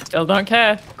 Still don't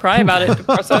care. Cry about it.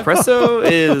 Depresso. Presso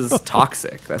is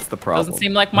toxic. That's the problem. Doesn't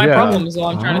seem like my Yeah. problem is all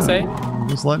I'm trying to say.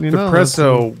 Just letting you know.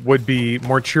 Depresso would be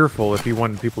more cheerful if he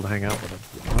wanted people to hang out with him.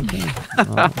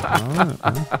 All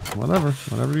right,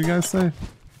 whatever you guys say.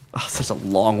 Oh, such a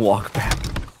long walk back.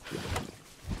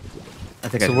 I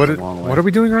think I So took a long way. what are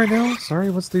we doing right now? Sorry,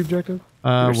 what's the objective?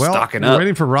 Well, stocking we're up.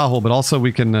 waiting for Rahul, but also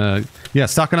we can,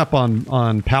 stocking up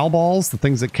on PAL balls, the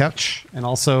things that catch, and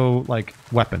also like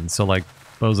weapons, so like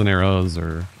bows and arrows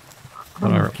or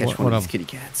whatever, Catch one of these kitty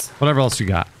cats. whatever else you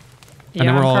got. Yeah, then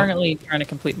I'm we're all- currently trying to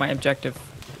complete my objective.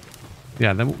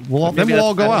 Yeah, then we'll all Maybe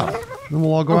go that's out. Then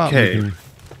we'll all go out. Okay. And we can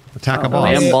attack a Oh, boss.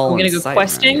 lamb ball We're gonna in go sight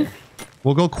questing? around here.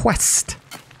 We'll go quest.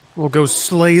 We'll go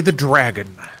slay the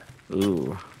dragon.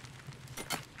 Ooh.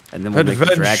 And then we'll make the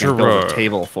dragon build a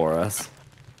table for us.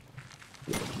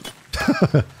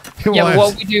 Yeah,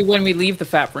 what we do when we leave the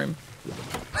fat room.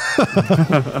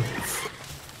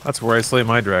 That's where I slay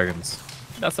my dragons.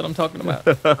 That's what I'm talking about.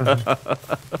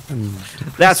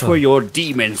 That's where your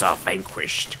demons are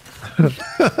vanquished.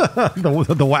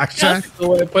 the wax shack. That's the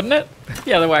way of putting it.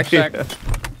 Yeah, the wax shack.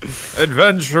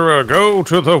 Adventurer, go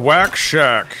to the wax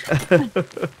shack.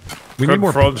 We need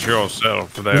more. Confront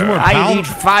yourself there. I need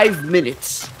 5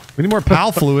 minutes. We need more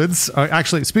PAL fluids.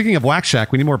 Actually, speaking of wax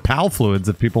shack, we need more PAL fluids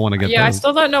if people want to get those. Yeah, I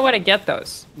still don't know where to get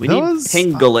those. We need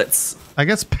pen gullets. I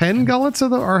guess pen gullets are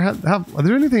the are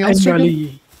there anything else?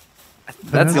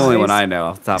 That's the only one I know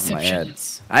off the top of my head.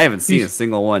 I haven't seen a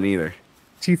single one either.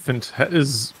 Teeth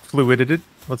is fluidated.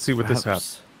 Let's see what this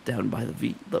has. Down by the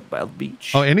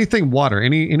beach. Oh, anything water,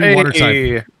 any water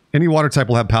type, any water type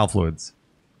will have PAL fluids.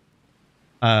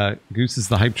 Goose's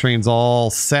the hype train's all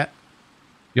set.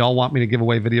 Y'all want me to give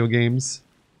away video games?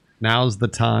 Now's the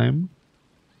time.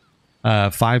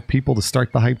 5 people to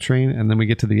start the hype train, and then we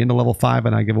get to the end of level 5,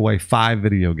 and I give away 5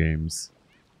 video games.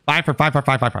 5 for 5 for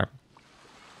 5 for 5.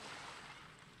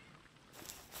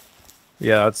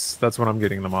 Yeah, that's what I'm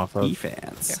getting them off of.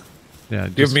 T-fans. Yeah,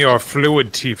 Give me your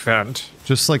fluid T-fant.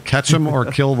 Just like catch them or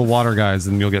kill the water guys,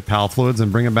 and you'll get PAL fluids,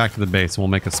 and bring them back to the base, and we'll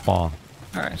make a spa. All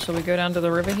right, shall we go down to the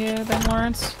river here then,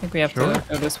 Lawrence? I think we have to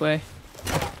go this way.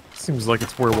 Seems like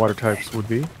it's where water types would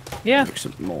be. Yeah. Make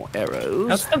some more arrows.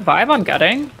 That's the vibe I'm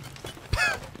getting.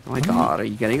 Oh my god, are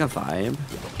you getting a vibe?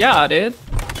 Yeah, dude.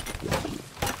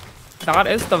 That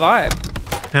is the vibe.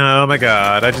 Oh my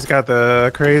god, I just got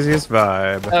the craziest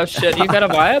vibe. Oh shit, you got a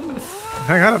vibe?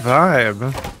 I got a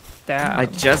vibe. Damn. I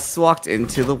just walked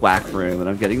into the whack room and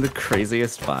I'm getting the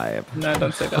craziest vibe. No,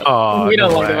 don't say that. Oh, we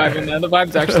don't no like the way. vibe in there. The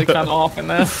vibe's actually kind of off in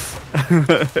there.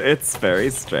 It's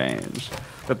very strange.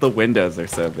 But the windows are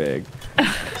so big.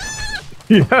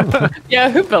 Yeah,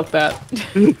 who built that?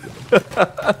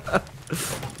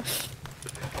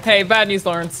 Hey, bad news,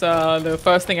 Lawrence. The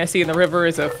first thing I see in the river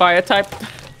is a fire type.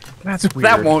 That's weird.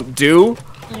 That won't do.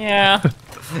 Yeah.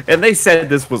 And they said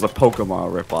this was a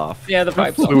Pokemon ripoff. Yeah, the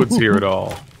vibe's off. fluids here at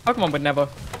all. Pokemon would never.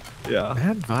 Yeah.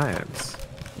 Bad vibes.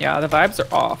 Yeah, the vibes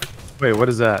are off. Wait, what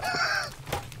is that?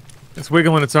 It's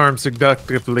wiggling its arms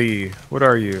seductively. What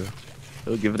are you?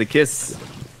 We'll give it a kiss.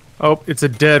 Oh, it's a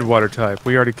dead water type.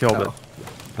 We already killed it.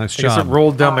 Nice I guess it job.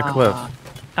 rolled down the cliff.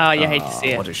 Oh, you hate to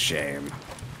see What it. a shame.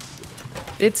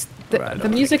 It's the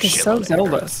music is so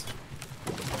Zelda.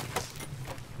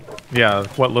 Yeah,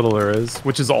 what little there is,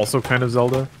 which is also kind of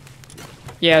Zelda.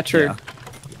 Yeah, true. Yeah.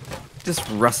 Just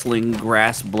rustling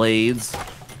grass blades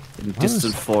in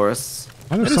distant forests.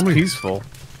 Why That there's is so many peaceful.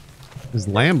 these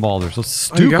land balls? They're so Oh,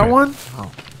 stupid. you got one?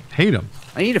 Hate them.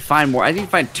 I need to find more. I need to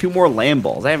find 2 more land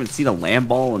balls. I haven't seen a land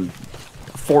ball in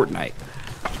a fortnight.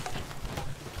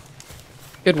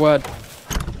 Good word.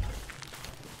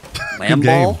 Land Good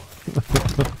game. ball?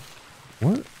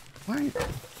 What? Why?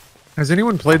 Has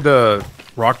anyone played the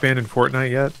Rock Band in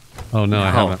Fortnite yet? Oh no,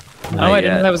 I haven't. Oh, I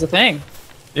didn't know that was a thing.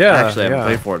 Yeah, Actually, I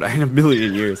haven't played Fortnite in a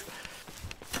million years.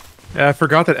 Yeah, I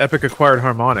forgot that Epic acquired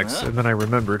Harmonix, and then I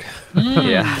remembered.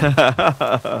 Yeah.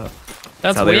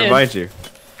 That's how they weird. remind you.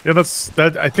 Yeah,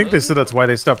 that. I think they said that's why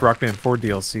they stopped Rock Band 4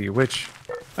 DLC, which,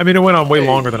 I mean, it went on way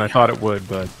longer than I thought it would,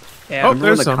 but... Yeah. Oh, Remember when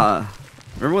there's the some.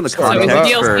 remember when the So is the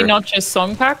context DLC for not just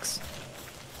song packs?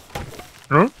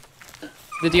 Huh?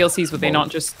 The DLCs were they not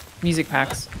just music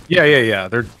packs? Yeah.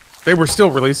 They were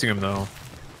still releasing them, though.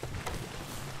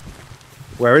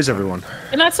 Where is everyone?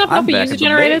 Can that stuff I'm not be back user at the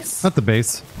generated? base. Not the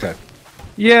base. Okay.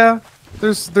 Yeah,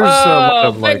 there's a lot Oh,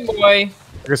 of, like... big boy.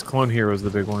 I guess Clone Hero is the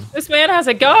big one. This man has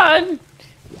a gun.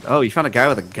 Oh, you found a guy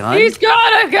with a gun? He's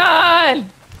got a gun.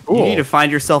 You need to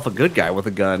find yourself a good guy with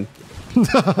a gun.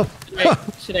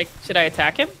 Should I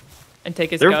attack him and take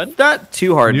his They're gun? not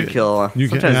too hard You- to kill. You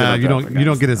can, Sometimes they you drop don't. their You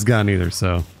don't guns. get his gun either.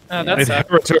 So Oh, that's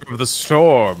Inheritor of the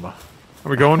Storm. Are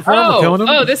we going for him? We're killing him?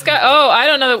 Oh, this guy. Oh, I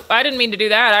don't know. I didn't mean to do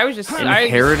that. I was just. I just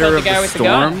Inheritor killed of the guy the with the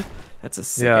gun. Storm? That's a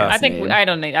sick Yeah. ass I think name.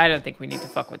 I don't think we need to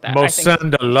fuck with that. I think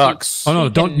Mosenda Lux. oh no, He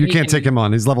don't. can- You he can't can- take him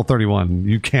on. He's level 31.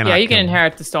 You cannot. yeah, you can kill him.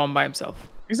 inherit the storm by himself.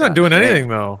 He's not doing anything,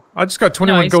 though. I just got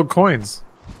 21 he's- gold coins.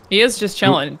 He is just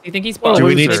chilling. You think he's? Do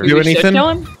we need to Maybe do we should anything? kill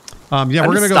him? Yeah, I'm we're just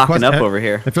gonna go stocking quest. up over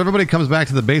here. If everybody comes back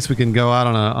to the base, we can go out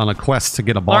on a quest to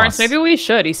get a boss. Lawrence, maybe we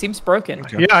should. He seems broken.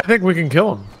 Yeah, I think we can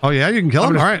kill him. Oh yeah, you can kill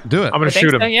him. gonna- All right, do it. I'm gonna I think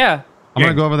shoot him. so, yeah. I'm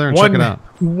gonna go over there and one, check it out.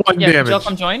 One Yeah, damage. Jill,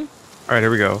 come join. All right,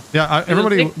 here we go. Yeah,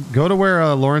 everybody take- go to where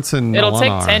Lawrence and It'll Alanah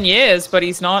take are. 10 years, but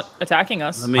he's not attacking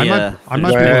us. Let me, I might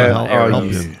be able to help,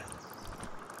 arrows. you.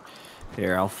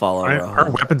 Here, I'll follow Our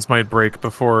Rahul. weapons might break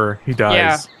before he dies.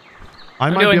 Yeah. I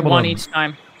I'm might be doing able one to, each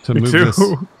time. to Me move too. this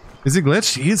Is he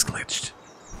glitched? He is glitched.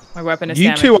 My weapon is You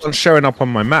damaged. two aren't showing up on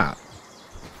my map.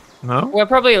 No? We're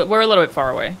a little bit far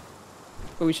away.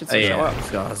 But we should still show up.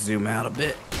 Just gotta zoom out a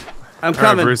bit. I'm All right,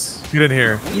 coming. Bruce. Get in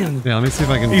here. Yeah, let me see if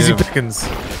I can Easy give, pickings.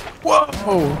 Whoa!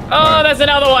 Oh, there's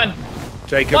another one.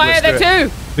 Jacob, Why are let's do there it.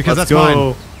 two? because Let's that's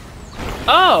go. mine.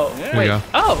 Oh, you wait. go.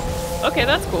 Oh, okay,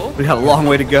 that's cool. We got a long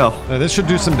way to go. This should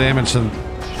do some damage. And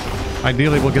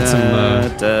ideally, we'll get some. Da,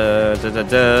 da, da, da,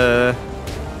 da.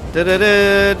 Da, da,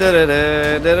 da, da, da,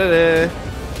 da, da, da.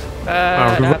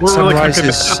 Oh, we're really cooking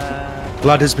this. Sunrises.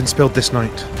 Blood has been spilled this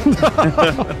night.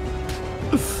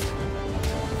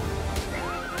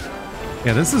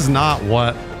 Yeah, this is not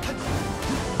what.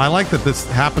 I like that this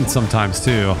happens sometimes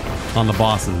too on the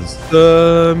bosses.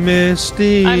 The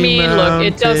misty I mean, look,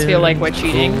 it does feel like we're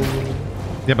cheating.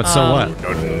 Yeah, but so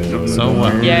what? So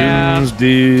what? Yeah. mountains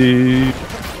deep.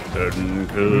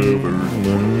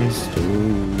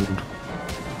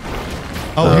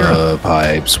 Oh, here. The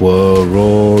pipes were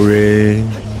roaring.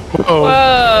 Whoa.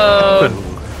 Whoa.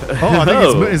 Oh, I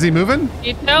think it's, is he moving? He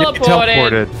He teleported.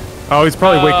 teleported. Oh, he's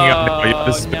probably waking up now. Yeah,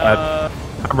 this is Oh, bad.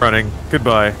 I'm running.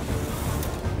 Goodbye.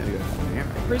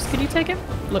 Bruce, can you take him?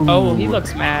 Look, oh, he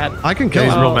looks mad. I can kill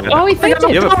He's him. real mad. Oh, he thinks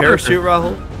You have a parachute,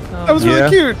 Rahul? That was really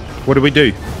cute. What do we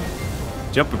do?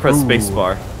 Jump and press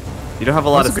spacebar. You don't have a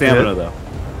lot of That's a good stamina, hit.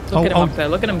 though. Look at him up there.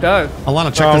 Look at him go.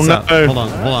 Alana, check Oh, this out. no. Hold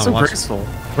on, So watch. graceful.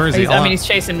 Where is he? I mean, Alana, he's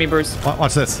chasing me, Bruce.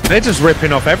 watch this. They're just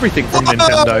ripping off everything from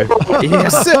Nintendo.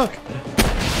 Yes.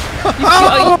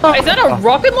 Is that a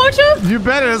rocket launcher? You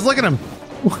bet it is. Look at him.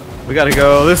 We gotta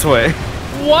go this way.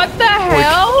 What the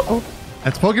hell?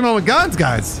 That's Pokemon with guns,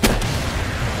 guys.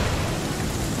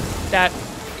 That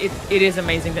it is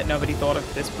amazing that nobody thought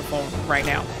of this before right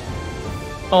now.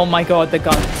 Oh my god, the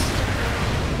guns.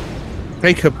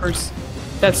 Jacob, Bruce,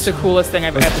 that's the coolest thing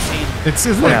I've ever seen. It's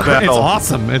isn't Yeah, it, that it's helps.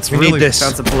 awesome. It's we really need this.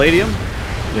 Found some palladium.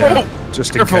 Yeah.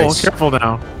 Just in Careful, case. careful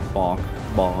now. Bonk,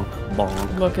 bonk,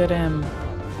 bonk. Look at him.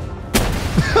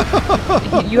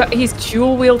 He's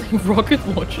dual wielding rocket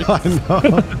launchers. I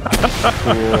know.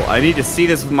 Cool. I need to see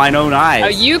this with my own eyes.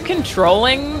 Are you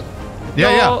controlling?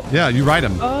 Yeah. You ride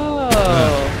him.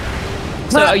 Oh.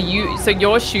 So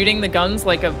you're shooting the guns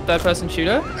like a third-person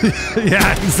shooter?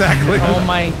 Yeah, exactly. Oh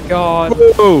my god.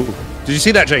 Whoa! Did you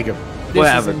see that, Jacob? This What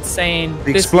is happened? insane.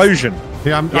 The This- explosion.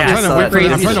 Yeah, I'm Yeah, trying to so wait for,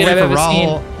 crazy I'm trying to shit wait for I've ever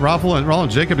seen. Rahul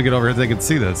and Jacob to get over here so they can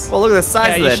see this. Well, look at the size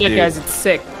Yeah, of you that should, dude. guys. It's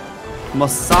sick.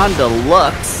 Masanda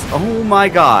Lux. Oh my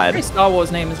Very god. Star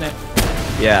Wars name, isn't it?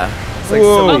 Yeah. It's like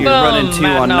Whoa. something you run Boom, into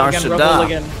Mad on Nug and Rahul Narshada.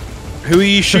 again. Who are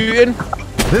you shooting?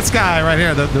 This guy right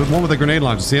here, the one with the grenade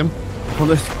launcher. See him? Well,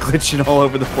 they're glitching all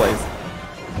over the place.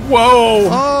 Whoa!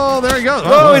 Oh, there he goes.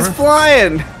 Oh, he's whatever.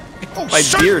 flying. Oh, my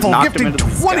beard Sharkful knocked him gifting into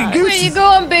the 20 sky. gooses. Where you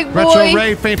going, big boy? Retro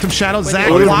Ray, Phantom Shadow, Zach,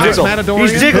 Oh, he's Fox, Jiggle. Matadorian,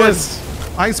 He's jiggling.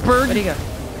 Piss, Iceberg. Where'd he go?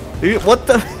 Dude, what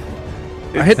the?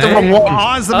 I hit the Hey, wrong one.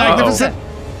 Oz the Uh-oh. Magnificent.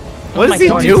 What my is he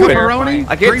God, doing? Pepperoni.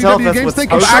 I can't Green tell if W that's Games. what's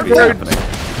Thank you, actually Sharkful. happening.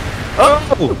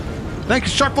 Oh! Thank you,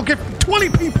 Sharkful gift 20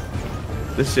 people.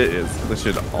 This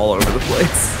shit all over the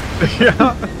place.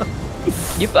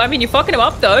 You're fucking him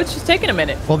up though. It's just taking a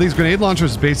minute. Well, these grenade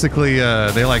launchers basically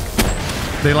they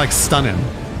like stun him.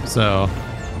 So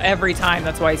Every time,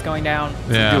 that's why he's going down.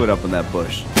 yeah. Do it up in that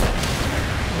bush.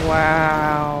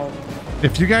 Wow.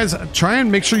 If you guys try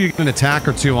and make sure you get an attack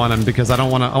or two on him because I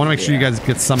want to make sure you guys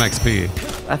get some XP.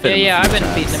 I've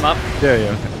been beating him up. Yeah,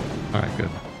 yeah. All right, good.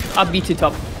 I'll beat it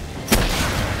up.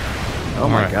 Oh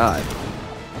my Alright. god.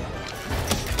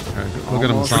 All right, good. Look at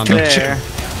him, Almost Sandra. there.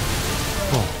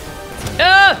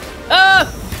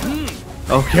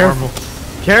 Oh, careful.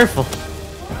 Careful.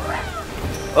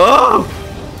 Oh!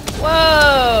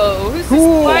 Whoa! Who's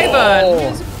this Wyvern?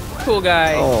 Who's this cool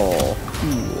guy? Oh,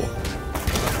 cool.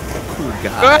 Cool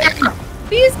guy.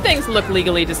 These things look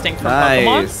legally distinct from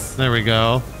Pokemon. Nice. There we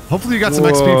go. Hopefully you got some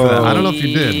XP for that. I don't know if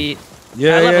you did. Yeet.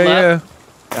 Yeah, I leveled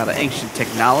up. Got an ancient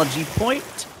technology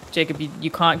point. Jacob,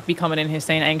 you can't be coming in here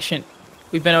saying ancient.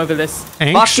 We've been over this.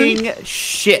 Ancient? Fucking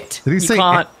shit. Did he You say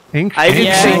can't. ancient? I didn't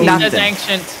Yeah, say he nothing. says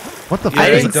ancient. What the fuck? I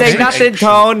is didn't it? say nothing,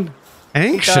 Tone.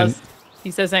 Ancient.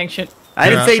 He says ancient. I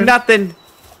didn't say nothing.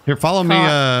 Here, follow me.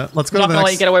 Let's go I'm to not the gonna let you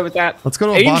next. get away with that. Let's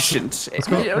go to a boss. Ancient. Let's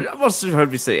go. I must have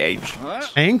heard me say ancient.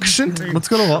 Ancient. Let's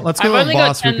go to I've a only got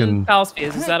boss we 10 can. pal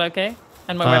spheres. Is that okay?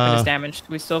 And my weapon is damaged.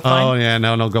 We still Oh fine? yeah,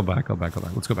 no, go back.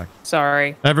 Let's go back.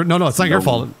 Sorry. No, it's not your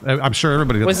fault. I'm sure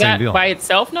everybody got Was the same that deal. by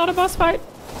itself not a boss fight?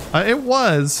 It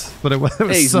was, but it was Hey,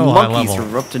 these so high monkeys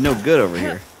level. are up to no good over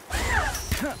here.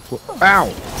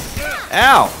 Ow!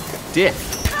 Ow! Dick.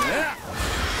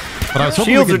 But I was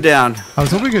hoping Shields we are could, down. I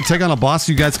was hoping we could take on a boss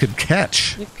you guys could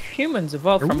catch. If humans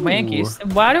evolved from Ooh. monkeys, then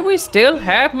why do we still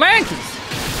have monkeys?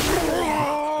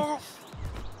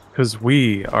 Because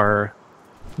we are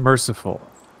merciful.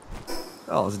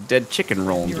 Oh, there's a dead chicken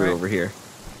rolling through over here.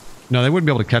 No, they wouldn't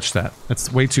be able to catch that.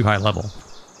 That's way too high level.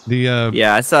 The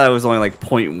Yeah, I saw it was only like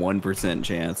 0.1%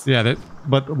 chance. yeah,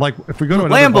 but like if we go to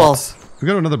another Lamb boss, if we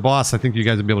go to another boss, I think you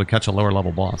guys would be able to catch a lower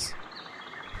level boss.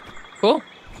 Cool.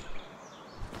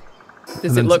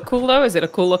 Does it look cool though? Is it a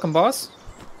cool looking boss?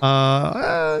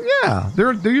 Yeah,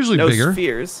 they're usually No bigger.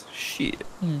 spheres. Shit.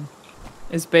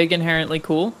 Is big inherently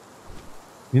cool?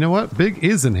 You know what? Big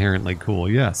is inherently cool.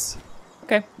 Yes.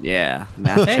 Okay. Yeah,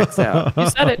 math checks out. You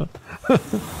said it.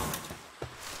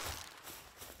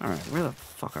 All right, where the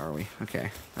fuck are we? Okay,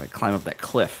 gotta climb up that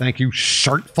cliff. Thank you,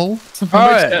 Shartful.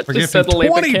 That for just gifting said the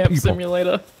labor 20 camp people.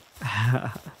 simulator.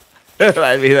 I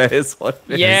mean, that is what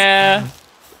it is. Yeah.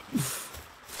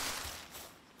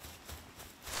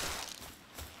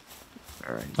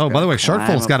 All right, Oh, by the way, climb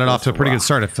Shartful's got up it off to a this pretty good rock.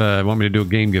 start. If you want me to do a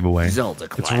game giveaway, Zelda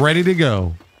it's climb. ready to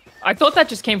go. I thought that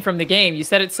just came from the game. You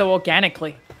said it so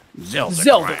organically.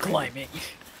 Zelda climbing.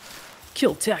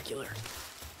 Kill-tacular.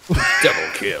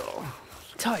 double kill.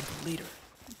 Tide leader.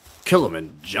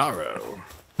 Kilimanjaro.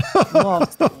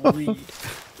 Lost the lead.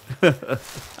 Okay.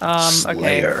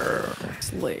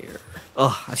 Slayer.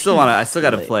 Oh, I still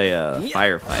gotta play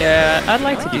Firefight. Yeah, I'd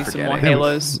like to do some forgetting. more Yeah,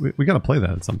 Halos. We got to play that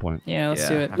at some point. Yeah, let's Yeah,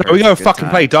 do it. I've heard We it's gotta a good fucking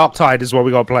time. play Dark Tide is what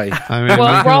we gotta play. I mean,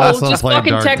 Well, we can Rahul, also just play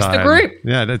fucking Dark text the Tide. group.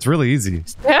 Yeah, it's really easy.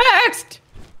 Text!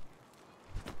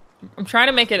 I'm trying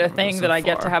to make it a thing so that I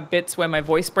get to far. have bits where my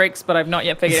voice breaks, but I've not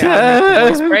yet figured out how to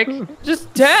make the voice break.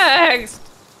 Just text!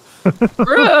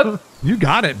 Group! You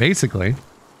got it, basically.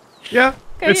 Yeah,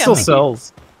 Okay, it yeah, still thank you.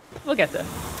 sells. We'll get there.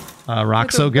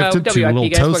 Roxo gifted to WIP, Little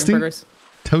guys, work in Toasty. progress.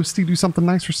 Toasty, do something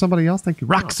nice for somebody else. Thank you,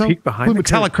 Roxo. peek behind Blue the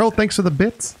Metallic curtain. Crow, thanks for the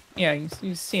bits. Yeah,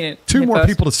 you've seen it. Two hit more first.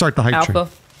 people to start the hype train.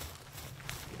 Alpha.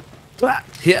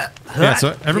 Yeah. Yeah,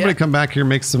 so everybody come back here,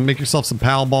 make yourself some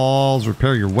pal balls,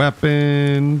 repair your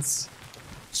weapons,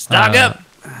 Stock up.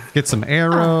 get some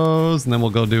arrows, and then we'll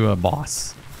go do a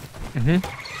boss.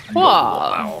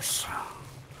 Wow.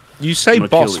 You say gonna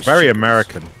boss, kill very these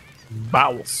American.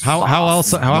 Bowels. How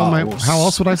else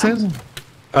would I say it?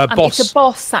 Boss. It's a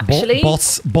boss, actually.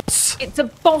 Boss. It's a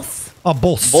boss. A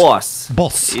boss. Boss.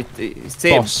 Boss. You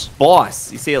say Boss.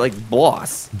 boss. You say it like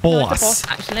boss. No, it's a Boss. boss,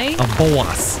 actually. A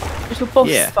boss. It's a boss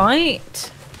Yeah.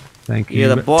 fight. Thank you.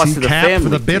 You're the boss of the T-Cap for family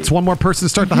the bits. tree. One more person to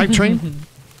start the hype train.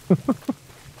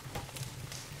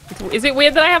 Is it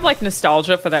weird that I have like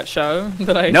nostalgia for that show?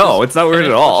 That I No, just it's not weird finished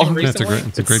at all. watching Yeah, it's a recently? great,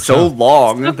 it's a It's great so show.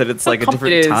 long that it's like a It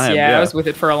different is, time. yeah, I was with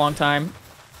it for a long time.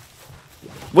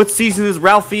 What season is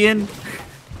Ralphie in?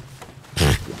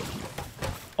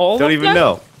 All Don't of even them?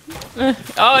 know.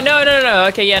 Oh no.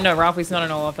 Okay, yeah, no, Ralphie's not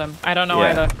in all of them. I don't know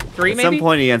Yeah. either. 3 At maybe? some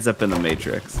point, he ends up in the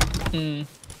Matrix.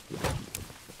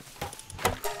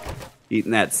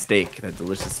 Eating that steak, that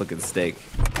delicious looking steak.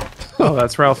 Oh,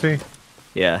 that's Ralphie.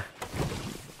 Yeah.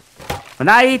 When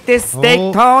I eat this steak,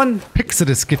 Oh. Tone.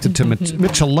 Pixidus gifted to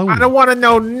Micheloni. I don't want to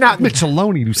know nothing.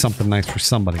 Micheloni, do something nice for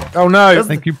somebody. Oh no.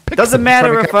 Thank you, Pixidus. Doesn't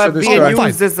matter Trying to if I'm capture this being guy.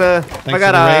 used as a. I for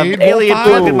got the a raid, alien Wolfeye.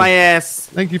 bug in my ass.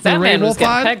 Thank you for the That raid, man was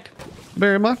getting Wolfeye. pegged.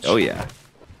 Very much. Oh yeah.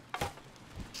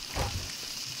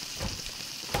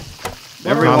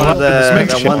 Never Remember mind. wanted This that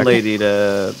makes one shit. lady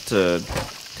to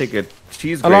take a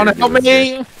cheese Alana, grater help the other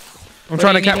day. me. I'm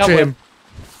trying to do you need capture help him.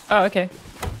 Oh, okay.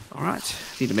 All right.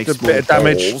 Need to make A some bit of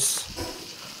damage. balls.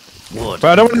 Wood.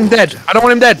 But I don't want him dead. I don't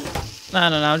want him dead. No,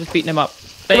 I'm just beating him up.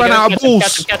 There you Run go. out of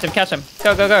balls. Catch him.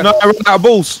 Go. No, I ran out of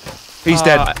balls. He's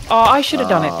dead. Oh, I should have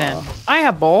done it then. I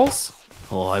have balls.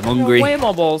 Oh, I'm I have hungry. way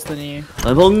more balls than you.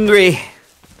 I'm hungry.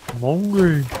 I'm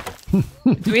hungry.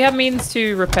 Do we have means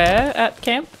to repair at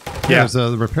camp? Yeah. There's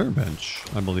the repair bench,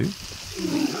 I believe.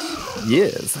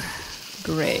 Yes.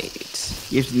 Great.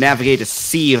 You have to navigate a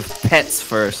sea of pets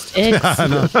first.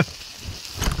 Excellent.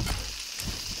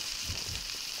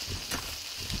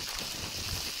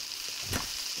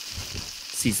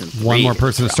 Season 3. One more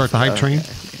person to start the hype train.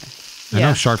 I know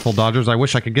Yeah. Sharkful Dodgers. I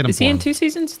wish I could get him Is for he in him. 2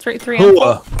 seasons? Three and 4?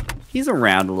 Hooah. He's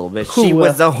around a little bit. She Hooah.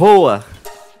 was a hoa.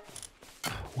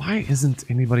 Why isn't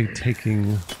anybody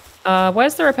taking...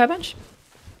 Where's the repair bench?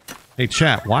 Hey,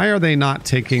 chat, why are they not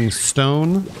taking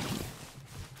stone?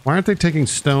 Why aren't they taking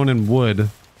stone and wood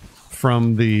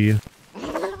from the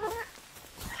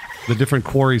different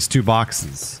quarries 2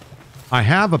 boxes? I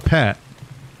have a pet.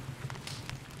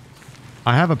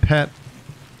 I have a pal,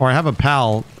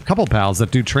 a couple pals that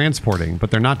do transporting,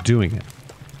 but they're not doing it.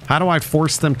 How do I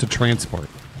force them to transport?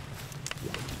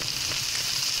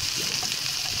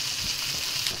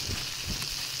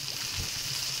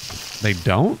 They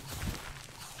don't?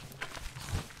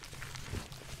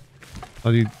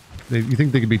 Oh, you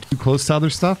think they could be too close to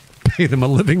other stuff? Pay them a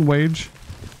living wage?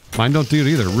 Mine don't do it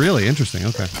either. Really interesting.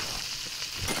 Okay.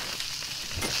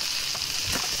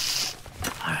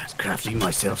 I was crafting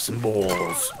myself some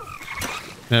balls.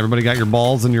 Everybody got your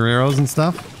balls and your arrows and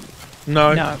stuff?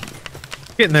 No. No.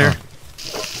 Getting there.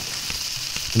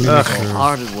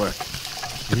 Hard at work.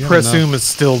 Presume is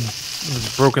still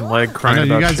with a broken leg I crying know,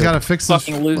 about you guys shit. gotta fix his,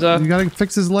 Fucking loser. You gotta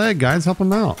fix his leg, guys. Help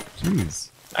him out. Jeez.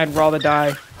 I'd rather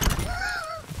die.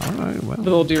 All right, well. With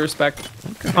all due respect.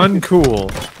 Uncool.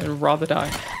 I'd rather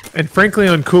die. And frankly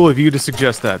uncool of you to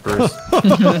suggest that, Bruce.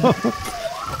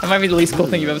 That might be the least cool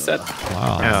thing you've ever said.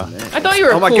 Wow. Yeah. I thought you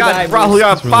were a Oh my cool god, guy. Rahul, Bruce. you're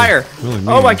on That's really- fire! really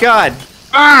Oh mean. my god!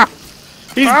 Ah!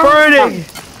 He's burning!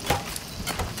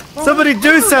 Somebody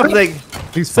do something!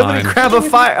 He's Somebody fine. grab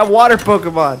a water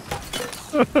Pokemon!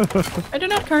 I do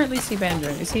not currently see Banjo.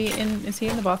 Is he in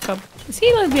the bathtub? Is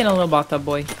he like being a little bathtub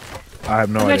boy? I have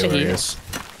no I bet idea you where he he is.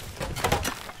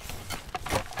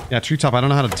 Yeah, Treetop, I don't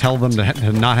know how to tell them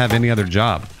to not have any other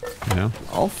job. You know?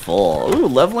 All full. Ooh,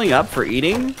 leveling up for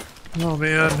eating? Oh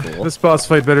man, this boss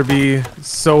fight better be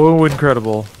so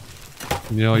incredible.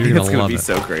 You know, you're It's gonna gonna love be it.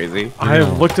 so crazy. I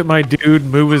have looked at my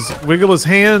dude wiggle his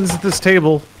hands at this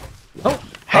table. Oh,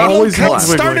 Always Halo hands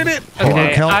Cat started wiggling. it. Hello,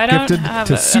 Okay, Kel, I don't gifted have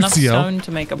to enough Susio. stone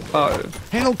to make a bow.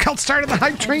 Halo Kel started the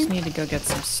hype I just train. need to go get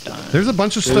some stone. There's a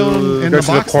bunch of stone in Go the to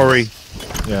the box. quarry.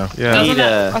 Yeah. Yeah. Doesn't Need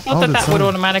that, a- I thought Oh, that did that would someone-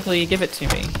 automatically give it to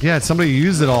me. Yeah, somebody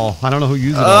used it all. I don't know who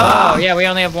used it all. Oh, yeah, we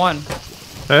only have one.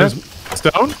 Eh?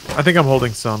 Stone? I think I'm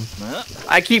holding some.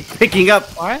 I keep picking up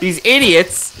What? these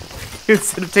idiots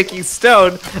instead of taking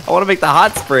stone. I want to make the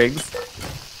hot springs.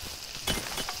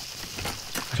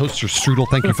 Toaster Strudel,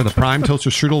 thank you for the prime. Toaster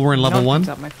Strudel, we're in level No, 1. picked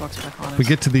up my flux back on We it.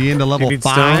 get to the end of level need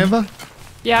 5. stone?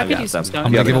 Yeah, I I've could got use some some. stone.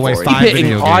 I'm gonna give away Keep 5 Hitting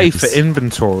video I games. for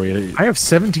inventory. I have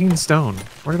 17 stone.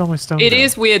 Where did all my stone It go?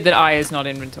 is weird that I is not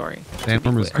inventory.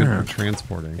 Sandworm is good for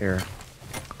transporting. Here.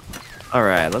 All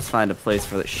right, let's find a place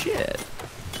for the shit.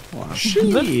 Let's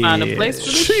find a place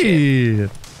for this shit. Shit.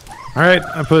 All right,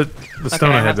 I put the stone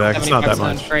Okay, I had back. It's not that 75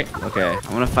 much. stone. Great. Okay,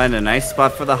 I'm gonna find a nice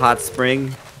spot for the hot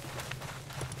spring.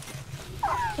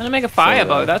 I'm gonna make a fire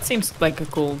bow. That seems like a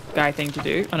cool guy thing to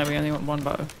do. Oh no, we only want one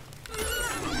bow.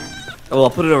 Oh, I'll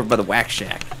put it over by the wax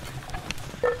shack.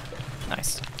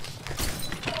 Nice.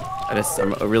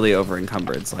 I'm really over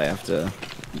encumbered, so I have to.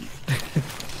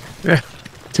 Yeah.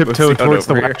 Tiptoe What's the towards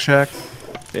the over here? wax shack.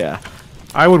 Yeah.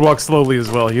 I would walk slowly as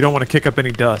well. You don't want to kick up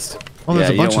any dust. Oh, Yeah, there's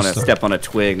a you bunch don't of want to stone. step on a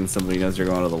twig and somebody knows you're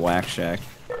going to the wax shack.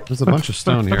 There's a bunch of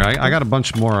stone here. I got a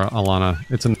bunch more, Alanah.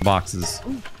 It's in the boxes.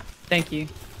 Thank you.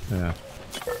 Yeah.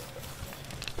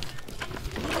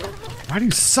 Why do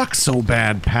you suck so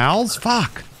bad, pals?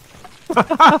 Fuck.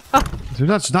 They're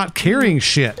not carrying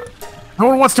shit. No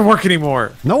one wants to work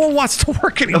anymore. No one wants to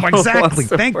work anymore. Exactly.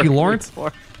 Thank you, Lawrence.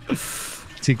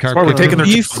 T-Car. why we're taking Are their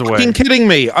you tools away. fucking kidding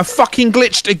me? I fucking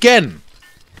glitched again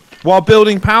while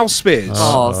building pal spears.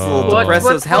 Oh, it's a little What-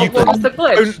 depresso's what- helping. what's the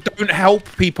glitch? Don't help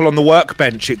people on the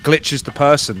workbench. It glitches the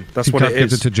person. That's what it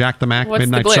Gives is. it to Jack the Mac, What's the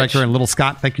Midnight glitch? Striker, and Little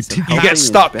Scott. Thank you. You Helping get is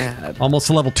stuck. bad. Almost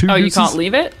to level 2. Oh, you Gooses. can't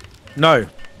leave it? No,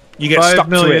 you get 5 stuck to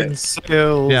million it.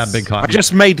 sales. Yeah, big I copy.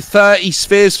 just made 30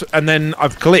 spheres and then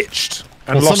I've glitched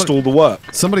and Well, lost somebody- all the work.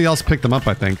 Somebody else picked them up,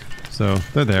 I think. So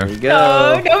they're there. There you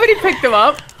No, go. nobody picked them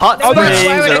up. Hot Oh, springs that's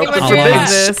why would are anyone open do for that?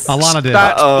 business. Alana did.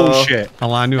 That's Uh-oh. bullshit.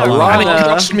 Alana knew Alana. Alana. And it Alana.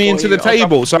 crushed me into the For you.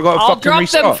 table, so I got a I'll fucking drop them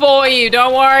restart. for you.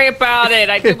 Don't worry about it.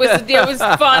 It was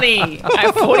funny. I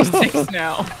have 46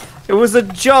 now. It was a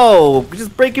joke.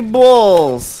 Just breaking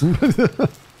balls.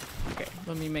 Okay,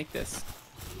 let me make this.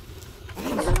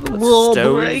 Stones.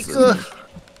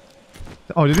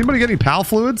 Oh, did anybody get any PAL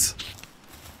fluids?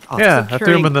 Yeah, I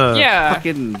threw them in the Yeah.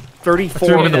 Fucking I threw 34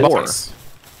 them in the more. box.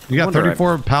 You got wonder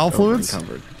 34 PAL fluids?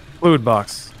 Over-encumbered. Fluid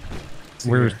box.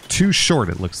 We're too short,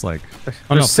 it looks like. Oh, There's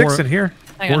no, 6 four- in here.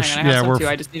 Hang on, We're hang sh- on. I have yeah, some we're too.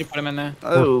 f- I just need to put them in there.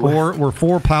 Oh. We're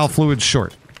 4 PAL fluids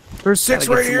short. There's 6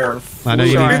 Gotta right get here. some more I know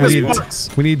you fluid. need, This box.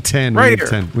 we need 10. Right we need here.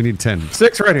 10. We need 10.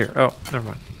 6 right here. Oh, never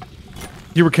mind.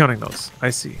 You were counting those. I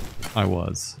see. I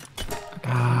was.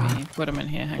 Let me put them in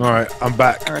here. Hang on. All right, I'm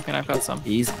back. I reckon I've got some.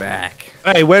 He's back.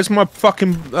 Hey, where's my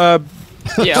fucking Yeah, I'll have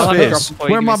to drop Spheres. them for you.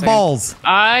 Where are Give me my a second. balls?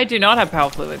 I do not have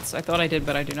power fluids. I thought I did,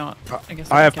 but I do not. I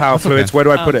guess I have can. power fluids. Where do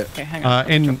I put it? Okay, hang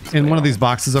on. In one of these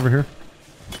boxes over here.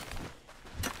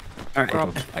 All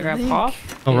right. I grab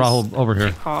half. Oh, Yes. Rahul, over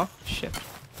here. Half. Shift.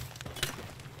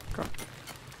 Drop.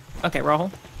 Okay,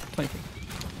 Rahul. 23.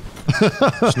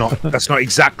 That's not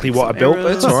exactly what I built,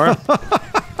 but it's all right.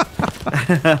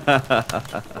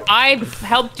 I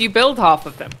helped you build half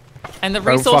of them, and the Don't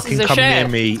resources fucking are come shared.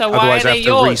 near me, So why otherwise are I they have to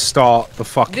yours? restart the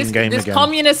fucking game This again.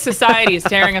 communist society is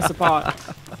tearing us apart.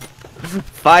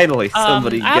 Finally,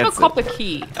 somebody I have a gets it. copper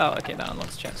key. Oh, okay, that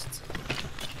unlocks chests.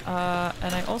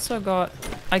 And I also got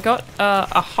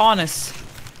a harness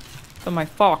for my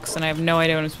fox, and I have no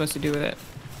idea what I'm supposed to do with it.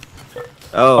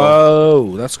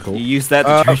 Oh, that's cool. you use that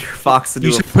to turn your fox into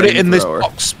You a should put it in this flamethrower.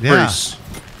 box, Yeah. Bruce.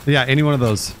 Yeah, any one of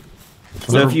those.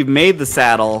 So if you've made the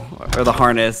saddle or the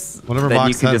harness, Whatever then you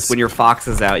box can has- just, when your fox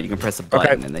is out, you can press a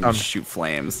button and then you um, shoot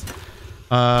flames.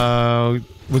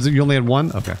 Was it you only had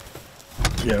one? Okay.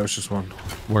 Yeah, it was just one.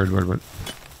 Word. Hold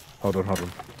on. I'm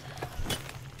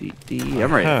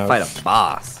ready to fight a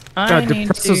boss. God,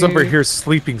 Depresso's over here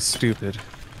sleeping stupid.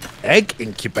 Egg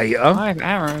incubator. 5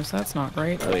 arrows. That's not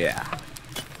great. Oh yeah.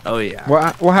 Oh yeah.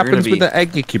 What happens be- with the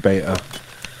egg incubator?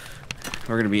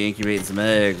 We're gonna be incubating some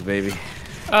eggs, baby.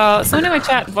 Someone in my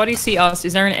chat, what do you see us?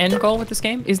 Is there an end goal with this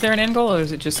game? Is there an end goal, or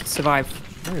is it just survive? I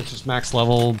think it's just max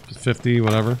level 50,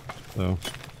 whatever. So,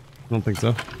 I don't think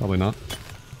so. Probably not.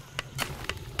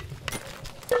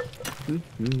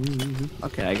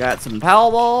 Okay, I got some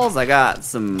power balls. I got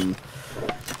some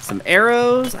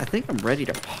arrows. I think I'm ready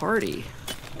to party.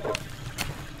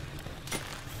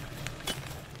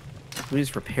 Let me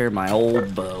just repair my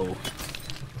old bow.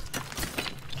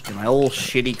 And my old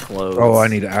shitty clothes. Oh, I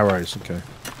need arrows. Okay.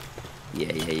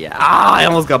 Yeah. Ah, I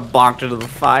almost got bonked into the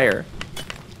fire.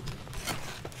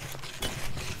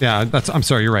 Yeah, I'm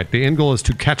sorry, you're right. The end goal is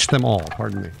to catch them all.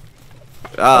 Pardon me.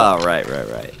 Oh, right.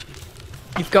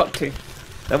 You've got to.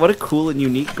 What a cool and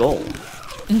unique goal.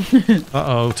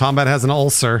 Uh-oh, Tombat has an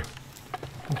ulcer.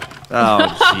 Oh,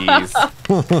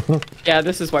 jeez. Yeah,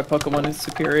 this is why Pokemon is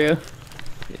superior.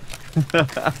 I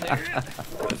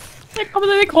can't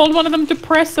believe they called one of them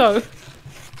Depresso.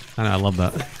 I know, I love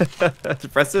that.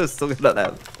 Depresso is still got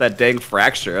that dang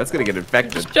fracture. That's gonna get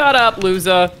infected. Shut up,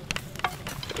 loser.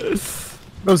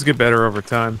 Those get better over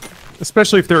time,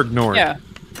 especially if they're ignored. Yeah,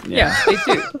 they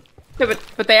do. Yeah,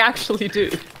 but they actually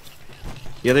do.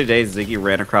 The other day, Ziggy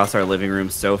ran across our living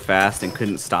room so fast and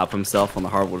couldn't stop himself on the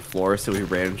hardwood floor, so he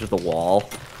ran into the wall.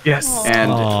 Yes.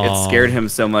 And Aw. it scared him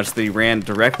so much that he ran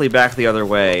directly back the other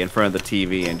way in front of the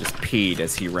TV and just peed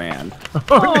as he ran.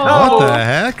 What the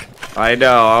heck? I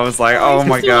know. I was like, oh he's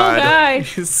my a little god. guy.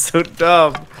 He's so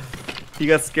dumb. He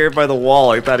got scared by the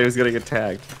wall. I thought he was going to get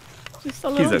tagged. Just a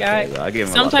little He's guy. okay, though. I gave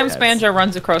him a lot of Sometimes pets. Banjo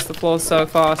runs across the floor so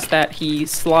fast that he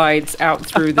slides out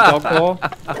through the dog door.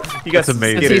 He got That's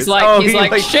amazing. Because he's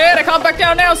like, shit, I can't back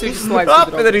down now, so he just slides up,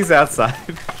 through and the then dog he's outside.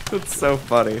 That's so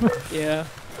funny. door. Yeah.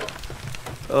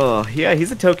 Oh, yeah,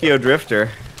 he's a Tokyo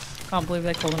drifter. Can't believe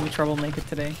they called him a troublemaker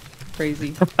today.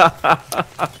 Crazy.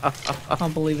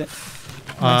 Can't believe it.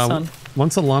 My son.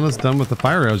 Once Alana's done with the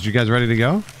fire arrows, you guys ready to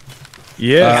go?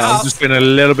 Yeah. I'm just doing a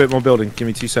little bit more building. Give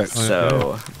me 2 secs.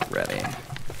 So, ready. Let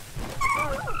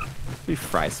me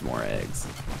fry some more eggs.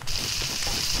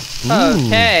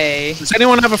 Okay. Does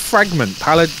anyone have a fragment?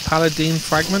 Paladin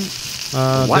fragment?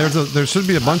 What? There should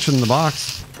be a bunch in the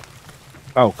box.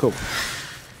 Oh, cool.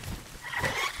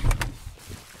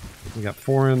 We got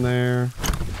 4 in there.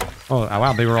 Oh,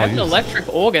 wow, they were I all have an used.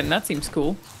 electric organ. That seems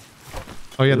cool.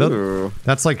 Oh yeah, Ooh.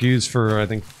 that's like used for I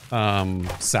think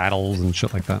saddles and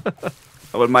shit like that.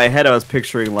 Oh, in my head, I was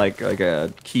picturing like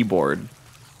a keyboard,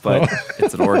 but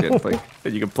it's an organ. Like,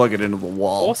 and you can plug it into the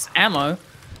wall. Force ammo.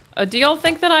 Do y'all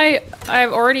think that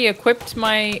I've already equipped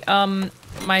my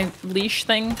my leash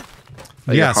thing? Like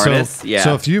a Yeah, harness? Yeah.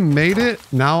 so if you made it,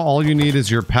 now all you need is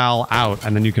your pal out,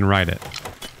 and then you can ride it.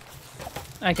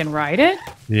 I can ride it?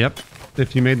 Yep,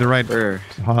 if you made the right Or-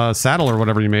 saddle or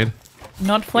whatever you made.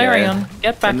 Not Flareon. Yeah.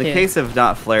 Get back In the here. case of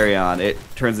not Flareon, it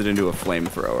turns it into a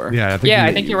flamethrower. Yeah, I think. Yeah,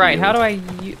 you I think you're right. How do I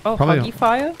oh, Probably Huggy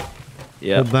Fire?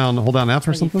 Yeah. hold down F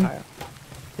or Huggy something. Fire.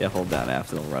 Yeah, hold down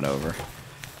F and it'll run over.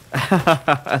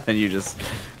 And you just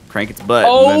crank its butt.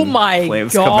 Oh and then my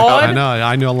flames come God. out. I know.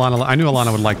 I knew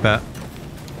Alanah would like that.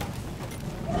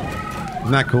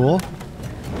 Isn't that cool?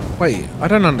 Wait, I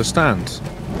don't understand.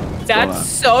 That's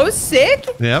so sick.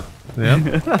 Yep.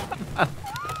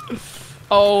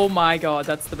 Oh my God,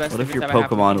 that's the best What thing if your that's ever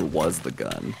happened to me. Pokemon was the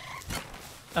gun?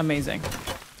 Amazing.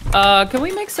 Can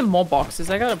we make some more boxes?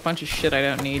 I got a bunch of shit I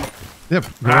don't need. Yep. Go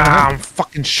right Ah, ahead. I'm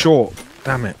fucking short.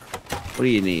 Damn it. What do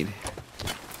you need?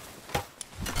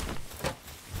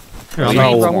 Here, I'll You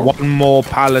make- need No, rubber? one more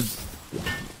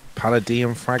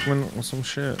Palladium fragment or some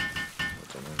shit.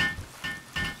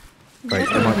 Wait,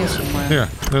 there might be some. Here,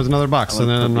 there's another box, I and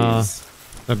like then puppies.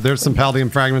 there's some Palladium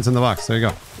fragments in the box. There you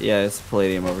go. Yeah, it's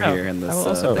palladium over Oh, here in this I will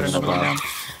also put thing another one down. spot.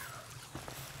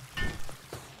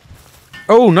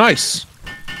 Oh, nice.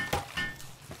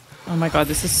 Oh my God,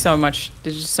 this is so much.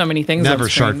 There's just so many things. Never on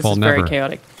screen. This Sharkfall, is never. very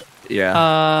chaotic.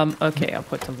 Yeah. Okay, I'll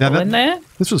put the Yeah, wool in there.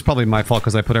 This was probably my fault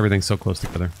because I put everything so close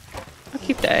together. I'll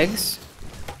keep the eggs.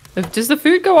 Does the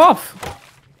food go off?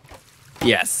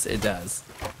 Yes, it does.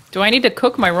 Do I need to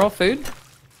cook my raw food?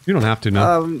 You don't have to,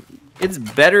 no. It's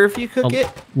better if you cook it.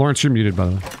 Lawrence, you're muted, by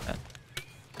the way.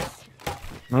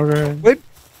 Okay.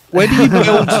 Where do you build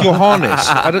your harness?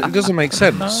 It doesn't make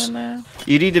sense. No.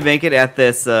 You need to make it at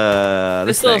this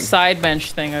This little thing. side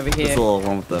bench thing over here. This little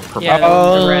one with the purple. Yeah,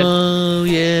 the red. Oh,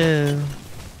 yeah.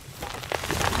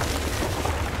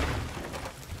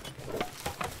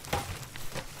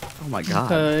 Oh my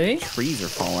god. Okay. Trees are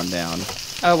falling down.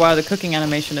 Oh wow, the cooking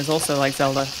animation is also like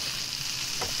Zelda.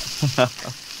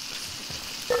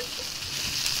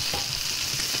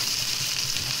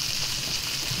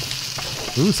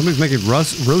 Ooh, somebody's making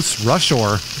roast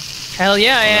rushor. Hell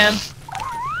yeah, I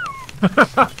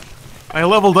am. I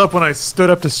leveled up when I stood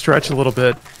up to stretch a little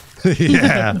bit.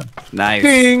 Yeah. Nice.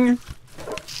 Ding!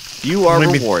 You are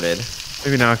Maybe- rewarded.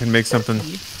 Maybe now I can make something.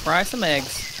 You fry some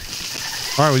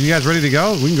eggs. All right, well, you guys ready to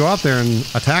go? We can go out there and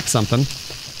attack something.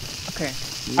 Okay.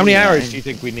 How many arrows do you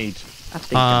think we need? I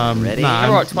think I'm ready. nah. I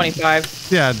brought 25.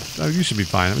 Yeah, you should be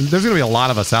fine. I mean, there's going to be a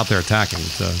lot of us out there attacking,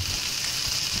 so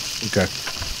Okay.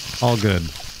 all good.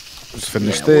 Let's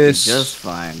finish Yeah, we'll be this. just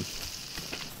fine.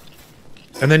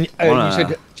 And then you Wanna-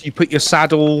 said you put your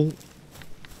saddle.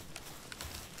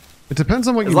 It depends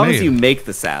on what As you long made. as you make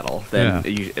the saddle, then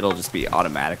Yeah. it'll just be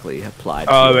automatically applied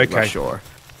to Oh, the okay. rush shore.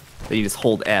 Then you just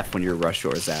hold F when your rush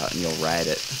shore is out, and you'll ride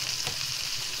it.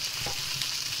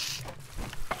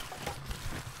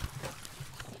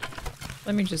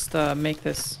 Let me just make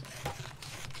this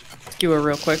skewer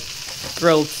real quick.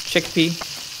 Grilled chickpea.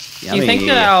 Do you think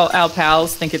Yummy. that our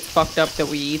pals think it's fucked up that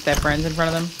we eat their friends in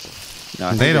front of them? No, I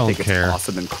think They don't think care. It's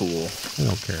awesome and cool. I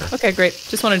don't care. Okay, great.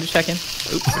 Just wanted to check in.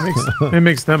 It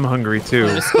makes them hungry too.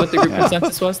 Just what the group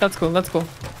consensus was. That's cool. That's cool.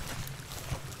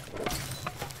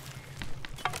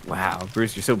 Wow,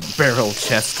 Bruce, you're so barrel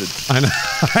chested. I know.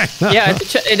 I know. Yeah,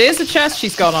 it is a chest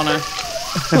she's got on her.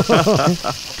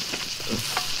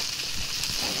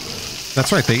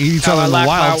 That's right. They eat each Oh, other I in the like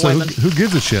wild, our so women. who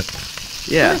gives a shit?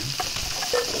 Yeah.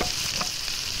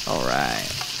 All right.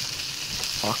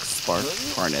 Fox spark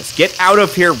harness. Get out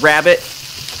of here, rabbit.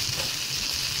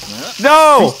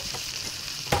 No.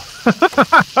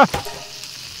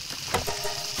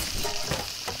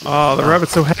 Oh, the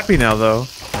rabbit's so happy now, though.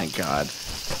 Thank God.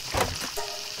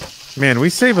 Man, we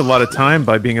save a lot of time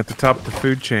by being at the top of the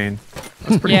food chain.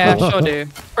 Yeah, sure do.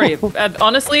 Pretty.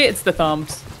 Honestly, it's the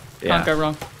thumbs. Yeah. Can't go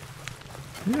wrong.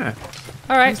 Yeah.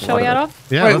 All right, shall we head off?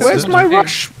 Yeah. Wait, let's where's do it. my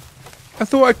rush? I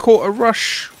thought I caught a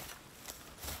rush.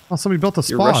 Oh, somebody built a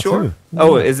Your spa rush shore? too.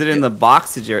 Oh, is it in the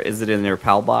box? Is it in your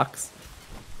PAL box?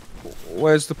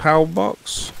 Where's the power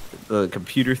box? The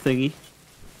computer thingy?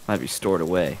 Might be stored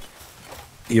away.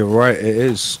 You're right, it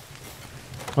is.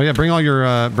 Oh yeah, bring all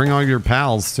your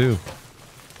pals too.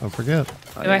 Don't forget.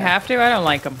 Oh, Do I have to? I don't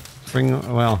like them.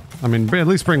 Bring well, I mean, at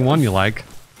least bring one you like.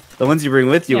 The ones you bring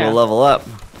with you Yeah. will level up.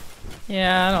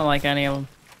 Yeah, I don't like any of them.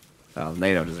 Oh,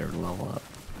 they don't deserve to level up.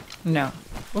 No.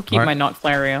 We'll keep All right. my not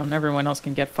flary on. Everyone else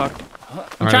can get fucked. I'm right,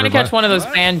 trying to everybody. catch one of those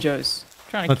banjos.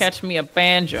 Trying to Let's- catch me a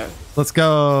banjo. Let's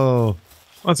go.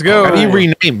 Let's go. How do you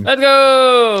rename? Let's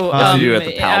go. What do you do at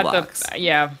the PAL box?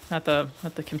 Yeah, at the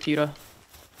computer.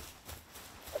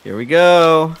 Here we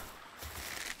go.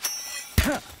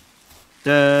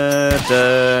 Da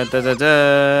da da da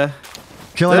da.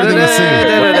 Kill everything you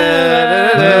see.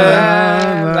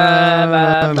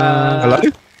 Hello?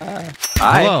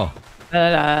 Hi. Hello.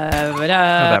 Oh,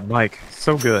 that mic.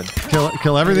 So good.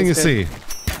 Kill everything you see.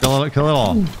 Kill it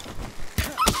all.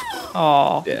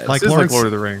 Oh, Yeah, Like This is like Lawrence- Lord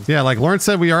of the Rings. Yeah, like Lawrence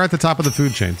said, we are at the top of the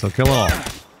food chain, so kill it all.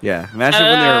 yeah. Imagine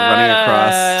when they were running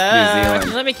across New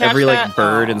Zealand. let me catch Every like that.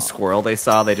 bird Aw. and squirrel they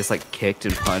saw, they just like kicked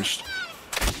and punched.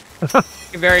 a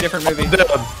very different movie.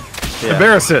 Yeah.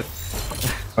 Embarrass it.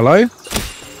 Hello?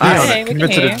 Hey, we can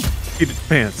Convince it hear. to keep its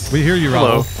pants. We hear you,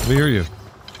 Hello. Rahul. We hear you.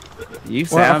 You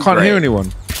Well, I sound can't great. hear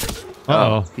anyone.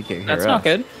 Uh-oh. He can't hear That's us. not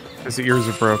good. His ears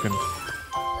are broken.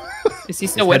 Is he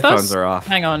still His with us? headphones are off.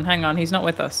 Hang on. He's not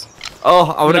with us.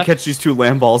 Oh, I want to left- catch these two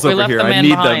lamb balls We over left here. the I man need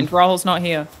behind. them. Rahul's not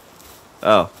here.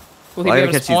 Oh. Will Well, he I be gotta able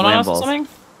to catch these spawn on lamb us or balls. something?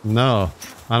 No.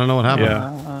 I don't know what happened.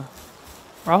 Yeah.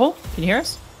 Rahul, can you hear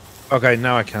us? Okay,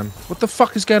 now I can. What the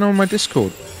fuck is going on with my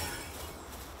Discord?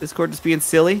 Discord just being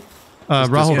silly. Rahul,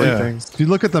 Discord yeah. things. if you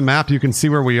look at the map, you can see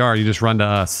where we are. You just run to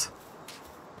us.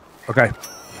 Okay.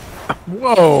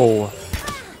 Whoa.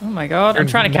 Oh my god, I'm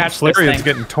trying to catch this Flarion's thing.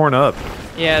 getting torn up.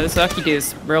 Yeah, this Ucky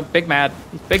dude's real big mad.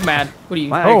 He's big mad. What are you?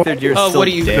 My Oh, third year oh, still what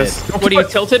are you? dead. What are you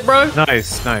tilted, bro?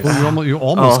 Nice, nice. Well, you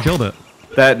almost Oh. killed it.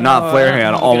 That not Oh, flare I hand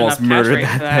don't have almost good enough catch murdered rate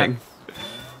that for that.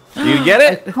 thing. You get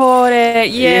it? Caught it.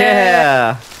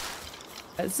 Yeah.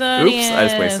 Oops, I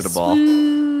just wasted a ball.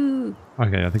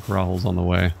 Okay, I think Rahul's on the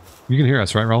way. You can hear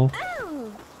us, right, Rahul?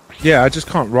 Yeah, I just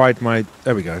can't ride my.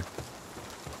 There we go.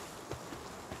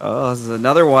 Oh, this is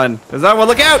another one. There's that one.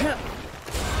 Look out!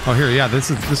 Oh, here, yeah. This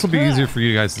will be easier for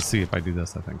you guys to see if I do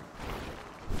this. I think.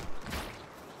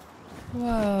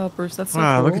 Whoa, Bruce, that's so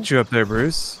Wow, cool. look at you up there,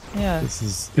 Bruce. Yeah. This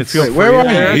is. Feel Wait, where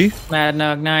free are you? Mad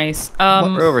Nug, nice.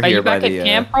 We're over are here you back by at the,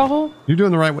 camp, Rahul? You're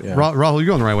doing the right way. Yeah. Rahul, you're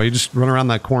going the right way. You just run around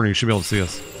that corner. You should be able to see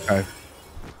us. Okay.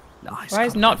 Nice. Why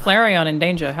is not Flareon in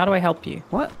danger? How do I help you?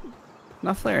 What?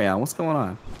 Not Flareon. What's going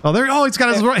on? Oh, there. Oh, he's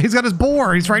got his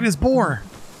boar. He's riding his boar.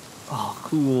 Oh,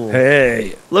 cool.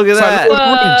 Hey. Look at that.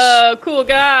 Whoa, cool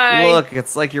guy. Look,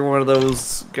 it's like you're one of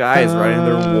those guys riding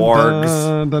their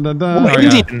wargs. What,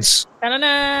 Indians?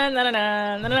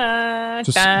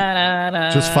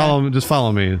 Just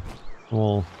follow me.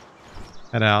 We'll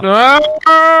head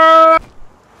out.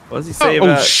 What does he say Oh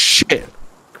about shit!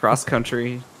 cross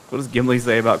country? What does Gimli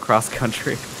say about cross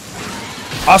country?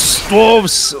 Us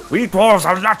dwarves, we dwarves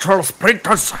are natural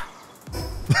sprinters.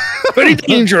 Very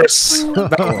dangerous.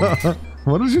 That one.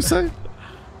 What did you say?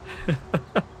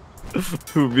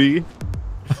 Who me?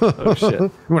 Oh shit.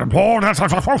 You want to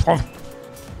pull?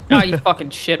 Oh, you fucking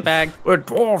shitbag. We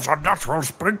dwarves are natural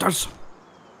sprinters.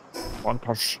 One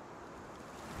push.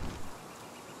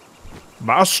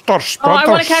 Master Oh, sprinters. I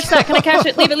want to catch that. Can I catch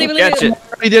it? Leave it, leave it, leave Catch it.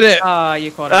 it. He did it. Oh,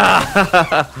 you caught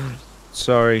it.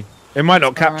 Sorry. It might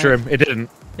not capture Alright. him. It didn't.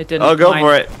 It didn't. Oh, go Fine.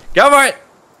 for it. Go for it.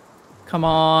 Come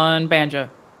on, Banjo.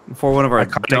 Before one of our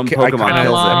kinda dumb ki- I Pokemon kinda-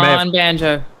 kills Come it. may have- on,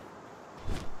 Banjo.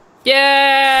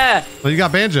 Yeah! Well, you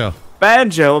got Banjo.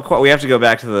 Banjo. We have to go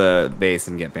back to the base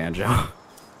and get Banjo.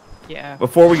 Yeah.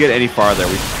 Before we get any farther,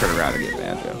 we should turn around and get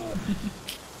Banjo.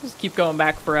 Just keep going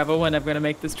back forever when I'm going to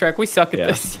make this trek. We suck at Yeah.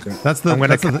 this. That's the. I'm going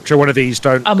That's to the capture one of these.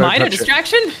 Don't. Am don't I a touch it.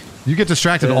 distraction? you get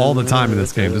distracted all the time in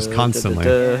this game, just constantly.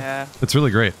 Yeah. It's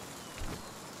really great.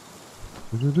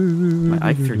 My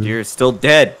Eichner deer is still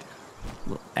dead.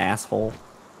 Little asshole.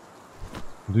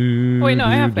 Wait, no,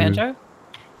 I have Banjo.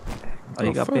 Oh,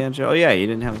 you got Banjo? Oh, yeah, you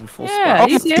didn't have the full Yeah, spot.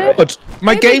 he's Oh, here. God.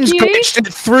 My Hey, game's Mickey. glitched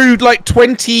it through like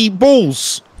 20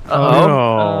 balls. Uh-oh.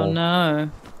 Oh, no.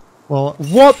 Well,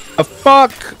 What the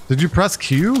fuck? did you press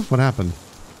Q? What happened?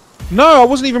 No, I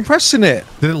wasn't even pressing it.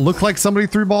 Did it look like somebody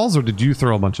threw balls, or did you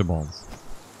throw a bunch of balls?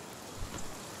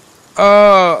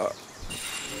 I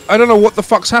don't know what the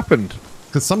fuck's happened.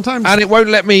 Because sometimes. And it won't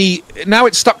let me. Now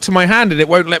it's stuck to my hand and it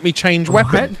won't let me change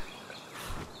weapon.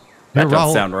 That Here,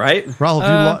 doesn't sound right.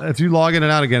 Rahul, if you log in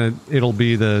and out again, it'll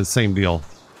be the same deal.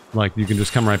 Like, you can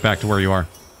just come right back to where you are.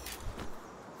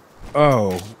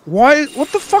 Oh. Why?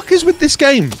 What the fuck is with this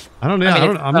game? I don't know. I mean, I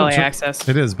don't, it's I'm not early sure. access.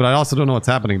 It is, but I also don't know what's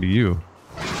happening to you.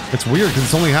 It's weird because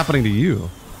it's only happening to you.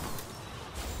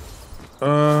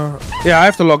 Yeah, I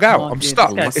have to log out. Oh, I'm dude, stuck.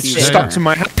 this guy's It's sick. just stuck to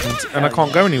my hand and I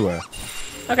can't go anywhere.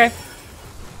 Okay.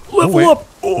 Level up!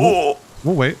 We'll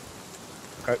wait.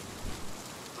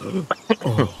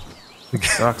 It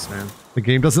sucks, man. The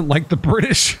game doesn't like the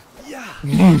British.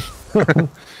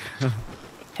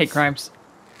 Hate crimes.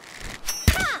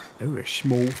 Oh, a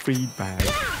small feedback.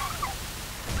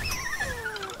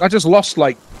 I just lost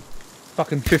like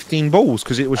fucking 15 balls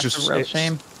because it was That's just a real it's-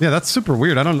 shame. Yeah, that's super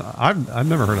weird. I've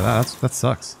never heard of that. That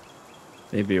sucks.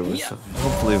 Maybe it was.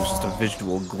 Hopefully, it was just a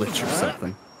visual glitch or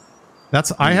something.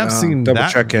 I have seen double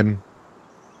that. check in.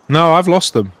 No, I've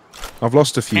lost them. I've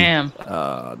lost a few. Damn.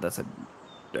 That's a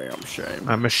damn shame.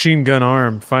 A machine gun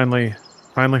arm finally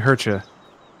hurt you.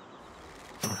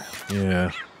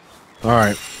 Yeah. All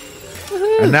right.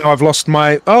 And now I've lost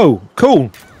my. Oh,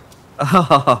 cool.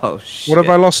 Oh shit! What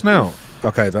have I lost now?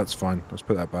 Okay, that's fine. Let's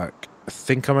put that back. I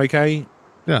think I'm okay.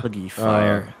 Yeah, Look at you,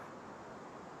 fire.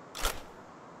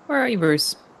 Where are you,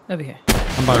 Bruce? Over here.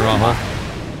 I'm by Rahul.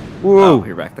 Whoa. Oh,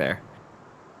 you're back there.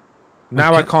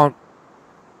 Now I can't.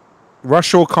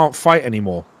 Rushall can't fight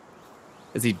anymore.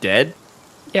 Is he dead?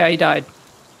 Yeah, he died.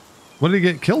 What did he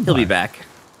get killed He'll by? be back.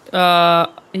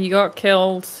 He got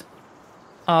killed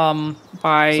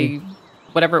by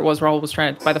whatever it was Rahul was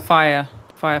trying to, by the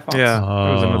Firefox. Yeah,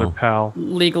 it was another Oh. pal.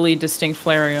 Legally distinct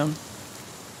Flareon.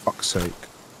 Fuck's sake.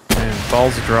 Man,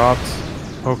 balls dropped.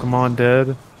 Pokemon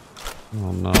dead.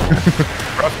 Oh no.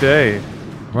 Rough day.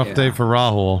 Rough day for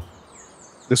Rahul.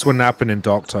 This wouldn't happen in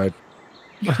Darktide.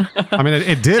 I mean,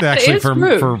 it did actually is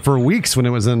true. for weeks when it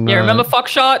was in. Yeah, remember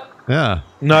Fuckshot? Yeah.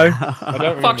 No. I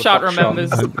don't remember Fuckshot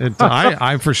remembers.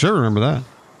 I for sure remember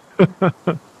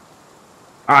that.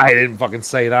 I didn't fucking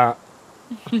say that.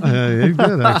 You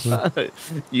did actually.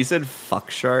 You said fuck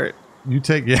shart. You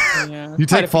take Yeah, you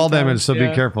quite a take fall few damage, times, so yeah.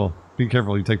 be careful. Be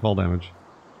careful. You take fall damage.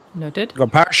 Noted. Got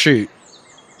a parachute.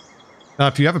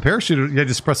 If you have a parachute, yeah,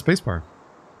 just press spacebar.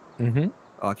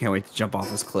 Oh, I can't wait to jump off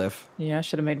this cliff. Yeah, I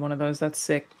should have made one of those. That's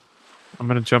sick. I'm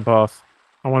gonna jump off.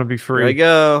 I want to be free. Here I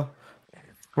go.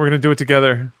 We're gonna do it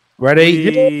together. Ready?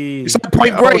 Whee! It's like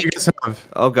Point Oh, Break. you guys have.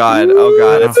 Oh god, oh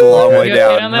god, it's a long way Get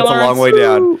down. on there, That's a long Lawrence. way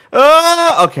down.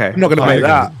 Oh, okay. I'm not gonna make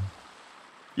that.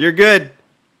 You're good.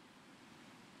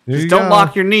 Here Just you don't go.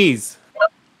 lock your knees.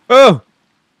 Oh,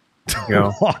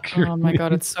 Go. Lock your Oh my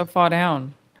god, it's so far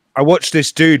down. I watched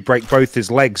this dude break both his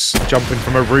legs jumping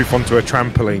from a roof onto a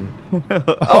trampoline.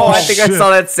 Oh, I think I shit. saw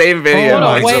that same video. Oh no,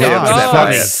 my way to god, go. that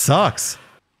Funny. sucks.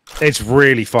 It's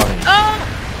really funny. Oh,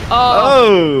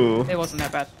 Oh. it wasn't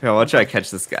that bad. Here, why don't I catch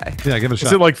this guy? Yeah, give it a Is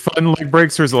shot. it like fun leg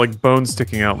breaks or is it like bones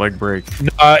sticking out leg break?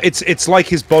 It's like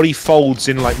his body folds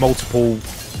in like multiple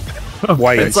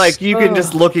ways. It's like you can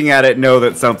just looking at it know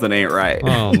that something ain't right.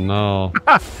 Oh no.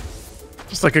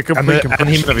 Just like a and, complete and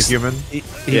he compression of a makes, human. he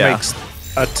Yeah. makes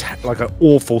like an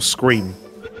awful scream.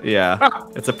 Yeah.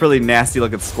 It's a pretty nasty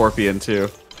looking scorpion too.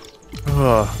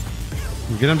 Ugh.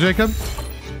 You get him, Jacob?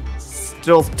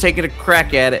 Still taking a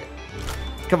crack at it.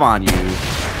 Come on, you.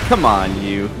 Come on,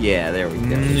 you. Yeah, there we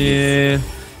go. Yeah.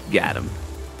 Got him.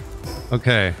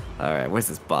 Okay. All right, where's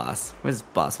this boss? Where's this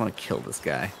boss? I want to kill this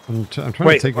guy. I'm trying to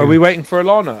Wait, take are we waiting for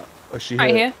Alanah? Or is she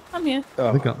Right here? here. I'm here.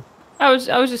 I think I was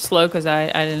just slow because I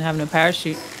didn't have no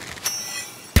parachute.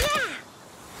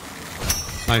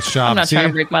 nice job. I'm not See, trying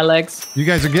to break my legs. you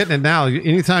guys are getting it now.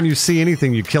 Anytime you see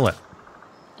anything, you kill it.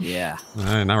 Yeah. All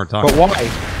right, now we're talking. But why?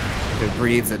 If it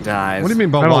breathes, it dies. What do you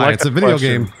mean by I don't why? like It's a that video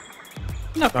question. game.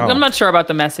 No, I'm not sure about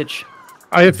the message.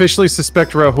 I officially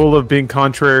suspect Rahul of being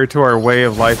contrary to our way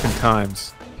of life and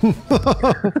times.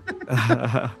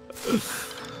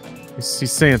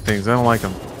 He's saying things. I don't like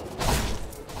him.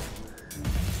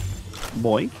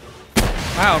 Boink.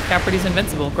 Wow, Capri's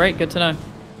invincible. Great, good to know.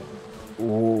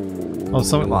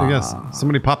 Oh, I guess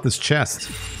somebody popped this chest.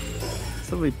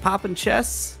 Somebody popping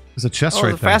chests? There's a chest Oh, right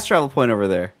there's a there. fast travel point over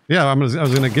there. Yeah, I was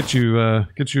gonna get you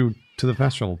to the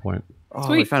fast travel point. Oh,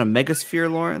 we Sweet. found a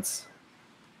megasphere, Lawrence.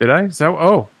 Did I? Is that?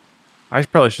 Oh, I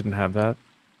probably shouldn't have that.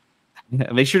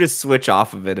 Yeah, make sure to switch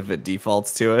off of it if it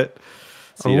defaults to it.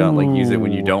 So you don't like use it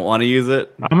when you Ooh. don't want to use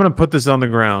it. I'm gonna put this on the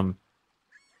ground.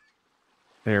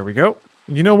 There we go.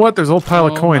 You know what? There's a whole pile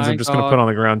of Oh coins. my I'm just gonna God. put on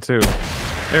the ground too.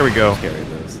 There we go. Carry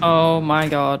those. Oh my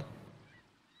god.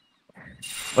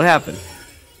 What happened?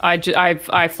 I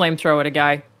flamethrow at a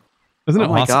guy. Isn't it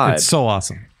Oh my awesome? God. It's so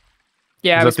awesome.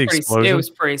 Yeah, Was it that the was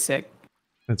explosion? pretty sick.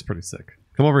 It's pretty sick.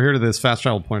 Come over here to this fast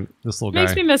travel point. This little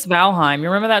Makes guy. me miss Valheim. You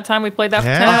remember that time we played that for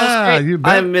 10 hours Yeah, straight? you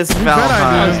bet. I miss you bet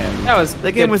I do. Valheim. That was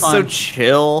That game good was fun. so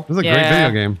chill. It was a great Yeah.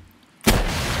 video game.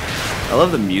 I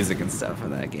love the music and stuff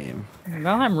in that game.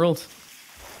 Valheim ruled.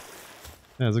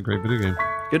 Yeah, it was a great video game.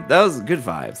 Good. That was good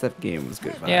vibes. That game was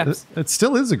good vibes. Yeah. It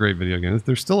still is a great video game.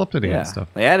 They're still updating Yeah. and stuff.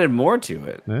 They added more to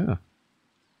it. Yeah.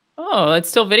 Oh, it's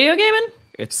still video gaming?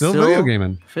 It's Still video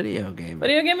gaming. Video gaming.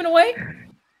 Video gaming away?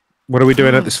 What are we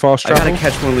doing at this fast I gotta travel?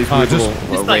 catch one of these Just- little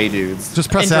just ray like- dudes. Just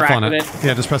press F Interact on it. with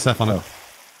Yeah, just press F on it.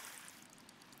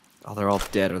 Oh, they're all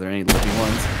dead. Are there any living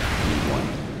ones? Need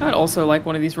one. I'd also like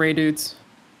one of these Ray dudes.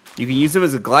 You can use them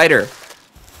as a glider.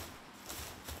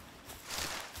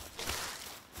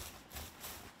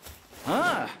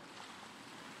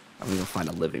 I'm gonna find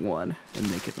a living one and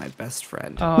make it my best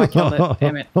friend. Oh, I killed it.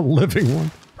 Damn it. A living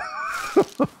one.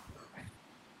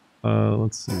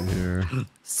 Let's see here.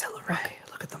 Celery.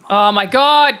 Look at them all. Oh my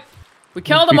god! We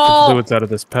killed Beat them the all! fluids out of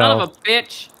this Son pal. of a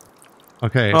bitch.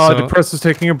 Okay, Oh, so Depress is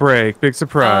taking a break. Big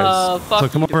surprise. Oh, fuck So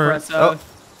come you, over- Depresso.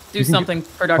 Do something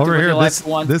productive over with here, your life this, for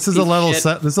once. this is piece a of level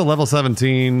shit. this is a level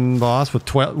 17 boss with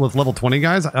with level 20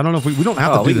 guys. I don't know if we don't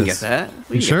have Oh, to we do can this. get that.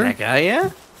 We You can sure? get that guy, yeah?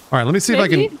 All right, let me see if I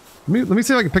Maybe. can. Let me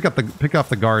see if I can pick off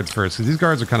the guards first, because these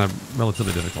guards are kind of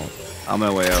relatively difficult. On my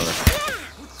way over.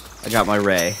 I got my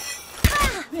ray.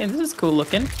 Man, this is cool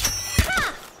looking.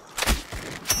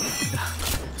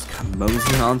 Just come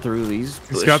moseying on through these bushes.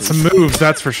 He's got some moves,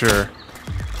 that's for sure.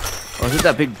 Oh, is it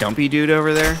that big dumpy dude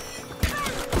over there?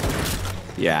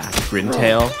 Yeah,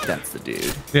 Grintail. That's the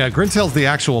dude. Yeah, Grintail's the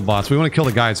actual boss. We want to kill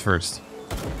the guys first.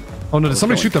 Oh no! Did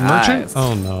somebody shoot the killing merchant? guys.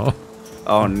 Oh no!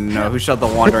 Oh no, who shot the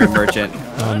wandering merchant?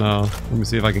 Oh no! Let me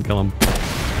see if I can kill him.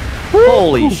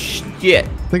 Holy shit. I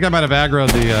think I might have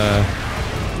aggroed the.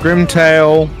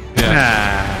 Grimtail.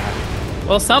 Yeah,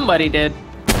 Well, somebody did.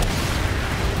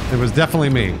 it was definitely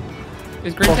me.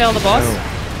 Is Grintail the boss?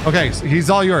 Okay, so he's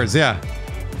all yours. Yeah.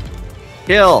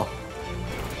 Kill.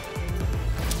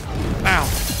 Wow.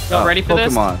 Y'all ready for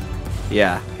this? Pokemon.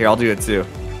 Yeah, here, I'll do it too.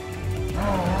 It's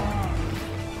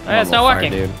not Fire,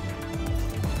 working. dude.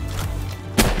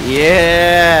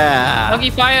 Yeah.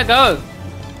 Huggy fire, go.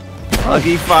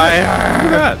 Huggy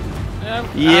fire.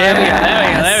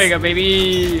 Yeah. There we go,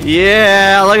 baby.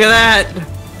 Yeah, look at that.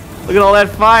 Look at all that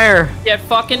fire. Get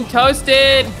fucking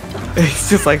toasted. He's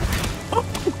just like,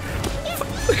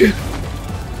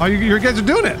 Oh, you guys are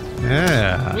doing it.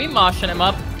 Yeah. We moshing him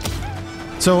up.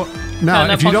 So now,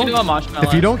 No, if you Punky, do a don't, marshmallow.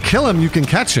 if you don't kill him, you can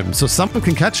catch him. So someone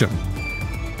can catch him.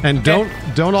 And Okay.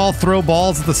 don't all throw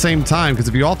balls at the same time, because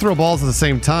if you all throw balls at the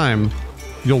same time,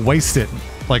 you'll waste it.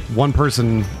 Like one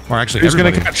person, or actually Who's going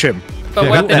everybody. to catch him? But Yeah,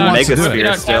 what who if they don't, wants to if do you it?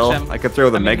 don't catch Still, him? I could throw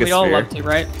the I mean, we all love to,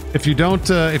 right? If you don't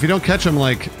catch him,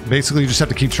 like basically you just have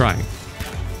to keep trying.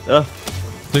 Uh,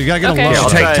 So you gotta get Okay. him I'll low.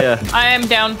 try, I am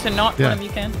down to not Yeah. one of you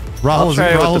can. Rahul's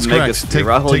try with Rahul's the correct. Megasphere. Take,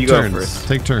 Rahul, take you go turns. first.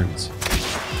 Take turns.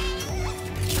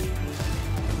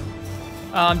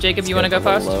 Jacob, you want to go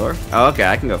first? Lower. Oh, okay,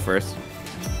 I can go first.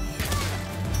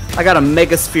 I got a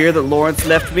mega sphere that Lawrence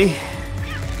left me.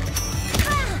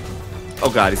 Oh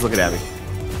god, he's looking at me.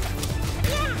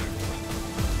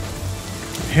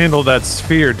 Handle that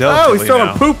sphere delicately Oh, he's throwing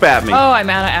now. poop at me. Oh, I'm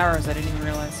out of arrows. I didn't even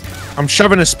realize. I'm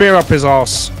shoving a spear up his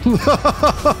ass.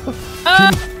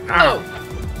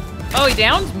 Oh, he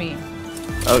downed me.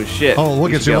 Oh shit. Oh, we'll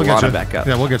We get should you. We'll get Alanah you. back up.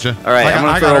 Yeah, we'll get you. All right, I'm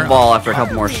gonna throw her. a ball after a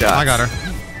couple more shots. I got her.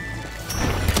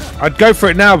 I'd go for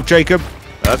it now, Jacob.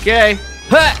 Okay.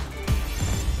 Ha!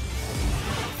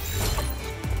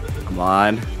 Come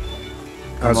on.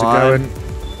 How's Come it on. going?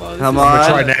 Come I'm gonna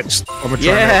try on. next. I'm gonna try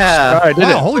Yeah. next. I did Wow,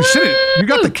 it. holy shit! You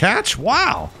got the catch.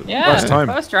 Wow. Yeah, Last time.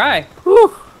 first try.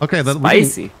 Okay, then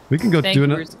Spicy. we can go Thank do you,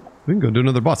 another. Bruce. We can go do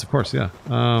another boss, of course. Yeah.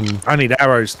 I need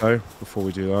arrows though before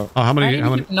we do that. Oh, how I many? need How to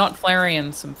many? give Not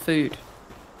Flareon some food.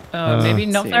 Maybe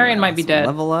Not See, Flareon might be some dead.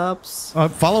 Level ups.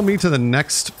 Follow me to the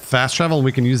next fast travel, and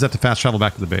we can use that to fast travel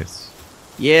back to the base.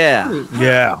 Yeah.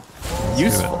 Yeah.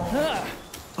 Useful.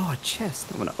 Oh, a chest.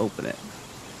 I'm gonna open it.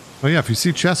 Oh yeah, if you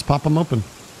see chests, pop them open.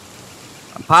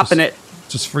 I'm popping it.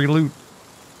 Just free loot.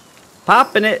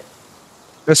 Popping it.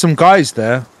 There's some guys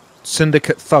there.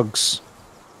 Syndicate thugs.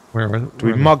 Where? Do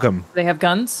we mug them? They have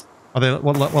guns. Are they?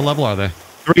 What level are they?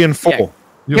 3 and 4.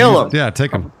 Yeah. Kill 'em. Yeah,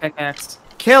 take them. Pickaxe.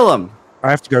 Kill him. I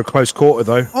have to go close quarter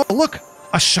though. Oh look,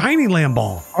 a shiny lamb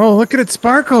ball. Oh, look at it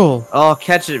sparkle. Oh,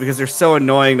 catch it because they're so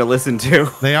annoying to listen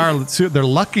to. They are. They're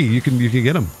lucky. You can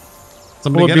get them.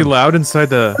 Somebody Will it get be 'em. loud inside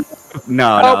the...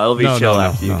 No, it'll be No, chill no,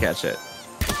 after you no. catch it.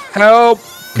 Help!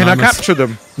 Can I Anonymous. capture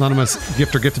them? Anonymous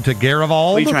gifter gifted to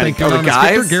Garival. What are you trying to Thank you, kill the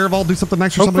anonymous guys? gifter. Garival, do something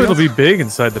nice for Hopefully somebody it'll else. be big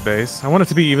inside the base. I want it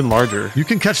to be even larger. You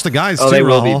can catch the guys Oh, too. they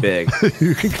will be Rahul. big.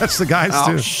 You can catch the guys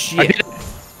Oh, too. shit.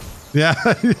 Yeah.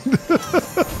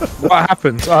 What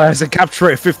happens? Oh, there's a capture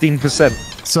rate of 15%.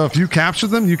 So if you capture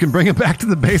them, you can bring them back to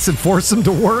the base and force them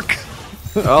to work.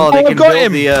 Oh, they Oh, can I've got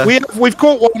build him. the... We've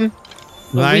caught one.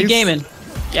 Nice. We gaming.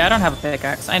 Yeah, I don't have a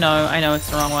pickaxe. I know it's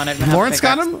the wrong one. I didn't have Lawrence a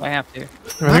pickaxe, got him? but I have to. I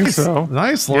think Nice. so.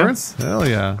 Nice, Lawrence. Hell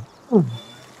yeah. I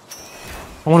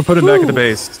want to put it back at the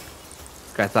base.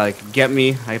 I thought he could get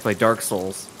me. I play Dark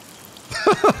Souls.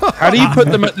 How do you put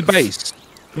them at the base?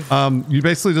 You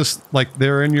basically just like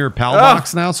they're in your pal Ah.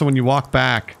 box now. So when you walk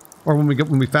back, or when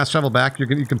we fast travel back, you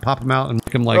can pop them out and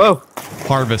make them like Oh.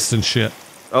 harvest and shit.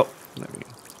 Oh, there we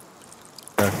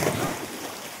go.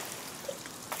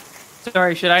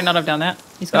 Sorry, should I not have done that?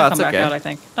 He's gonna Oh, come it's back okay. out, I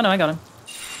think. Oh no, I got him.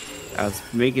 I was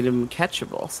making him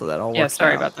catchable, so that all Yeah, worked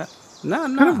sorry out. about that. No,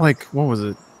 Kind no. of like, what was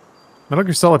it? Metal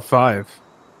Gear Solid 5.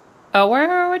 Oh,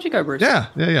 where'd you go, Bruce? Yeah.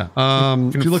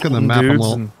 If you look in the Fucking map, a dudes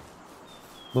little, and-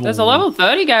 There's a level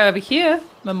 30 guy over here.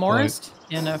 Memorist.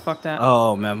 Yeah, no, fuck that.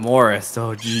 Oh, Memorist.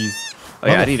 Oh, jeez. Oh,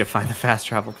 yeah, I Level- need to find the fast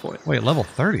travel point. Wait, level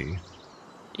 30.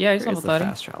 Yeah, he's Where's level the 30.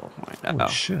 fast travel point? Oh,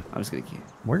 shit. I'm just gonna keep.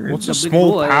 Where What's is a big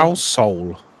small boy. pal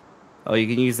soul? Oh, you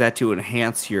can use that to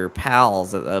enhance your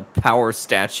pals, a power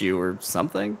statue or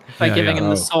something. By Yeah, giving yeah. him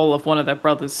Oh. the soul of one of their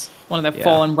brothers. One of their Yeah.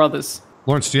 fallen brothers.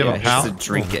 Lawrence? Do you have Yeah, a he pal? has to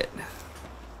drink it.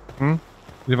 Do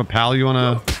you have a pal you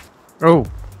wanna? Oh,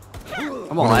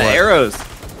 I'm all out of arrows.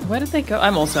 Where did they go?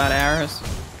 I'm also out of arrows.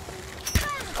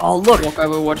 Oh, look. Walk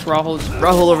over, watch Rahul's.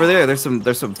 Rahul over there. There's some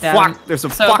down. there's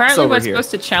some So fox apparently over we're here.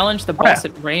 supposed to challenge the boss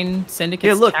at Rain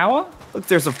Syndicate's Yeah, look. tower. Look,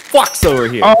 there's a fox over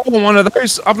here. Oh, one of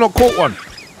those. I've not caught one.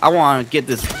 I want to get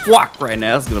this flock right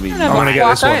now. It's gonna be. I don't wanna have get a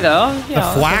this flock one. either.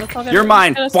 Yeah, thwack? You're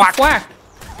mine, thwack. Thwack.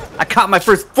 I caught my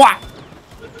first flock.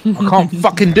 I can't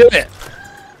fucking do it.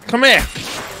 Come here.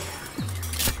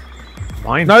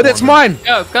 mine. No, that's mine.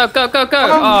 Go, go, go, go, go.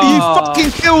 Oh, you Oh.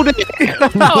 fucking killed it.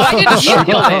 No, I didn't. You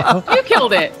killed it. You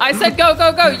killed it. I said go,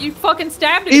 go, go. You fucking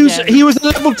stabbed it. again. He was a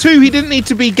level 2. He didn't need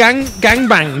to be gang banged.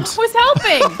 I was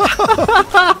helping.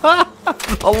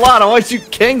 Alanah, why'd you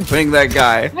king ping that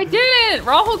guy? I didn't.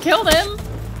 Rahul killed him.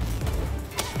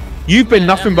 You've been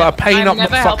nothing but a pain I'm up my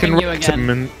never fucking helping you rectum.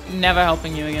 again. And Never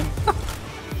helping you again.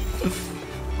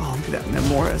 Oh, look at that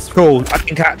Memorist. cool, I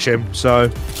can catch him. So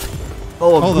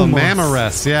Oh, the Gumos.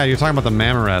 Mammarest. Yeah, you're talking about the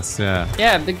Mammarest. Yeah.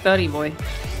 Yeah, big 30 boy.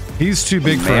 He's too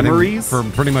big for, Memories? for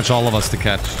pretty much all of us to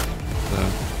catch. So.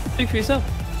 Speak for yourself.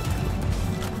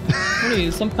 What are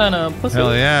you, some kind of pussy?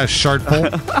 Hell yeah, shard pull.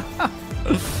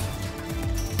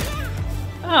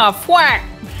 Ah, whack!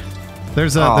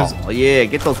 There's a Oh yeah,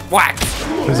 get those whacks.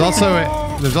 there's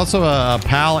also a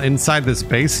pal inside this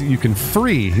base you can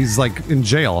free. He's like in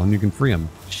jail and you can free him.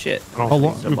 Shit. Oh,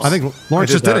 I think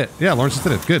Lawrence just did it. Yeah, Lawrence just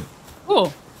did it. Good.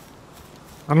 Cool.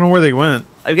 I don't know where they went.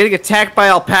 I'm getting attacked by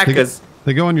alpacas.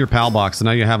 They go in your pal box, and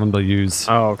now you have them to use.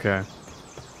 Oh, okay.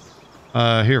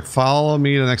 Here, follow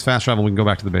me to the next fast travel. We can go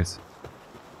back to the base.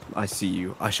 I see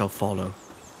you. I shall follow.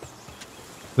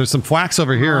 There's some fwax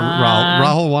over here.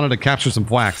 Rahul wanted to capture some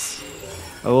fwax.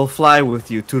 I will fly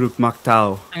with you, Turuk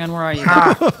Maktau. Hang on, where are you?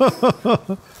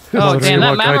 Oh, damn,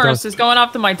 that Mamorus is going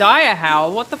off to my dia,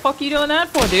 Hal. What the fuck are you doing that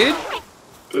for, dude?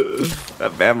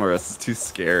 That Mamorus is too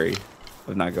scary.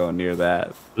 I'm not going near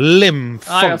that. Limb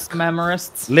I got funk. some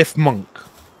Mamorists. Lift monk.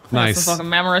 Nice. Some fucking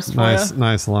Mamorist for Nice, ya.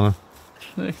 nice, Alanah.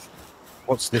 Nice.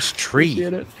 What's this tree?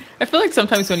 I feel like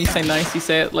sometimes when you say nice, you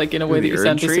say it like in a way that you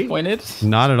sound tree? disappointed.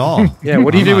 Not at all. Yeah,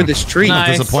 what do you I'm do not- with this tree?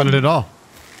 Nice. Not disappointed at all.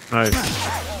 Nice.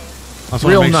 I just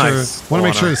Real want to make nice, sure. Want to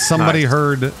make sure Alanah. somebody Nice.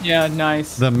 heard Yeah,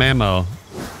 nice. the memo.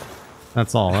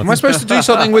 That's all. Am I That's, supposed to do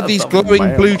something with these That's a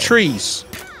glowing blue mammal. trees?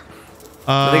 They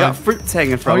got fruits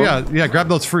hanging oh from them. yeah. Grab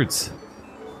those fruits.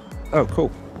 Oh,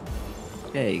 cool.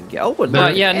 There you go.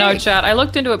 But yeah, no, chat. I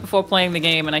looked into it before playing the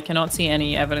game, and I cannot see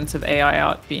any evidence of AI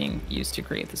art being used to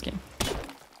create this game.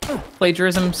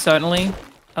 Plagiarism, certainly.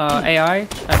 AI,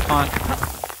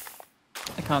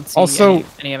 I can't see Also-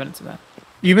 any evidence of that.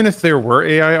 Even if there were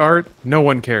AI art, no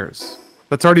one cares.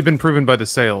 That's already been proven by the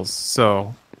sales,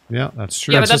 so... Yeah, that's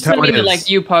true. Yeah, but that just how doesn't it mean that is. like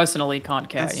you personally can't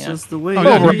care. That's Yeah. just the way Oh, it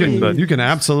yeah, right, you, but- can, you can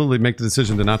absolutely make the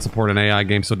decision to not support an AI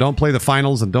game. So don't play the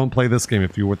finals and don't play this game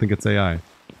if you think it's AI.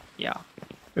 Yeah.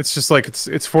 It's just like,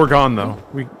 it's foregone, though.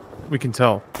 We can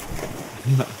tell.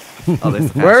 Oh,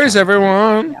 there's the Where is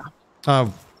everyone?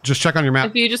 Just check on your map.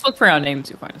 If you just look for our names,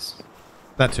 you'll find us.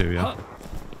 That too, yeah.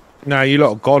 No, you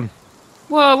lot are gone.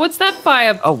 Whoa, what's that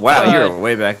fire? Oh wow, bird? you're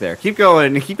way back there. Keep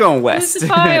going west. This is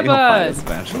Firebird. You'll find us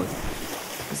eventually.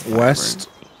 It's Firebird. West.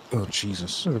 Oh,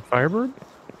 Jesus. Is it Firebird?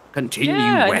 Continue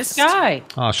Yeah, west. this guy.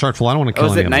 Sharkful, I don't want to Oh,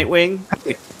 kill is any it of them.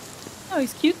 Nightwing? Oh,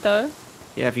 he's cute though.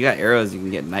 Yeah, if you got arrows, you can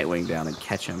get Nightwing down and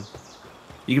catch him.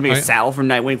 You can make Oh, a yeah. saddle from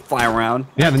Nightwing, fly around.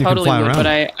 Yeah, then you Totally can fly would,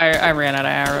 around. but I ran out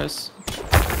of arrows.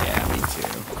 Yeah, me too.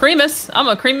 Creamus, I'm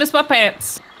gonna creamus my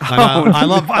pants. I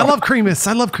love Creamus.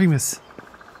 I love Creamus.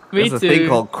 Me There's too. a thing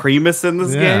called Creamus in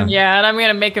this Yeah. game. Yeah, and I'm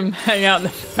gonna make him hang out in the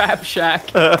Fab Shack.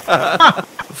 Harry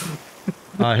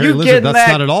You Lizard, get in that's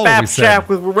that not at all what we fap said. shack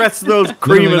with the rest of those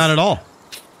Literally Creamus. not at all.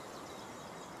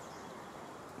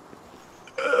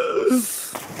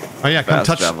 Oh yeah, come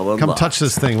Fast travel touch unlocked.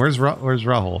 this thing. Where's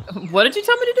Rahul? What did you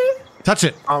tell me to do? Touch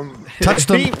it. Touch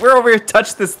the We're over here.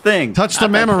 Touch this thing. touch the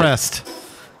Mamorest.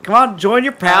 Come on, join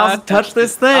your pals and touch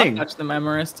this thing. I'll touch the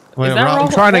Memorist. Wait, Is that I'm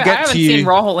Rahul? trying to Wait, get I haven't to you. seen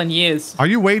Rahul in years. Are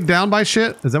you weighed down by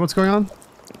shit? Is that what's going on?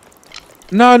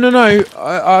 No.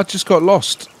 I just got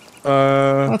lost.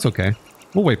 That's okay.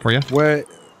 We'll wait for you.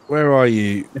 Where are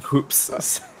you?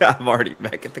 Oops. I'm already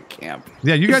back at the camp.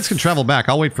 Yeah, you guys can travel back.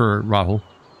 I'll wait for Rahul.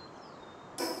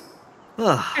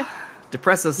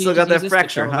 Depresso's You still got just that use this to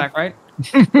fracture, travel huh? Back, right?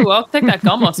 Ooh, I'll take that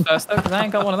gumless first though, because I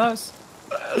ain't got one of those.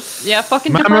 Yeah,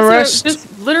 fucking Mamorest. Depresso.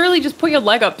 Just literally just put your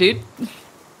leg up, dude.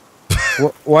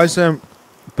 Why is there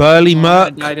burly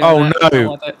merc? I didn't Oh know that. It's not no!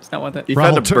 worth it. It's not worth it. You Rahul,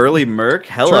 found a turn- burly merc?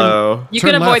 Hello. You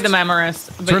Turn can avoid left. the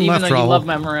Mamorist, but Turn even left, though you Rahul. love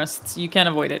Mamorists, you can't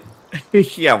avoid it.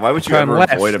 Yeah, why would you Turn ever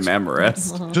left. avoid a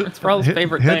Mamorest? It's Rahul's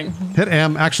favorite thing. Hit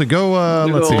M. Actually, go.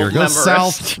 Let's see here. Go Mamorest.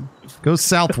 south. Go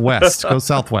southwest. Go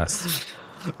southwest.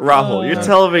 Rahul, you're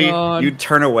telling me God. you'd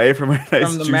turn away from a nice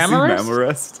From the juicy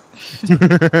Mamorest?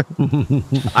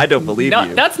 Mamorest? I don't believe No,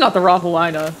 you. that's not the Rahul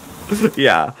I know.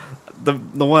 Yeah, the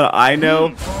one I know,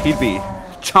 he'd be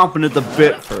chomping at the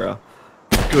bit for a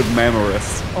good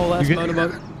Mamorest. Oh, that's You get-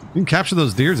 motorboat. You can capture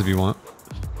those deers if you want.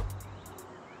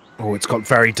 Oh, it's got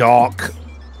very dark.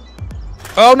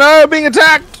 Oh no! Being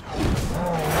attacked.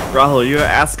 Rahul, you an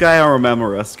ass guy or a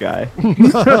Mamorest guy?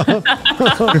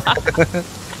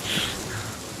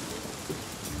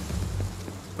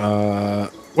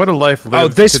 What a life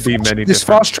lived this could be fast- many this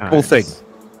different fast travel times. thing.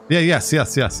 Yeah. Yes.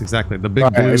 Exactly. The big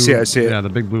Right, blue. I see it. Yeah, the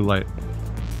big blue light.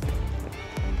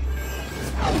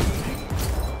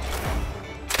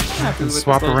 Happy with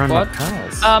Swap this little around my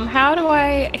squad. pals. How do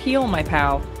I heal my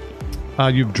pal?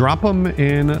 You drop them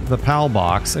in the PAL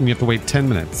box, and you have to wait 10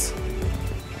 minutes.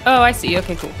 Oh, I see.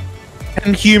 Okay, cool.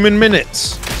 10 human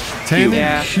minutes. 10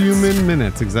 Yeah. human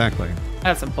minutes, exactly.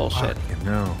 That's some bullshit.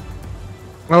 No.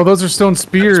 Oh, those are stone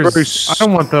spears. Bruce. I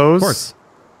don't want those. Of course.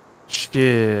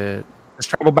 Shit. Let's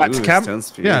travel back to camp.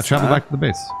 Yeah, travel back to the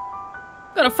base.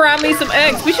 Gonna fry me some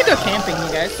eggs. We should go camping,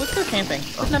 you guys. Let's go camping.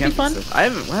 Wouldn't that be fun? I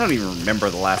don't even remember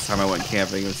the last time I went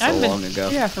camping. It was so long ago.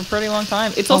 Yeah, for a pretty long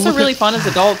time. It's also really fun as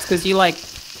adults because you like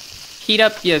heat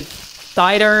up your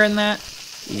cider and that.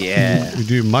 Yeah. You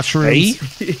do mushrooms.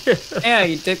 Yeah,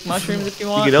 you dip mushrooms if you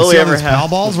want. You can only ever have pal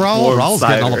balls, Raul. Raul's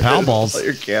getting all the pal balls. While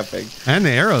you're camping. And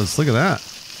the arrows. Look at that.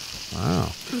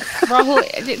 Wow. Rahul,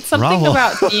 something Rahul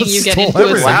about seeing you get stole into a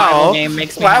everything. survival game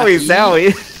makes me happy.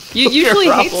 Zowie. You usually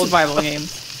hate Rahul. survival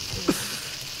games.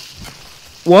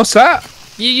 What's that?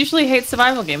 You usually hate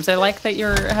survival games. I like that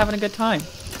you're having a good time.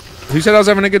 Who said I was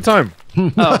having a good time?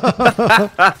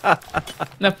 Oh.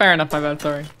 No, fair enough. My bad.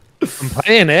 Sorry. I'm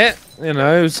playing it. You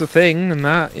know, it's a thing and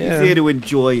that. He's Yeah. here to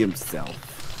enjoy himself.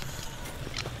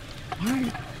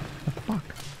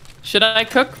 Should I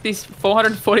cook these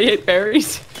 448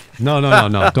 berries? No.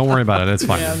 Don't worry about it. It's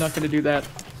fine. Yeah, I'm not gonna do that.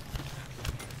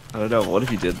 I don't know. What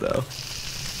if you did though?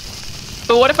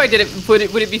 But what if I did it? Would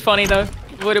it be funny though?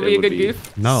 Would it be a good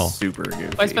goof? No. Super goofy.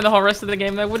 If I spend the whole rest of the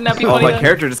game there, wouldn't that be Oh, funny? my then?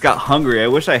 character just got hungry. I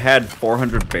wish I had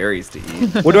 400 berries to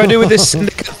eat. What do I do with this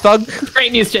syndicate thug?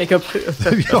 Great news, Jacob.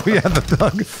 Oh yeah, the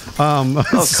thug.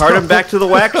 Oh, cart him back to the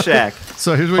whack shack.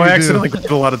 So here's Oh, what I you accidentally do. cooked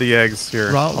a lot of the eggs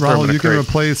here. I'll throw them Raul, in a you can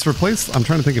crate. replace. I'm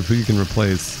trying to think of who you can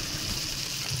replace.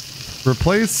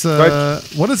 Replace.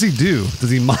 What does he do? Does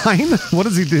he mine? What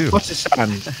does he do? What's his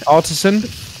son? Artisan?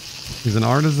 He's an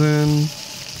artisan.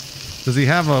 Does he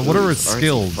have a? What are his Artsy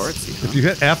skills? fartsy, huh? If you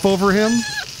hit F over him,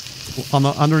 on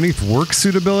the underneath work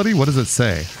suitability, what does it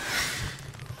say?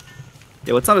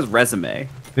 Yeah, what's on his resume?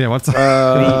 Yeah, what's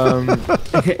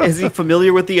Is he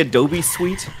familiar with the Adobe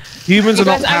suite? Humans You are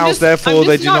not guys, I'm pals, just therefore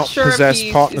they do not sure if possess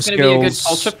he partner is gonna be a good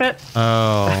skills. culture fit.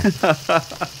 Oh.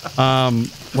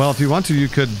 Well, if you want to, you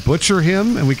could butcher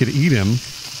him and we could eat him,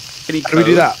 Can he How do we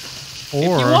do that? If you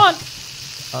or want.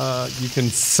 you can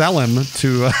sell him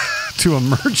to to a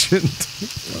merchant.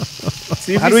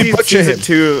 See if How you do we see butcher season him?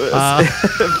 2.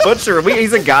 Butcher. Wait,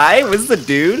 he's a guy? What's the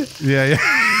dude? Yeah.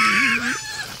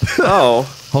 Oh.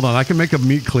 Hold on, I can make a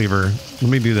meat cleaver. Let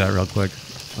me do that real quick.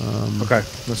 Okay,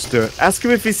 let's do it. Ask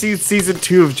him if he's seen season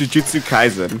 2 of Jujutsu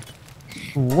Kaisen.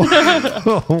 What?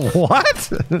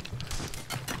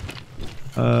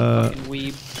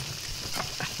 Weeb.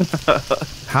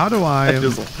 How do I?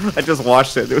 I just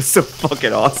watched it. It was so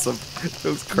fucking awesome. It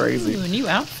was crazy. Ooh, new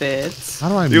outfits. How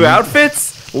do I? New make-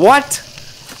 outfits? What?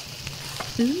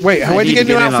 Wait, where'd you need get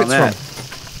to new get in on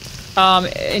outfits from?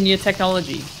 In your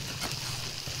technology.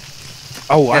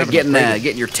 Oh, I Yeah, haven't getting upgraded.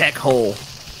 getting your tech hole.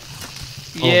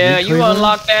 Yeah, meat you cleaver?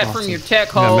 unlock that from Awesome. your tech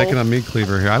Yeah, hole. making a meat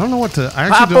cleaver here. I don't know what to. I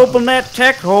Pop actually don't. open that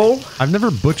tech hole. I've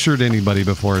never butchered anybody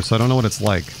before, so I don't know what it's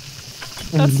like.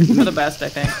 That's for the best, I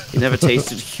think. You never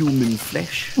tasted human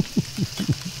flesh.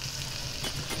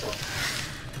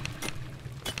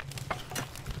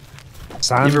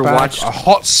 Sandbag, You ever watched- a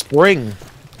hot spring?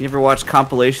 You ever watch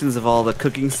compilations of all the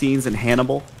cooking scenes in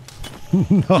Hannibal?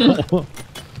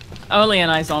 Only an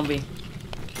iZombie.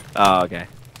 Oh, okay.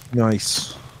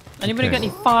 Nice. Anybody Okay. got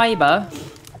any fiber?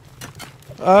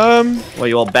 Well,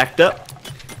 you all backed up?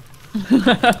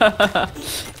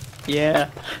 Yeah.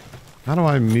 How do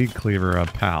I meat cleaver a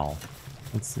pal?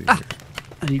 Let's see. Here.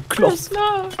 I need Yes,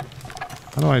 no.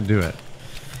 How do I do it?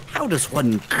 How does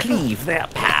one cleave their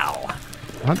pal?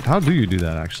 How do you do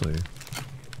that actually?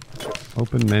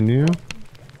 Open menu.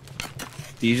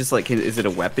 Do you just like? Is it a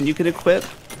weapon you can equip?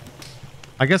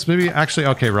 I guess maybe actually.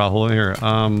 Okay, Rahul, here.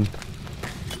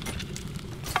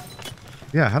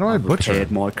 Yeah. How do I butcher?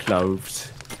 Repaired my clothes.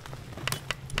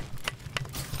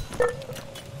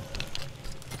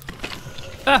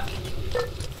 Ah,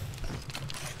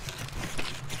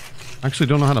 I actually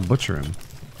don't know how to butcher him.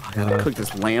 I gotta cook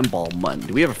this lamb ball mutton.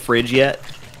 Do we have a fridge yet?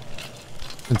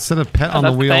 Instead of pet on the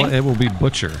that's the wheel, thing? it will be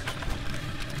butcher.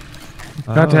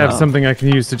 Got to have Oh. something I can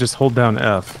use to just hold down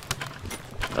F.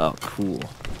 Oh, cool.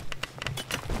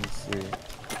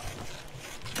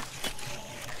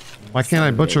 Why can't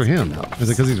I butcher him? Is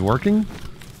it because he's working?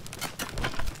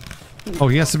 Oh,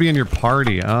 he has to be in your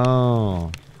party.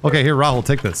 Oh. Okay, here, Rahul,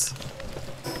 take this.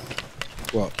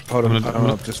 What? Hold on, I'm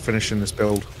gonna- I'm just finishing this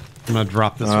build. I'm gonna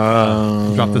drop this.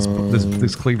 Drop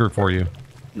this cleaver for you.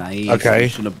 Nice. Okay.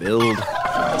 Finishing a build.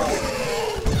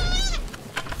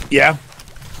 Yeah.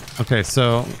 Okay,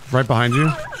 so right behind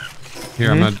you.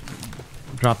 Here, I'm gonna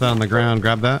drop that on the ground.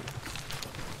 Grab that.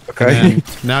 Okay. And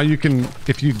now you can,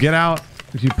 if you get out,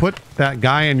 if you put that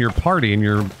guy in your party, in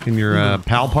your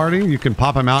pal party, you can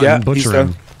pop him out Yeah, and he's butcher done.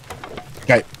 him.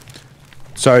 Okay.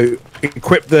 So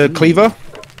equip the cleaver.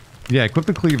 Yeah, equip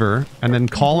the cleaver and then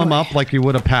call him up like you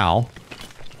would a pal.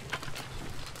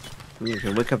 You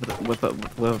can whip up.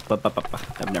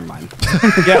 Never mind.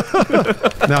 Yeah.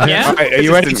 Now, Yeah? All right, are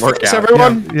you It ready didn't to work fix out.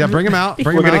 everyone? Yeah, bring him out.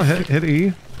 Bring We're him gonna- out. Hit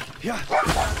E. No,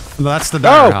 that's the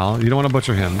dire Oh. Hal. You don't want to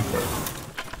butcher him.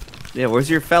 Yeah, where's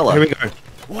your fella? Here we go.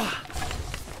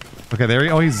 Okay, there he.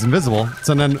 Oh, he's invisible.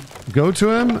 So then go to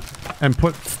him and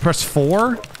press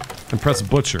 4 and press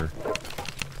butcher.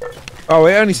 Oh,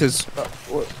 it only says.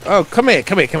 Oh, come here. You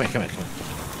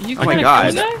Oh my gonna God.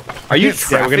 kill that? Are you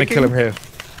Yeah, we're gonna kill him here.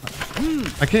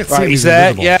 I can't see Right, him. he's there.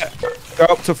 invisible. Yeah. Go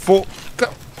up to 4.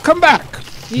 Come back.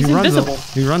 He's He runs, invisible.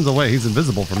 he runs away. He's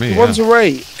invisible for me. He runs Yeah.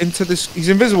 away into this. He's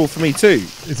invisible for me too.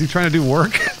 Is he trying to do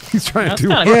work? He's trying That's to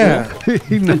do kinda work. Yeah.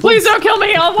 He knows. Please don't kill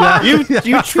me. I'll walk. You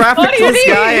trafficked What do you this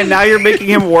guy need? and now you're making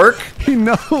him work? He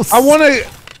knows. I want to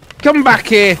come back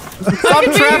here. Stop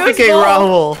can be trafficking,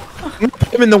 useful. Rahul.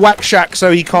 Put him in the whack shack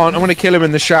so he can't. I want to kill him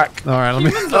in the shack. All right, let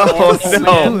me Oh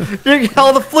no!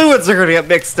 All the fluids are gonna get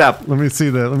mixed up. let me see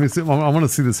that. Let me see. I want to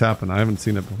see this happen. I haven't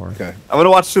seen it before. Okay. I'm gonna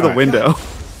watch through the Alright. window.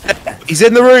 He's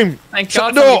in the room. Thank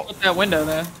Shut God the somebody door. put that window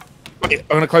there. Wait, I'm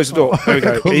gonna close the door. There we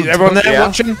go. Close Is the everyone there Yeah.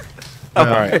 watching? All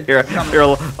right. Here, come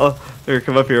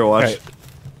up here and watch. Okay.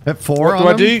 Hit 4 What on do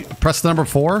I him. do? Press the number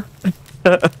 4.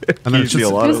 And then it Usually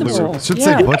should, a lot of Invisible. lizards. should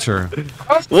Yeah. say butcher.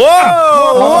 Whoa!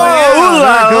 yeah, Ooh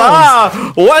la la!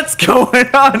 What's going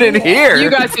on in here? You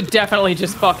guys could definitely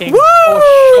just fucking.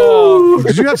 Woo! For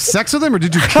Did you have sex with him or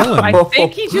did you kill sure. him? I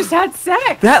think he just had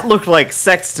sex. That looked like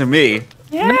sex to me.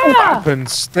 Yeah.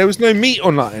 Happens. There was no meat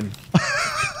or nothing.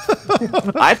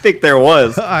 I think there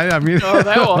was. I mean, Oh,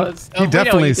 that was. He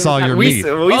definitely saw your meat. We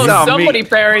Oh, saw somebody meat.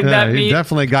 buried yeah, that he meat.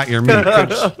 definitely got your meat.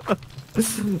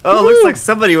 Oh, looks like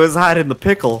somebody was hiding the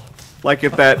pickle, like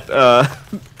at that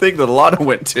thing that Alanah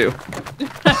went to.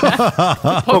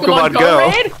 Pokemon Go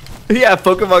raid? Yeah,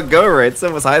 Pokemon Go raid.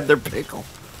 Someone was hiding their pickle.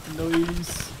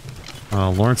 Nice. Oh,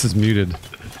 Lawrence is muted.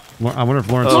 I wonder if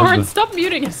Lawrence. Lawrence, stop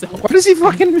muting yourself. What is he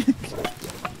fucking?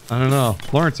 I don't know.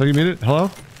 Lawrence, are you muted? Hello?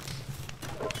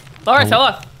 Lawrence,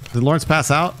 hello. Did Lawrence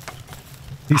pass out?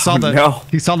 He saw the no.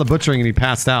 he saw the butchering and he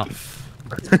passed out.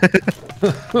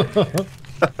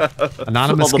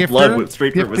 Anonymous All the gifter, blood went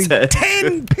straight from his gifting head.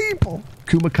 10 people.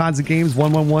 Kumakanza Games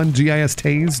 111, GIS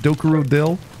Taze, Dokuro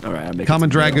Dill, All right, I'm making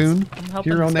Common some meals. Dragoon, I'm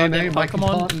helping Hero start Nene, getting Mikey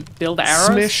Pokemon Pond, and build arrows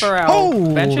Smish. for our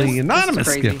Holy benches. This is anonymous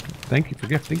crazy. gift. Thank you for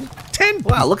gifting 10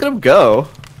 Wow, look at him go.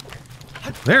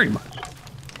 very much.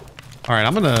 All right,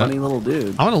 I'm Funny gonna little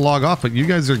dude. log off, but you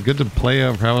guys are good to play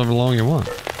for however long you want.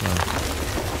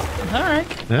 All right.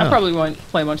 Yeah. I probably won't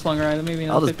play much longer either. Maybe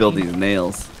I'll another just build 15. these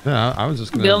nails. Yeah, I was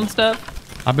just gonna. Building stuff.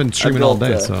 I've been streaming all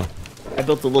built, day, so I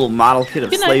built a little model kit of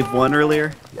Good night. Slave 1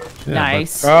 earlier. yeah,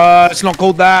 Nice. It's not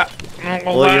called that. Not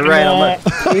called Well, that you're right.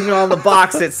 anymore. Even on the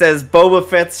box, it says Boba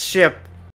Fett's ship.